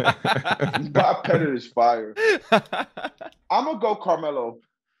 Bob Pettit is fire. I'm gonna go Carmelo.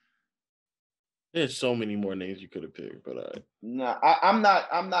 There's so many more names you could have picked, but nah, I'm not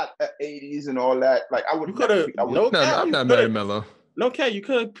 80s and all that. Like I would. You could have. I'm not mad at Melo. No, Cat, you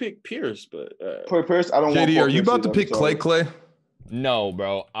could have picked Pierce, but Pierce, I don't. JD, are you about to pick Clay? No,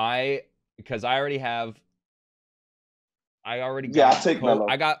 bro. Because I already have. I'll take Melo.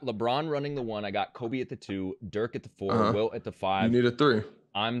 I got LeBron running the 1. I got Kobe at the 2, Dirk at the 4, Wilt at the 5. You need a 3.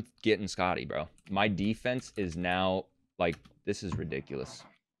 I'm getting Scotty, bro. My defense is now like this is ridiculous.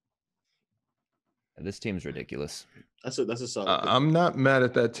 This team's ridiculous. That's a solid. I'm not mad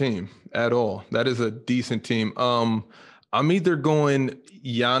at that team at all. That is a decent team. I'm either going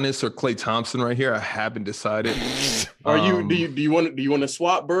Giannis or Klay Thompson right here. I haven't decided. Are you? Do you want to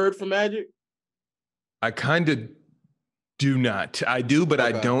swap Bird for Magic? I kind of do not. I do, but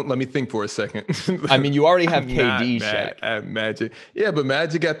okay. I don't. Let me think for a second. I mean, you already have KD, Shaq. At Magic. Yeah, but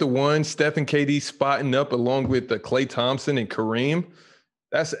Magic at the 1, Steph and KD spotting up along with Klay Thompson and Kareem.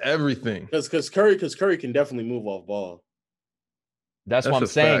 That's everything. Because Curry can definitely move off ball. That's what I'm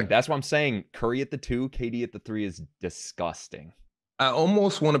saying. Fact. That's what I'm saying. Curry at the 2, KD at the 3 is disgusting. I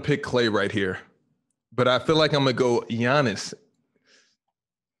almost want to pick Klay right here, but I feel like I'm gonna go Giannis.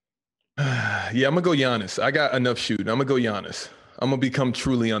 Yeah, I'm gonna go Giannis. I got enough shooting. I'm gonna go Giannis. I'm gonna become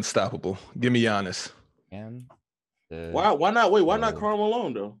truly unstoppable. Give me Giannis. And why not? Wait, why not Karl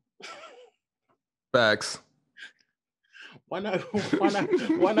Malone though? Facts. Why not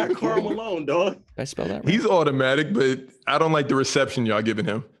Karl Malone, dog? Did I spell that right? He's automatic, but I don't like the reception y'all giving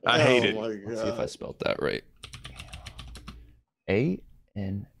him. I hate it. Let's see if I spelled that right.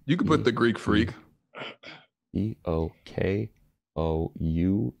 A-N. You can put the Greek freak. E-O-K-O-U.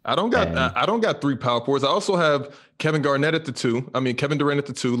 I don't got 3 power forwards. I also have Kevin Garnett at the 2. I mean Kevin Durant at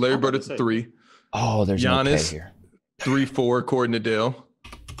the 2, Larry Bird at the 3. Oh, there's Giannis, no K here. 3-4 according to Dale.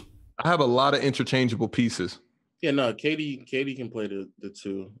 I have a lot of interchangeable pieces. Yeah, no, Katie can play the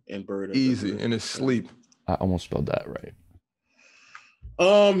 2 and Bird easy in his sleep. I almost spelled that right.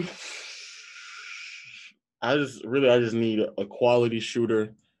 I just need a quality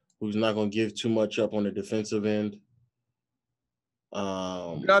shooter who's not going to give too much up on the defensive end.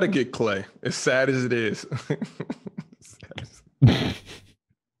 You gotta get Klay. As sad as it is.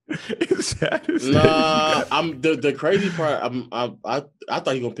 As Nah, I'm the crazy part. I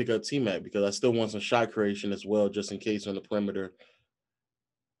thought he gonna pick up T-Mac because I still want some shot creation as well, just in case on the perimeter.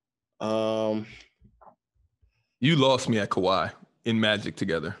 You lost me at Kawhi in Magic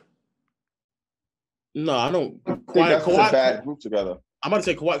together. No, I don't. I think that's a bad group together. I'm about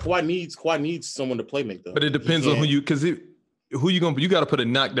to say Kawhi needs someone to play make though. But it depends on who you you got to put a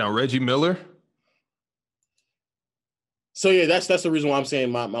knockdown. Reggie Miller. So yeah, that's the reason why I'm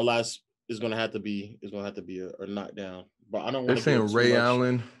saying my last is gonna have to be a knockdown. But I don't. They're saying Ray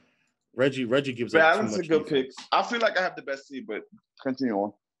Allen. Reggie gives. Ray Allen's a good pick. I feel like I have the best seed, but continue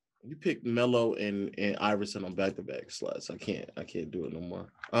on. You picked Melo and Iverson on back-to-back slots. I can't do it no more.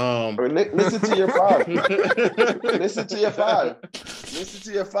 Listen to your five. Listen to your five. Listen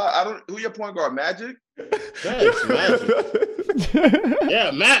to your five. Who your point guard? Magic? That's Magic. Yeah,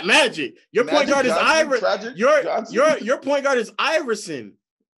 Magic. Your point guard is Iverson. Your point guard is Iverson.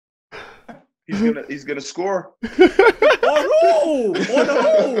 He's gonna score. On who?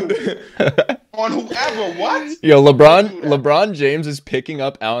 On whoever. What? Yo, LeBron James is picking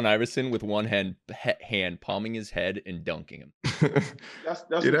up Allen Iverson with one hand palming his head and dunking him. That's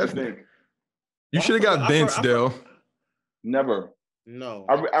what you think. You should have got Vince, Dale. Never. No.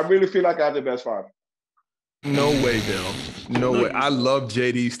 I really feel like I have the best five. No way, Dale. No way. I love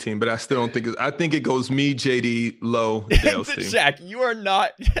JD's team, but I still don't think I think it goes me, JD, Low, Dale's team. Shaq, you are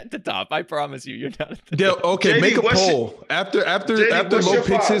not at the top. I promise you, you're not at the Dale, top. okay, JD, make a poll. After Low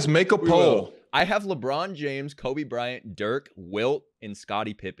picks his, make a poll. I have LeBron James, Kobe Bryant, Dirk, Wilt, and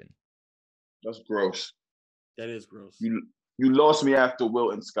Scottie Pippen. That's gross. That is gross. You lost me after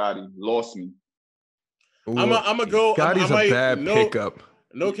Wilt and Scottie. Lost me. Ooh, I'm gonna go. Scotty's a bad pickup.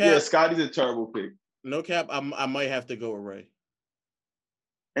 No cap. Yeah, Scotty's a terrible pick. No cap. I might have to go with Ray.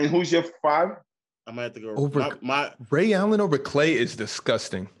 And who's your five? I might have to go over my Ray Allen over Clay is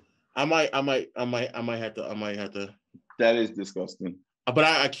disgusting. I might have to. That is disgusting. But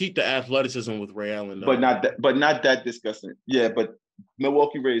I keep the athleticism with Ray Allen, though. But not that disgusting. Yeah, but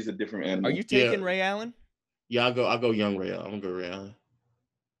Milwaukee Ray is a different animal. Are you taking Ray Allen? Yeah, I'll go young Ray Allen. I'm gonna go Ray Allen.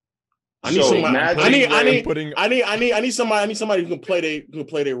 I need somebody who can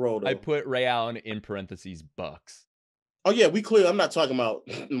play their role. Though. I put Ray Allen in parentheses Bucks. Oh yeah, we clear. I'm not talking about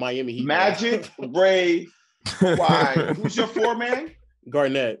Miami Heat. Magic, Ray, why? Who's your four man?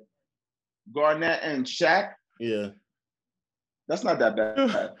 Garnett and Shaq. Yeah, that's not that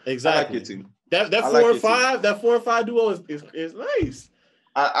bad. Exactly. I like your team. That 4 and 5 duo is nice.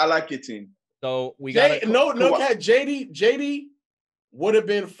 I like your team. So we got no cat. JD would have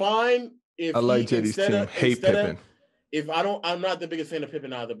been fine if I like JD's team. Hate Pippen. I'm not the biggest fan of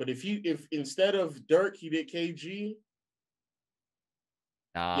Pippen either. But if instead of Dirk he did KG.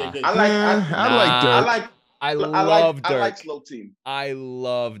 Nah. I like Dirk. I love Dirk. I like slow team. I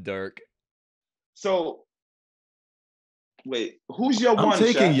love Dirk. So wait, who's your one? I'm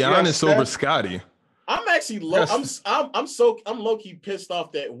taking Giannis over Scotty. I'm actually low. I'm low key pissed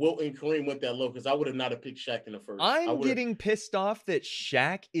off that Wilt and Kareem went that low because I would have not have picked Shaq in the first. I'm getting pissed off that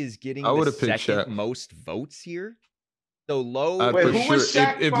Shaq is getting the second most votes here. So Low, wait, who was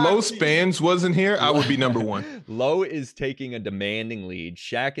Shaq if Low Spans wasn't here, I would be number one. Low is taking a demanding lead.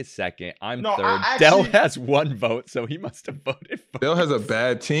 Shaq is second. I'm third. Actually, Dell has one vote, so he must have voted for Dell has a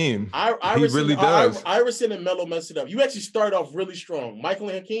bad team. He really does. Iverson and Melo messed it up. You actually start off really strong. Michael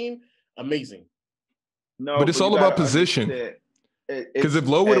and Hakeem, amazing. No, but it's all about position. Because if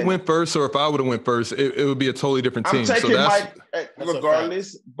Low would have went first, or if I would have went first, it would be a totally different team. I'm taking Mike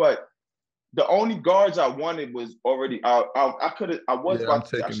regardless, but the only guards I wanted was already out. I should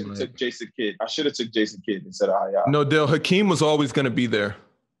have took Jason Kidd. I should have took Jason Kidd instead of Hayat. No, Dale, Hakeem was always going to be there.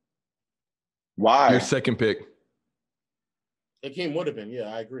 Why? Your second pick. Hakeem would have been. Yeah,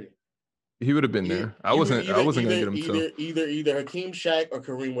 I agree. He would have been there. I wasn't going to get him. Either Hakeem, Shaq, or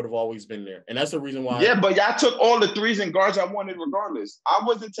Kareem would have always been there, and that's the reason why. Yeah, but y'all took all the threes and guards I wanted regardless. I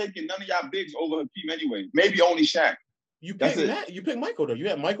wasn't taking none of y'all bigs over Hakeem anyway. Maybe only Shaq. You picked Michael though. You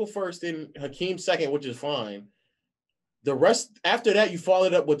had Michael first and Hakeem second, which is fine. The rest after that, you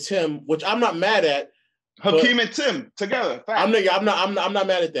followed up with Tim, which I'm not mad at. Hakeem and Tim together. I'm not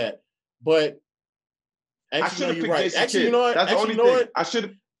mad at that. But actually, you're right. Actually, you know what? That's the only thing. I should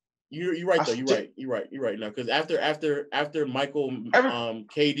have. You're right though. You're right now because after Michael,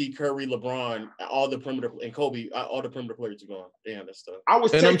 KD, Curry, LeBron, all the perimeter and Kobe, all the perimeter players are gone. Damn, that's tough. I'm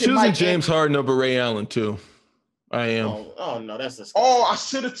choosing James Harden over Ray Allen too. I am. Oh no, that's disgusting. Oh, I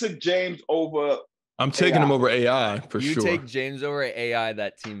should have took James over. I'm taking him over AI for sure. You take James over AI.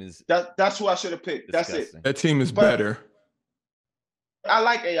 That team is. That's who I should have picked. Disgusting. That's it. That team is better. I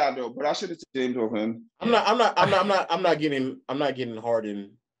like AI though, but I should have taken James over him. I'm not getting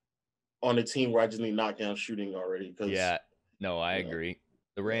Harden on a team where I just need knockdown shooting already. Yeah, no, I agree.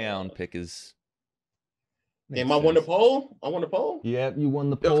 The Ray Allen pick is. Damn, I won the poll. I won the poll. Yeah, you won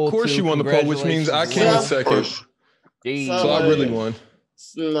the poll. Of course, you won the poll, which means I came in second. So I really won.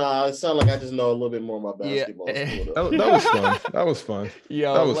 Nah, it sounds like I just know a little bit more about basketball. Yeah. That was fun. That was fun.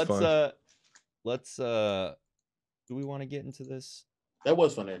 Yo, that was fun. Let's do we want to get into this? That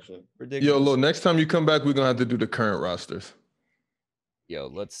was fun, actually. Ridiculous. Yo, look, next time you come back, we're gonna have to do the current rosters. Yo,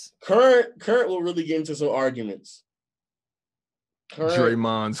 let's current will really get into some arguments.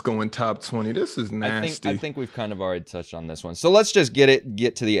 Draymond's going top 20. This is nasty. I think we've kind of already touched on this one. So let's just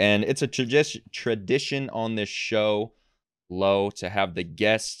get to the end. It's a tradition on this show, Low, to have the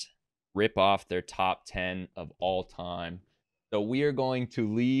guest rip off their top 10 of all time. So we are going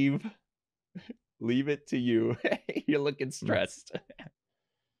to leave it to you. You're looking stressed.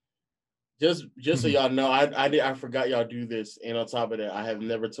 Just so y'all know, I forgot y'all do this, and on top of that, I have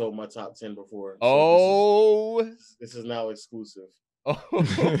never told my top 10 before. So this is now exclusive.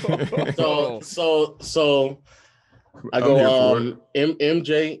 Oh, so I go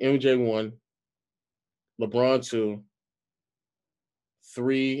MJ 1, LeBron 2,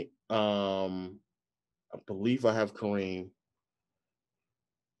 3. I believe I have Kareem.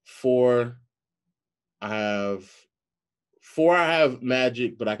 4. I have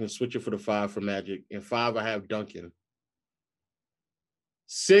Magic, but I can switch it for the 5 for Magic. And 5, I have Duncan.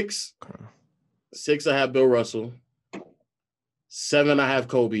 6, I have Bill Russell. 7, I have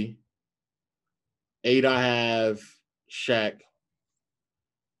Kobe. 8, I have Shaq.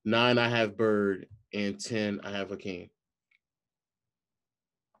 9, I have Bird. And 10, I have Hakeem.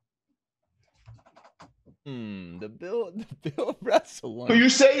 The Bill Russell one. Can you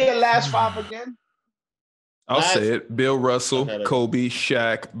say your last 5 again? I'll say it. Bill Russell, Kobe,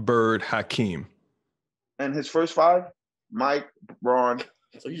 Shaq, Bird, Hakeem. And his first 5? Mike, Braun.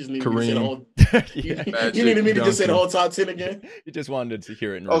 So you just need Kareem, you needed me to just say the whole top 10 again? You just wanted to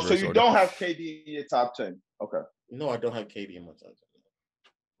hear it in reverse so you order. Don't have KD in your top 10. Okay. No, I don't have KD in my top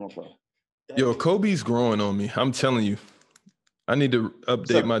 10. Okay. Yo, Kobe's growing on me. I'm telling you. I need to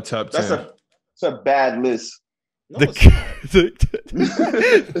update my top 10. It's a bad list. No, what?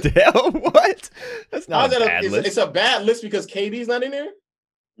 That's not a bad list. It's a bad list because KD's not in there?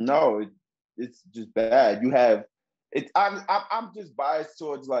 No, it's just bad. You have it. I'm just biased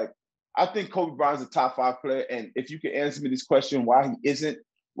towards, like, I think Kobe Bryant's a top 5 player. And if you can answer me this question, why he isn't,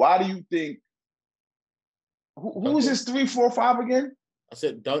 why do you think who is this 3, 4, 5 again? I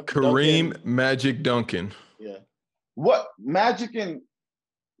said Kareem, Duncan. Magic, Duncan. Yeah. What Magic and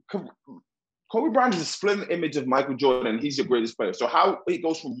Kobe Bryant is a split image of Michael Jordan. He's your greatest player. So how he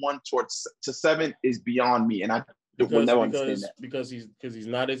goes from 1 to 7 is beyond me, and I will never understand that. Because he's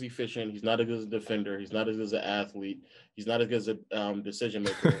not as efficient. He's not as good as a defender. He's not as good as an athlete. He's not as good as a decision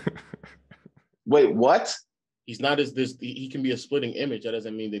maker. Wait, what? He's not as this. He can be a splitting image. That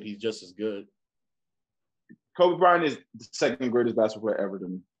doesn't mean that he's just as good. Kobe Bryant is the second greatest basketball player ever to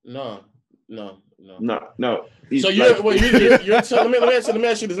me. No. He's so you're let me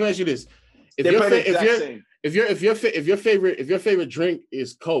ask you this. If your favorite drink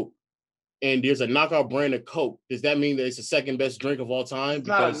is Coke, and there's a knockout brand of Coke, does that mean that it's the second best drink of all time? It's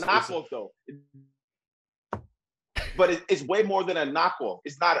not a knockoff though. But it's way more than a knockoff.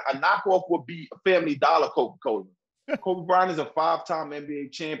 It's not a knockoff. Would be a Family Dollar Coca-Cola. Kobe Bryant is a 5-time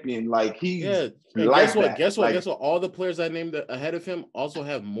NBA champion. Like he's guess what? All the players I named ahead of him also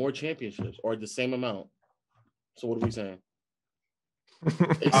have more championships or the same amount. So what are we saying?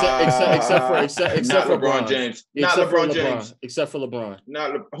 Except for LeBron James. Not LeBron James. Except for LeBron.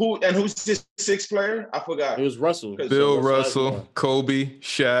 Who's this 6th player? I forgot. It was Russell. Bill Russell, Kobe,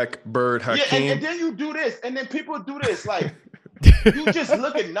 Shaq, Bird, Hakeem. Yeah, and then you do this, and then people do this. Like you just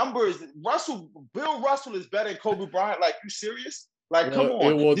look at numbers. Bill Russell is better than Kobe Bryant. Like, you serious? Like, come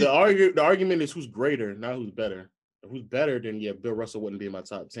on. Well, the argument is who's greater, not who's better. Who's better than Bill Russell wouldn't be in my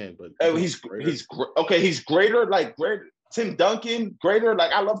top 10, but he's greater, like greater. Tim Duncan, greater.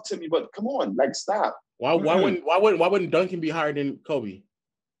 Like, I love Timmy, but come on, like, stop. Why wouldn't Duncan be higher than Kobe?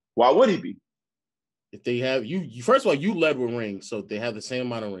 Why would he be? If they have you first of all, you led with rings, so they have the same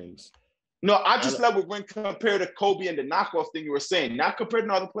amount of rings. No, I just led with ring compared to Kobe and the knockoff thing you were saying, not compared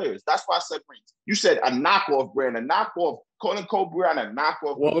to other players. That's why I said rings. You said a knockoff brand, calling Kobe Bryant a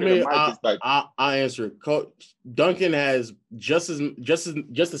knockoff. Well, I answer it. Duncan has just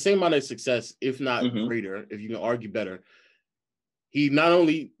the same amount of success, if not greater, if you can argue better. he not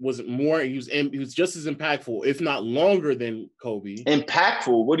only was more, he was just as impactful, if not longer than Kobe.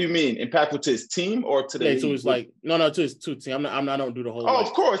 Impactful? What do you mean? Impactful to his team or to the league? So it's like no, to his team. I don't do the whole. Oh,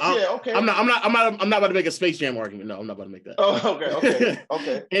 of course, yeah, okay. I'm not about to make a Space Jam argument. No, I'm not about to make that. Oh,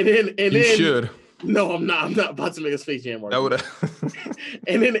 okay. and then you should. No, I'm not about to make a Space Jam argument.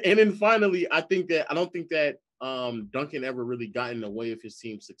 and then finally, I don't think that Duncan ever really got in the way of his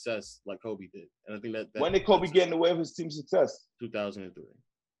team's success like Kobe did. And I think that when did Kobe get in the way of his team's success? 2003.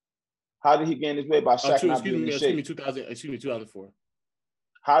 How did he get in his way? By Shaq not being in shape? 2004.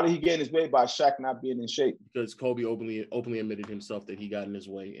 How did he get in his way? By Shaq not being in shape? Because Kobe openly admitted himself that he got in his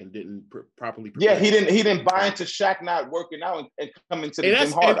way and didn't properly prepare. Yeah, he didn't buy into Shaq not working out and coming to the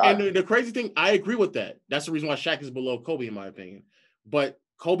gym hard. And the crazy thing, I agree with that. That's the reason why Shaq is below Kobe, in my opinion. But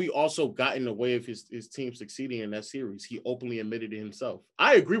Kobe also got in the way of his team succeeding in that series. He openly admitted it himself.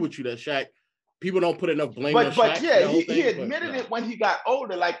 I agree with you that Shaq, people don't put enough blame on Shaq. But yeah, he admitted it when he got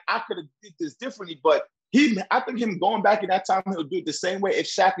older. Like, I could have did this differently, but I think him going back in that time, he'll do it the same way if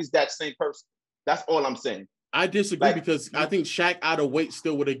Shaq is that same person. That's all I'm saying. I disagree because I think Shaq out of weight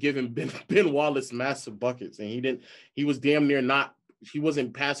still would have given Ben Wallace massive buckets, and he didn't. He was damn near not. He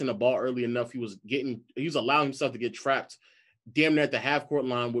wasn't passing the ball early enough. He was allowing himself to get trapped damn near at the half court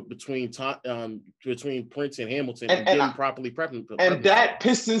line between Prince and Hamilton and didn't properly prep him. And that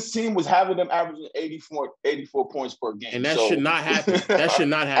Pistons team was having them averaging 84 points per game. And that should not happen. That should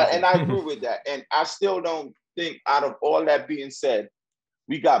not happen. And I agree with that. And I still don't think, out of all that being said,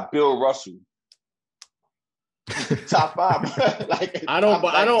 we got Bill Russell. Top 5.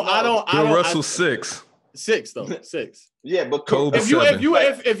 Bill Russell 6. 6 though. 6. Yeah, but Kobe if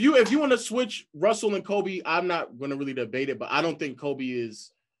you want to switch Russell and Kobe, I'm not going to really debate it, but I don't think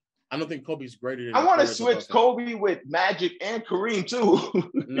Kobe's greater than. I want to switch Kobe with Magic and Kareem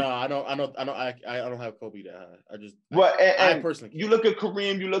too. No, I don't have Kobe that high. I personally you look at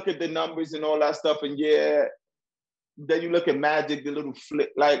Kareem, you look at the numbers and all that stuff, and yeah, then you look at Magic, the little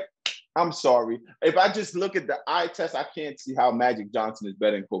flip. Like, I'm sorry, if I just look at the eye test, I can't see how Magic Johnson is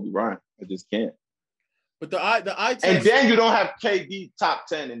better than Kobe Bryant. I just can't. But the eye test, and then you don't have KD top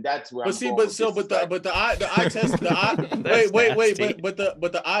 10, and that's where. But the eye test, the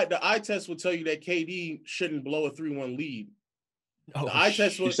eye test will tell you that KD shouldn't blow a 3-1 lead. The eye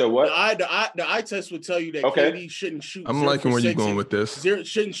test will. You said what? The eye test will tell you that KD shouldn't shoot. I'm liking where you're going with this.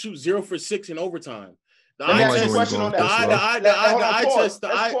 Shouldn't shoot 0 for 6 in overtime. The eye test. Let's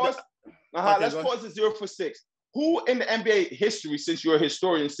pause at 0 for 6. Who in the NBA history, since you're a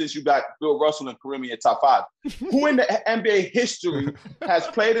historian, since you got Bill Russell and Kareem in your top 5, who in the NBA history has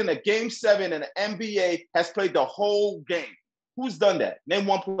played in a Game 7 and the NBA has played the whole game? Who's done that? Name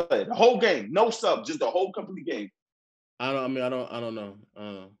one player. The whole game, no sub, just the whole complete game. I don't know.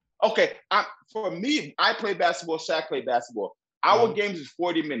 Okay, for me, I play basketball. Shaq played basketball. Our games is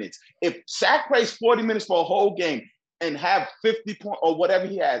 40 minutes. If Shaq plays 40 minutes for a whole game and have 50 points or whatever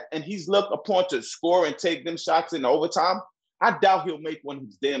he has, and he's looked upon to score and take them shots in overtime, I doubt he'll make one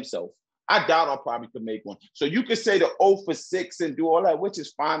his damn self. I doubt I'll probably could make one. So you could say the 0 for 6 and do all that, which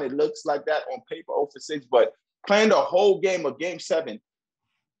is fine. It looks like that on paper, 0 for 6, but playing the whole game of Game 7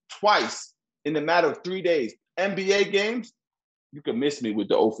 twice in the matter of 3 days, NBA games, you can miss me with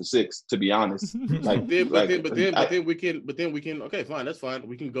the 0 for 6, to be honest. But then we can. Okay, fine, that's fine.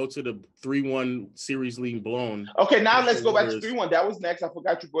 We can go to the 3-1 series lead blown. Okay, now let's go back to 3-1. That was next. I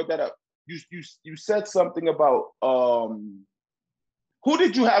forgot you brought that up. You said something about who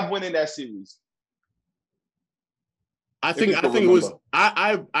did you have winning that series? I think it was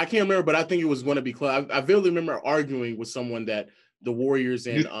I can't remember, but I think it was going to be close. I vividly remember arguing with someone that the Warriors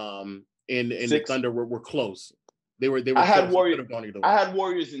and the Thunder were close. They were. I had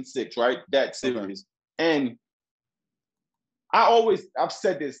Warriors in 6, right? That series, and I've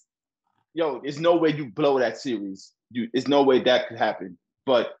said this, there's no way you blow that series. There's no way that could happen.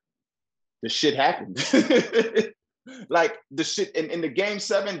 But the shit happened. Like the shit in the Game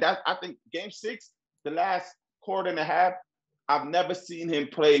 7. That I think Game 6, the last quarter and a half, I've never seen him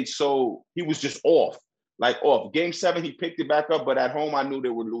play so. He was just off. Game 7, he picked it back up, but at home, I knew they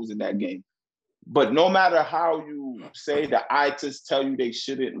were losing that game. But no matter how you say the eye tests tell you they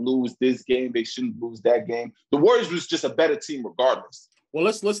shouldn't lose this game, they shouldn't lose that game. The Warriors was just a better team regardless. Well,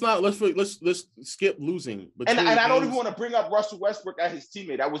 let's skip losing. And I don't even want to bring up Russell Westbrook as his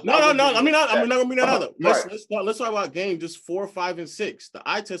teammate. That was no. I'm not gonna bring that up. Let's talk about games just 4, 5, and 6. The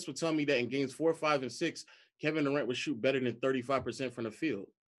eye test would tell me that in games 4, 5, and 6, Kevin Durant would shoot better than 35% from the field.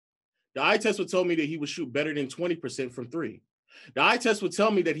 The eye test would tell me that he would shoot better than 20% from 3. The eye test would tell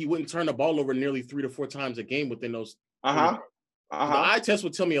me that he wouldn't turn the ball over nearly 3 to 4 times a game within those. The eye test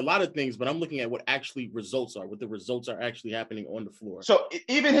would tell me a lot of things, but I'm looking at what actually results are, what the results are actually happening on the floor. So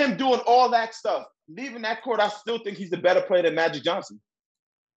even him doing all that stuff, leaving that court, I still think he's a better player than Magic Johnson.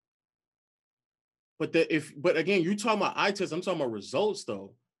 But again, you talking about eye test, I'm talking about results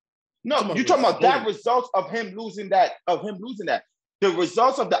though. No, you're talking about that results of him losing that. The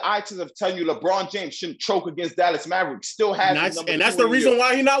results of the eye test of telling you LeBron James shouldn't choke against Dallas Mavericks still has him and that's the reason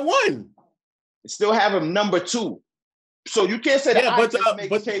why he not won. Still have him number 2. So you can't say that eye test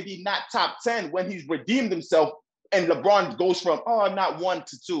makes KD not top 10 when he's redeemed himself and LeBron goes from not 1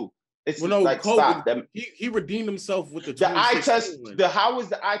 to 2. It's stop them. He redeemed himself with the eye test. How is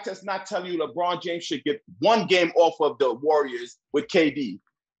the eye test not telling you LeBron James should get 1 game off of the Warriors with KD?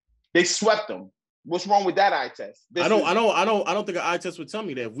 They swept them. What's wrong with that eye test? I don't think an eye test would tell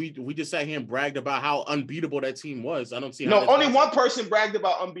me that. If we just sat here and bragged about how unbeatable that team was, I don't see. No, only one person bragged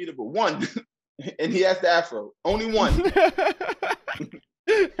about unbeatable. One. And he has the afro. Only one.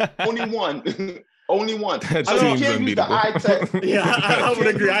 Only one. Only one. That I team's can't use the eye test. Yeah, I would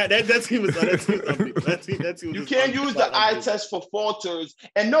agree. That team was unbeatable. You can't use the eye test for falters.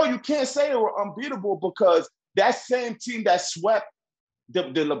 And no, you can't say they were unbeatable because that same team that swept the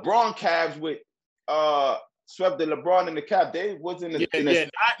LeBron Cavs with swept the LeBron and the Cavs, they wasn't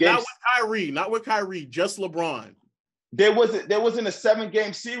not with Kyrie, just LeBron. There was in a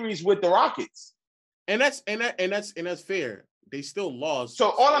 7-game series with the Rockets, and that's fair. They still lost. So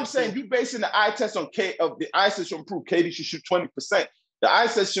all I'm saying, you basing the eye test on the eye test should improve KD should shoot 20%. The eye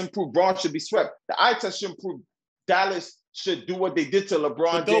test should improve Braun should be swept. The eye test should improve Dallas should do what they did to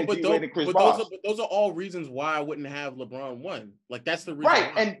LeBron James and Chris Bosh. But those are all reasons why I wouldn't have LeBron won. Like that's the reason.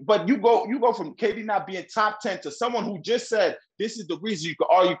 Right, but you go from KD not being top 10 to someone who just said this is the reason you could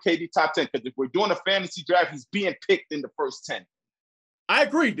argue KD top 10 because if we're doing a fantasy draft, he's being picked in the first 10. I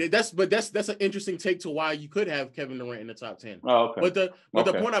agree. That's an interesting take to why you could have Kevin Durant in the top 10. Oh, okay. But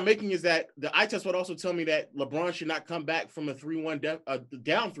the point I'm making is that the eye test would also tell me that LeBron should not come back from a 3-1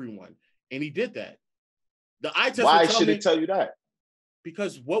 down 3-1, and he did that. The eye test. Why should it tell you that?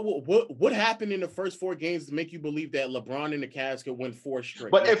 Because what happened in the first 4 games to make you believe that LeBron and the Cavs could win 4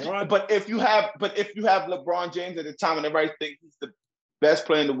 straight? But if you have LeBron James at the time and everybody thinks he's the best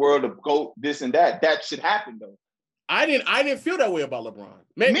player in the world, the GOAT, this and that should happen though. I didn't feel that way about LeBron.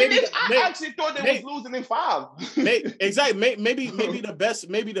 I actually thought they was losing in 5. Exactly. Maybe the best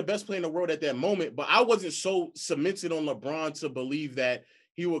player in the world at that moment, but I wasn't so cemented on LeBron to believe that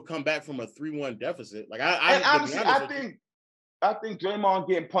he would come back from a 3-1 deficit. Like I think Draymond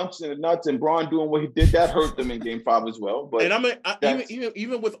getting punched in the nuts and Braun doing what he did that hurt them in Game 5 as well. But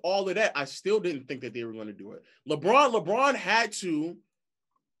even with all of that, I still didn't think that they were going to do it. LeBron had to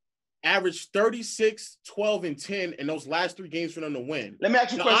average 36, 12, and 10 in those last 3 games for them to win. Let me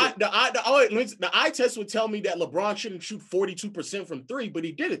ask you a question. The eye test would tell me that LeBron shouldn't shoot 42% from 3, but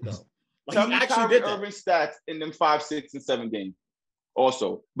he did it though. Tell me Kyrie Irving stats in them 5, 6, and 7 games.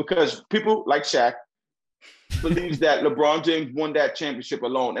 Also, because people like Shaq believes that LeBron James won that championship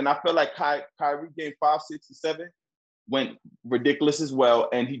alone. And I feel like Kyrie game 5, 6, and 7 went ridiculous as well,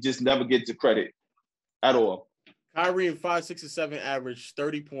 and he just never gets the credit at all. Kyrie in 5, 6, and 7 averaged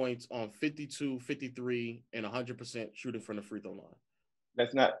 30 points on 52, 53, and 100% shooting from the free throw line.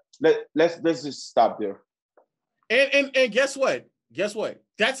 Let's just stop there. And guess what?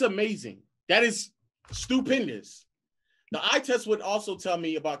 That's amazing. That is stupendous. The eye test would also tell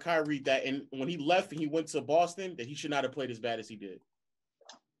me about Kyrie that when he left and he went to Boston, that he should not have played as bad as he did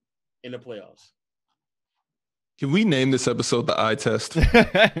in the playoffs. Can we name this episode the eye test? No,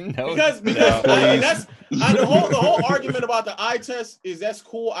 because the whole argument about the eye test is that's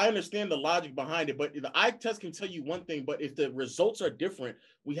cool. I understand the logic behind it, but the eye test can tell you one thing. But if the results are different,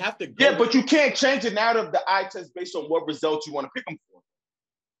 we have to go. Yeah, but you can't change the narrative of the eye test based on what results you want to pick them for.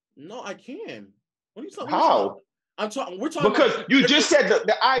 No, I can. What are you talking about? How? We're talking because you just said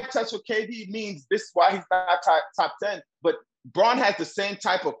the eye test for KD means this is why he's not top 10. But Braun has the same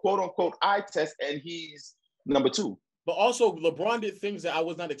type of quote unquote eye test, and he's number 2. But also, LeBron did things that I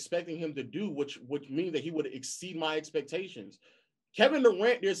was not expecting him to do, which means that he would exceed my expectations. Kevin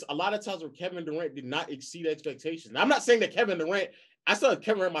Durant, there's a lot of times where Kevin Durant did not exceed expectations. Now, I'm not saying that Kevin Durant, I still have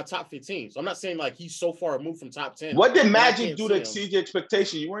Kevin Durant in my top 15, so I'm not saying like he's so far removed from top 10. What did Magic do to exceed your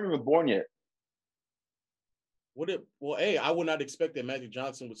expectation? You weren't even born yet. I would not expect that Magic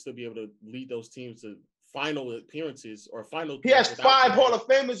Johnson would still be able to lead those teams to final appearances or final. He has 5 Hall of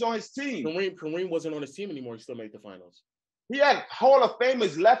Famers on his team. Kareem wasn't on his team anymore. He still made the finals. He had Hall of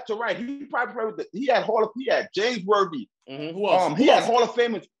Famers left to right. He probably played he had James Worthy. Mm-hmm. Who else? He had Hall of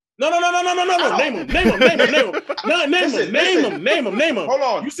Famers. No. Name him. Name him. Hold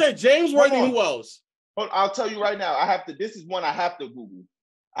on. You said James Worthy. Who else? I'll tell you right now. This is one I have to Google.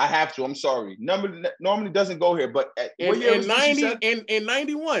 I have to. I'm sorry. Normally doesn't go here, but in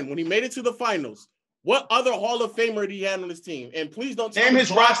 91 when he made it to the finals, what other Hall of Famer did he have on his team? And please don't name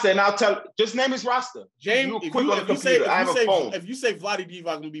his roster, and I'll tell. Just name his roster. James, if you say Vlade Divac,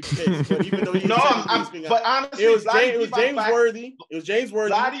 I'm gonna be pissed. But even though but honestly, it was James Worthy. It was James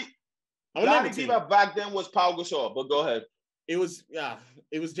Worthy. Vlade Divac back then was Paul Gasol. But go ahead. It was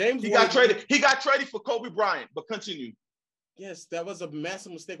James. He got traded for Kobe Bryant. But continue. Yes, that was a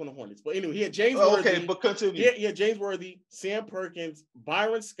massive mistake on the Hornets. But anyway, he had James Worthy. Okay, but continue. He had James Worthy, Sam Perkins,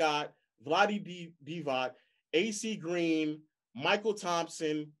 Byron Scott, Vlade Divac, AC Green, Michael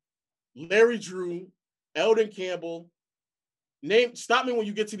Thompson, Larry Drew, Eldon Campbell. Stop me when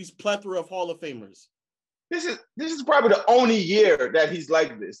you get to these plethora of Hall of Famers. This is probably the only year that he's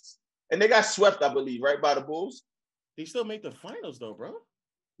like this. And they got swept, I believe, right, by the Bulls. They still made the finals though, bro.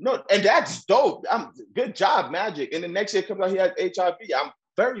 No, and that's dope. Good job, Magic. And the next year comes out, he has HIV. I'm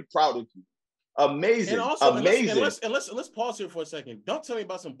very proud of you. Amazing. And also, amazing. Let's pause here for a second. Don't tell me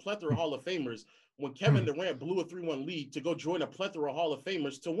about some plethora of Hall of Famers when Kevin Durant blew a 3-1 lead to go join a plethora of Hall of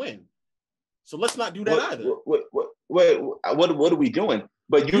Famers to win. So let's not do that either. What are we doing?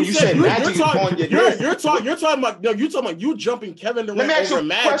 But you said Magic is on your you're talking about you jumping Kevin Durant over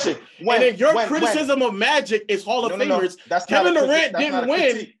Magic. And then your criticism of Magic is Hall of Famers. Kevin Durant didn't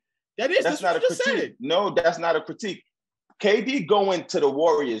win. That's not a critique. No, that's not a critique. KD going to the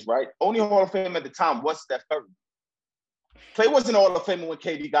Warriors, right? Only Hall of Fame at the time was Steph Curry. Clay wasn't Hall of Fame when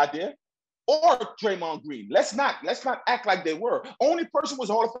KD got there, or Draymond Green. Let's not act like they were. Only person was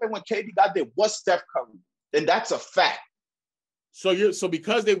Hall of Fame when KD got there was Steph Curry, and that's a fact. So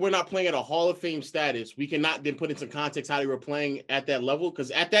because they were not playing at a Hall of Fame status, we cannot then put into context how they were playing at that level. Because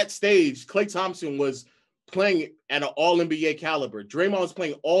at that stage, Klay Thompson was playing at an All NBA caliber. Draymond was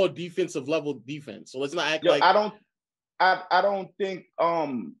playing all defensive level defense. So let's not act like I don't think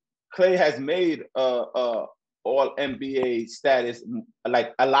Klay has made All NBA status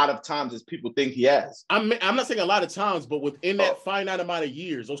like a lot of times as people think he has. I'm not saying a lot of times, but within that finite amount of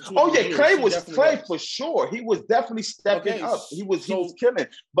years, those 2 years, Klay for sure. He was definitely stepping up. He was killing.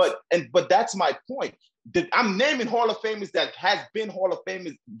 But that's my point. I'm naming Hall of Famers that has been Hall of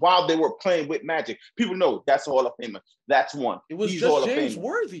Famers while they were playing with Magic. People know that's a Hall of Famer. That's one. It was just James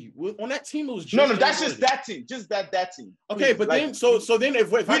Worthy. On that team, it was just that's just that team. Just that team. Okay, but then so then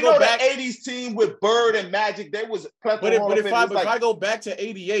if I go back the 80s team with Bird and Magic, they was but if I go back to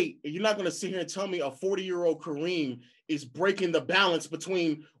 88, you're not going to sit here and tell me a 40-year-old Kareem is breaking the balance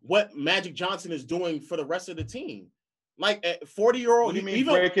between what Magic Johnson is doing for the rest of the team. Like at 40-year-old, what do you mean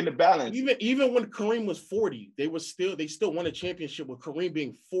breaking the balance? Even when Kareem was 40, they still won a championship with Kareem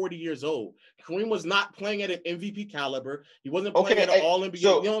being 40 years old. Kareem was not playing at an MVP caliber. He wasn't playing at an All NBA. You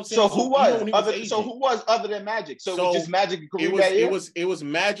know what I'm saying? So who was other than Magic? So it was just Magic and Kareem that year? It was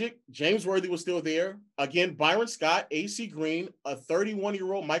Magic. James Worthy was still there. Again, Byron Scott, AC Green, a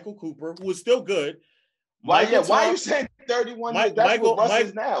 31-year-old Michael Cooper, who was still good. Why are you saying 31 years? That's what Russ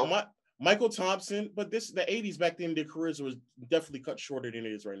is now. Michael Thompson, but the 80s back then, their careers was definitely cut shorter than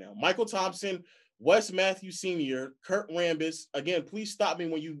it is right now. Michael Thompson, Wes Matthews Sr., Kurt Rambis. Again, please stop me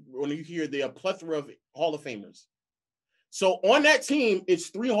when you hear the plethora of Hall of Famers. So on that team, it's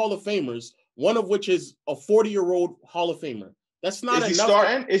 3 Hall of Famers, one of which is a 40-year-old Hall of Famer. That's not enough. Is he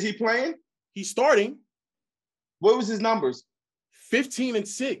starting? Is he playing? He's starting. What was his numbers? 15 and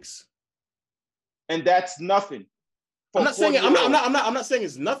 6. And that's nothing. I'm not saying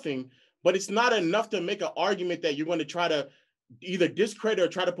it's nothing. But it's not enough to make an argument that you're going to try to either discredit or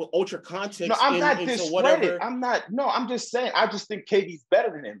try to put ultra context into whatever. I'm just saying, I just think KD's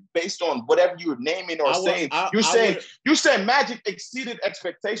better than him based on whatever you're naming or saying. You said Magic exceeded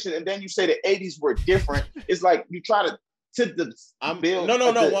expectation, and then you say the 80s were different. It's like you try to tip the bill.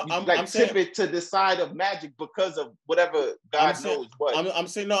 I'm saying, tip it to the side of Magic because of whatever God knows what. I'm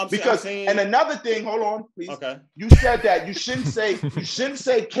saying. And another thing, hold on, please. Okay. You said that you shouldn't say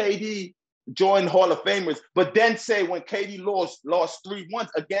KD joined Hall of Famers, but then say when KD lost 3-1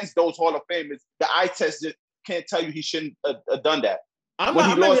 against those Hall of Famers, the eye test can't tell you he shouldn't have done that. I'm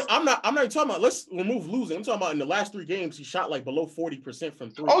not even talking about, let's remove losing. I'm talking about in the last 3 games, he shot like below 40% from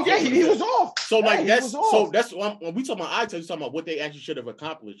 3. Oh yeah, he was off. So that's when we talk about eye test, we're talking about what they actually should have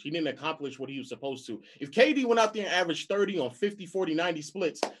accomplished. He didn't accomplish what he was supposed to. If KD went out there and averaged 30 on 50, 40, 90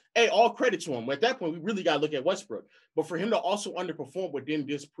 splits, hey, all credit to him. At that point, we really got to look at Westbrook. But for him to also underperform would then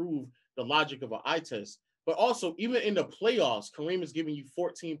disprove the logic of an eye test. But also, even in the playoffs, Kareem is giving you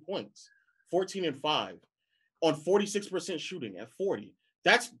 14 points, 14 and 5 on 46% shooting at 40.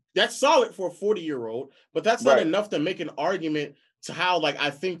 That's solid for a 40-year-old, but that's not enough to make an argument to how, like, I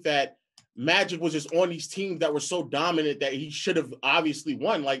think that Magic was just on these teams that were so dominant that he should have obviously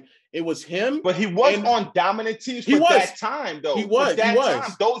won. Like it was him. But he was on dominant teams for that time, though. He was. Time,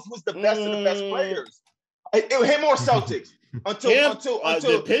 those was the best of the best players. Him or Celtics. Until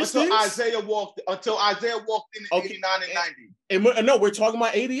Isaiah walked in 89 and 90. And no, we're talking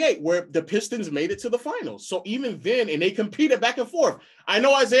about 88, where the Pistons made it to the finals. So even then, and they competed back and forth. I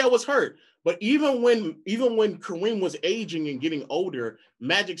know Isaiah was hurt, but even when Kareem was aging and getting older,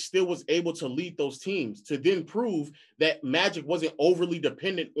 Magic still was able to lead those teams to then prove that Magic wasn't overly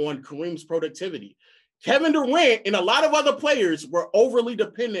dependent on Kareem's productivity. Kevin Durant and a lot of other players were overly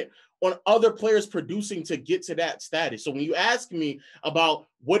dependent on other players producing to get to that status. So when you ask me about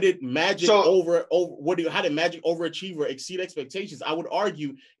what did Magic how did Magic overachieve or exceed expectations, I would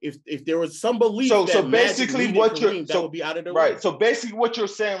argue if there was some belief that basically what Kareem, that would be out of the right. So basically what you're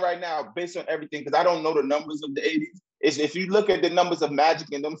saying right now, based on everything, because I don't know the numbers of the 80s, is if you look at the numbers of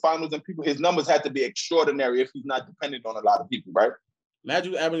Magic in them finals and people, his numbers had to be extraordinary if he's not dependent on a lot of people, right?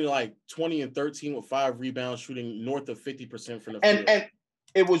 Magic averaging like 20 and 13 with 5 rebounds, shooting north of 50% from the field. And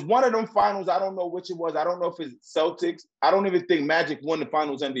it was one of them finals. I don't know which it was. I don't know if it's Celtics. I don't even think Magic won the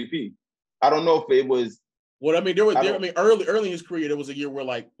finals MVP. I don't know if it was. Well, I mean, early in his career, there was a year where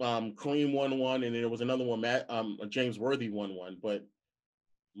like Kareem won one, and there was another one, James Worthy won one. But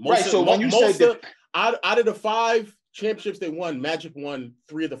out of the 5 championships they won, Magic won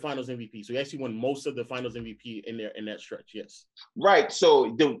 3 of the finals MVP. So he actually won most of the finals MVP in that stretch. Yes. Right.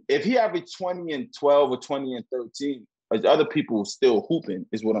 So if he averaged 20 and 12 or 20 and 13, other people still hooping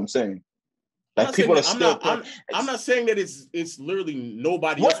is what I'm saying. Like people are still. I'm not saying that it's literally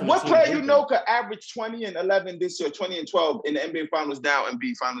nobody. What player you know could average 20 and 11 this year, 20 and 12 in the NBA Finals now and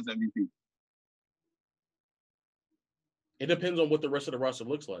be Finals MVP? It depends on what the rest of the roster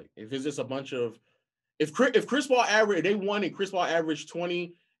looks like. If it's just a bunch of, if Chris Paul averaged, they won and Chris Paul averaged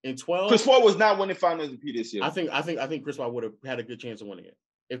 20 and 12. Chris Paul was not winning Finals MVP this year. I think Chris Paul would have had a good chance of winning it.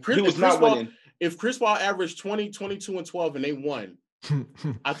 If Chris Paul averaged 20, 22, and 12 and they won,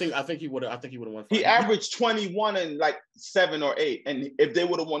 I think he would have won. He averaged 21 and like 7 or 8, and if they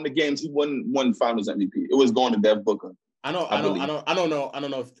would have won the games, he wouldn't won Finals MVP. It was going to Devin Booker. I don't know. I'm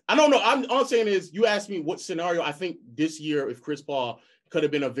all I'm saying is, you asked me what scenario I think this year if Chris Paul could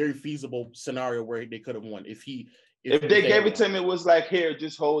have been a very feasible scenario where they could have won if they gave it to him. It was like, here,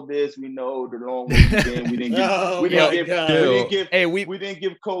 just hold this. We know the long way again. We didn't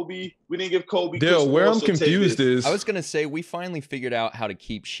give Kobe. Dale, where I'm confused is I was gonna say we finally figured out how to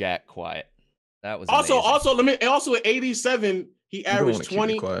keep Shaq quiet. That was also at 87. He averaged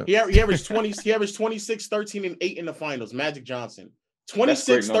 20. He averaged 20. He averaged 26, 13, and 8 in the finals. Magic Johnson,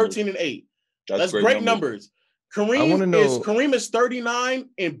 26, 13, and 8. That's great numbers. Kareem is 39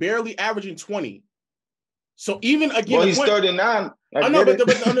 and barely averaging 20. So even again, he's 39. I know, but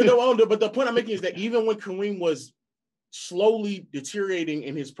the point I'm making is that even when Kareem was slowly deteriorating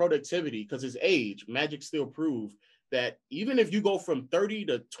in his productivity because his age, Magic still proved that even if you go from 30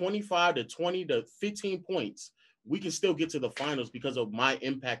 to 25 to 20 to 15 points, we can still get to the finals because of my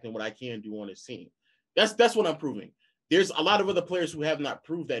impact and what I can do on his team. That's what I'm proving. There's a lot of other players who have not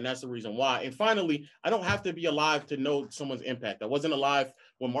proved that, and that's the reason why. And finally, I don't have to be alive to know someone's impact. I wasn't alive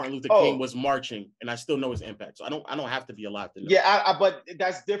when Martin Luther King was marching, and I still know his impact. So I don't have to be alive to know. Yeah, but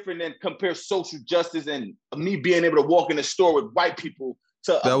that's different than compare social justice and me being able to walk in the store with white people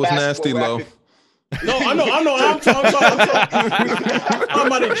to that was nasty, Lo. No, I know. I'm talking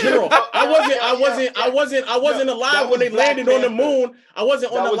about in general. I wasn't alive when they landed on the moon. I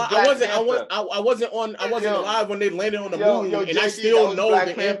wasn't alive when they landed on the moon, and I still know the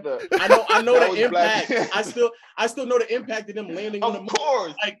impact. I know the impact. I still know the impact of them landing on the moon. Of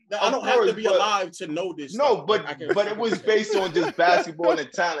course, like I don't have to be alive to know this. No, but it was based on just basketball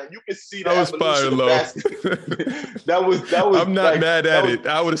and talent. You can see that was fire, Lo. That was. I'm not mad at it.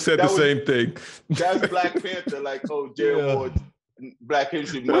 I would have said the same thing. That's Black Panther, like Jared Ward, Black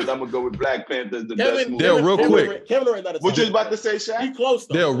History Month. I'm gonna go with Black Panther as the best movie. Dale, real quick. What you was about to say, Shaq? He close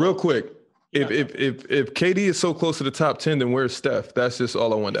though. Dale, real quick. If KD is so close to the top 10, then where's Steph? That's just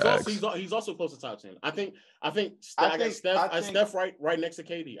all I wanted to ask. He's also close to top 10. I think Steph right next to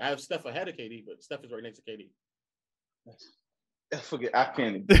KD. I have Steph ahead of KD, but Steph is right next to KD. I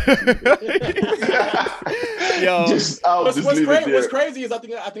can't even. Yo, what's crazy is I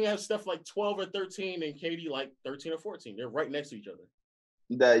think I have Steph like 12 or 13 and KD like 13 or 14. They're right next to each other.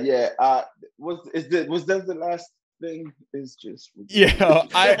 Was that the last thing? Is just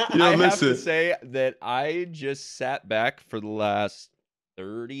I have to say that I just sat back for the last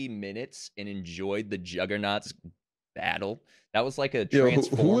 30 minutes and enjoyed the Juggernauts battle. That was like a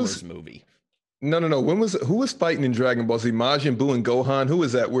Transformers movie. No. Who was fighting in Dragon Ball Z? Majin Buu and Gohan. Who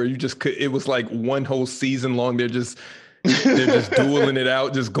was that? Where you just could? It was like one whole season long. They're just dueling it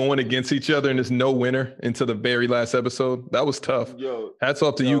out, just going against each other, and there's no winner until the very last episode. That was tough. Hats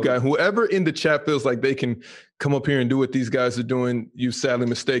off to you guys. Whoever in the chat feels like they can come up here and do what these guys are doing, you sadly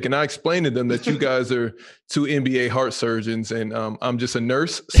mistaken. I explained to them that you guys are two NBA heart surgeons, and I'm just a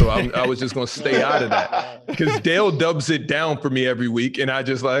nurse, so I was just going to stay out of that. Because Dale dubs it down for me every week, and I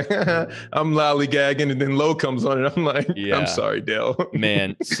just like, I'm lollygagging, and then Low comes on, and I'm like, I'm sorry, Dale.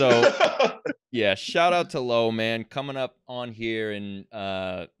 Man, so, yeah, shout out to Low, man, coming up on here and,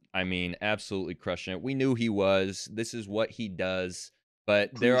 I mean, absolutely crushing it. We knew he was. This is what he does.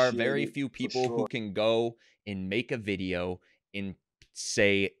 But there are very few people who can go and make a video and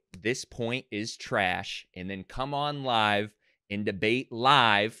say this point is trash and then come on live and debate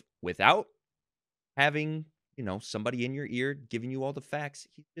live without having, you know, somebody in your ear giving you all the facts.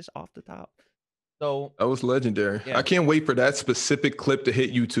 He's just off the top. So that was legendary. Yeah. I can't wait for that specific clip to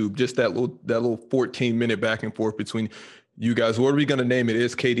hit YouTube. Just that little 14-minute back and forth between you guys. What are we gonna name it?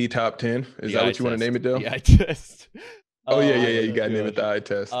 Is KD top 10? Is that what you want to name it, Dale? The eye test. Oh, yeah. You got to name it the eye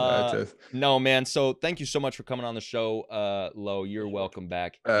test. No, man. So thank you so much for coming on the show, Lo. You're welcome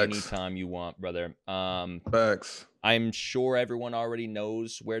back anytime you want, brother. Facts. I'm sure everyone already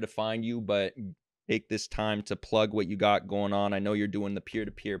knows where to find you, but take this time to plug what you got going on. I know you're doing the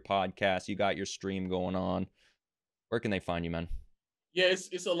peer-to-peer podcast. You got your stream going on. Where can they find you, man? Yeah,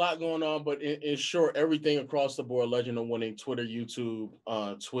 it's a lot going on, but in short, everything across the board, Legend of Winning, Twitter, YouTube,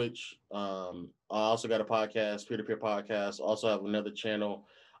 Twitch. I also got a podcast, peer-to-peer podcast. Also have another channel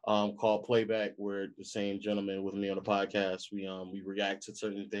called Playback, where the same gentleman with me on the podcast, we react to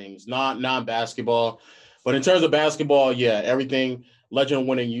certain things, non-basketball. But in terms of basketball, yeah, everything, Legend of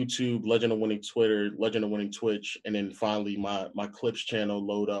Winning YouTube, Legend of Winning Twitter, Legend of Winning Twitch, and then finally my Clips channel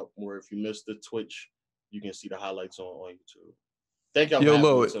load up, where if you missed the Twitch, you can see the highlights on YouTube. Thank y'all.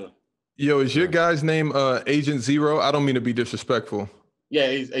 Yo, is your guy's name Agent Zero? I don't mean to be disrespectful. Yeah,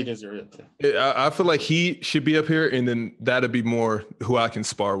 he's Agent Zero. I feel like he should be up here, and then that'd be more who I can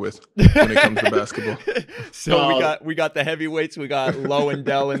spar with when it comes to basketball. So we got the heavyweights, we got Low and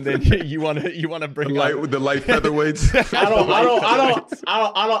Dell, and then you want to bring the light featherweights.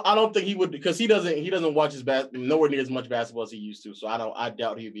 I don't think he would, because he doesn't watch his nowhere near as much basketball as he used to. So I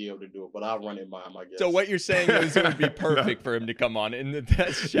doubt he'd be able to do it. But I'll run it by him, I guess. So what you're saying is it would be perfect for him to come on, and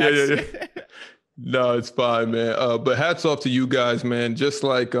that's Shaq's. Yeah. No, it's fine, man. But hats off to you guys, man. Just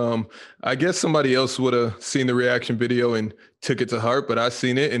like I guess somebody else would have seen the reaction video and took it to heart, but I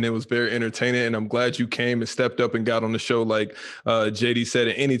seen it and it was very entertaining. And I'm glad you came and stepped up and got on the show. Like JD said,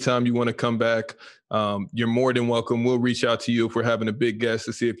 anytime you want to come back, you're more than welcome. We'll reach out to you if we're having a big guest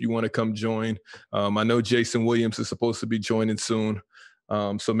to see if you want to come join. I know Jason Williams is supposed to be joining soon,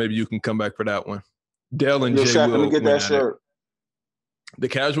 so maybe you can come back for that one. Dale and Jay Shaq, let me get that shirt. The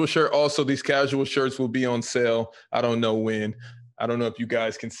casual shirt. Also, these casual shirts will be on sale. I don't know when. I don't know if you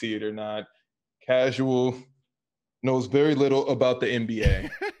guys can see it or not. Casual knows very little about the NBA.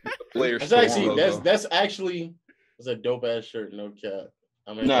 That's actually a dope ass shirt. No cap.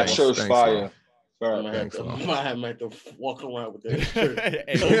 I mean, shirt's fire. I might have to walk around with that shirt.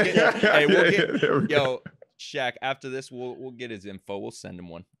 Yo, Shaq. After this, we'll get his info. We'll send him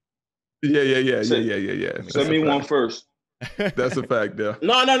one. Yeah. Send me one first. That's a fact, though.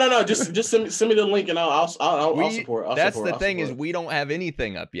 No. Just send me the link and I'll support. That's the thing is we don't have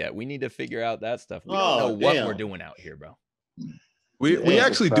anything up yet. We need to figure out that stuff. We don't know what we're doing out here, bro. We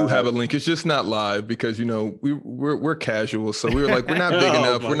actually do have a link. It's just not live because we're casual. So we were like, we're not big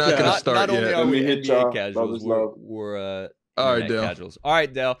enough. We're not gonna start not only yet. Are we NBA casuals, we're all right, Dale. Casuals. All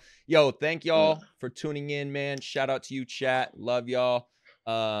right, Dale. Yo, thank y'all for tuning in, man. Shout out to you, chat. Love y'all.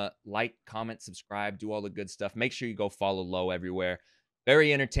 Like, comment, subscribe, do all the good stuff. Make sure you go follow Low everywhere.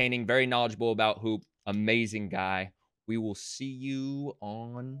 Very entertaining, very knowledgeable about hoop. Amazing guy. We will see you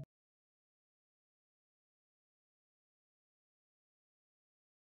on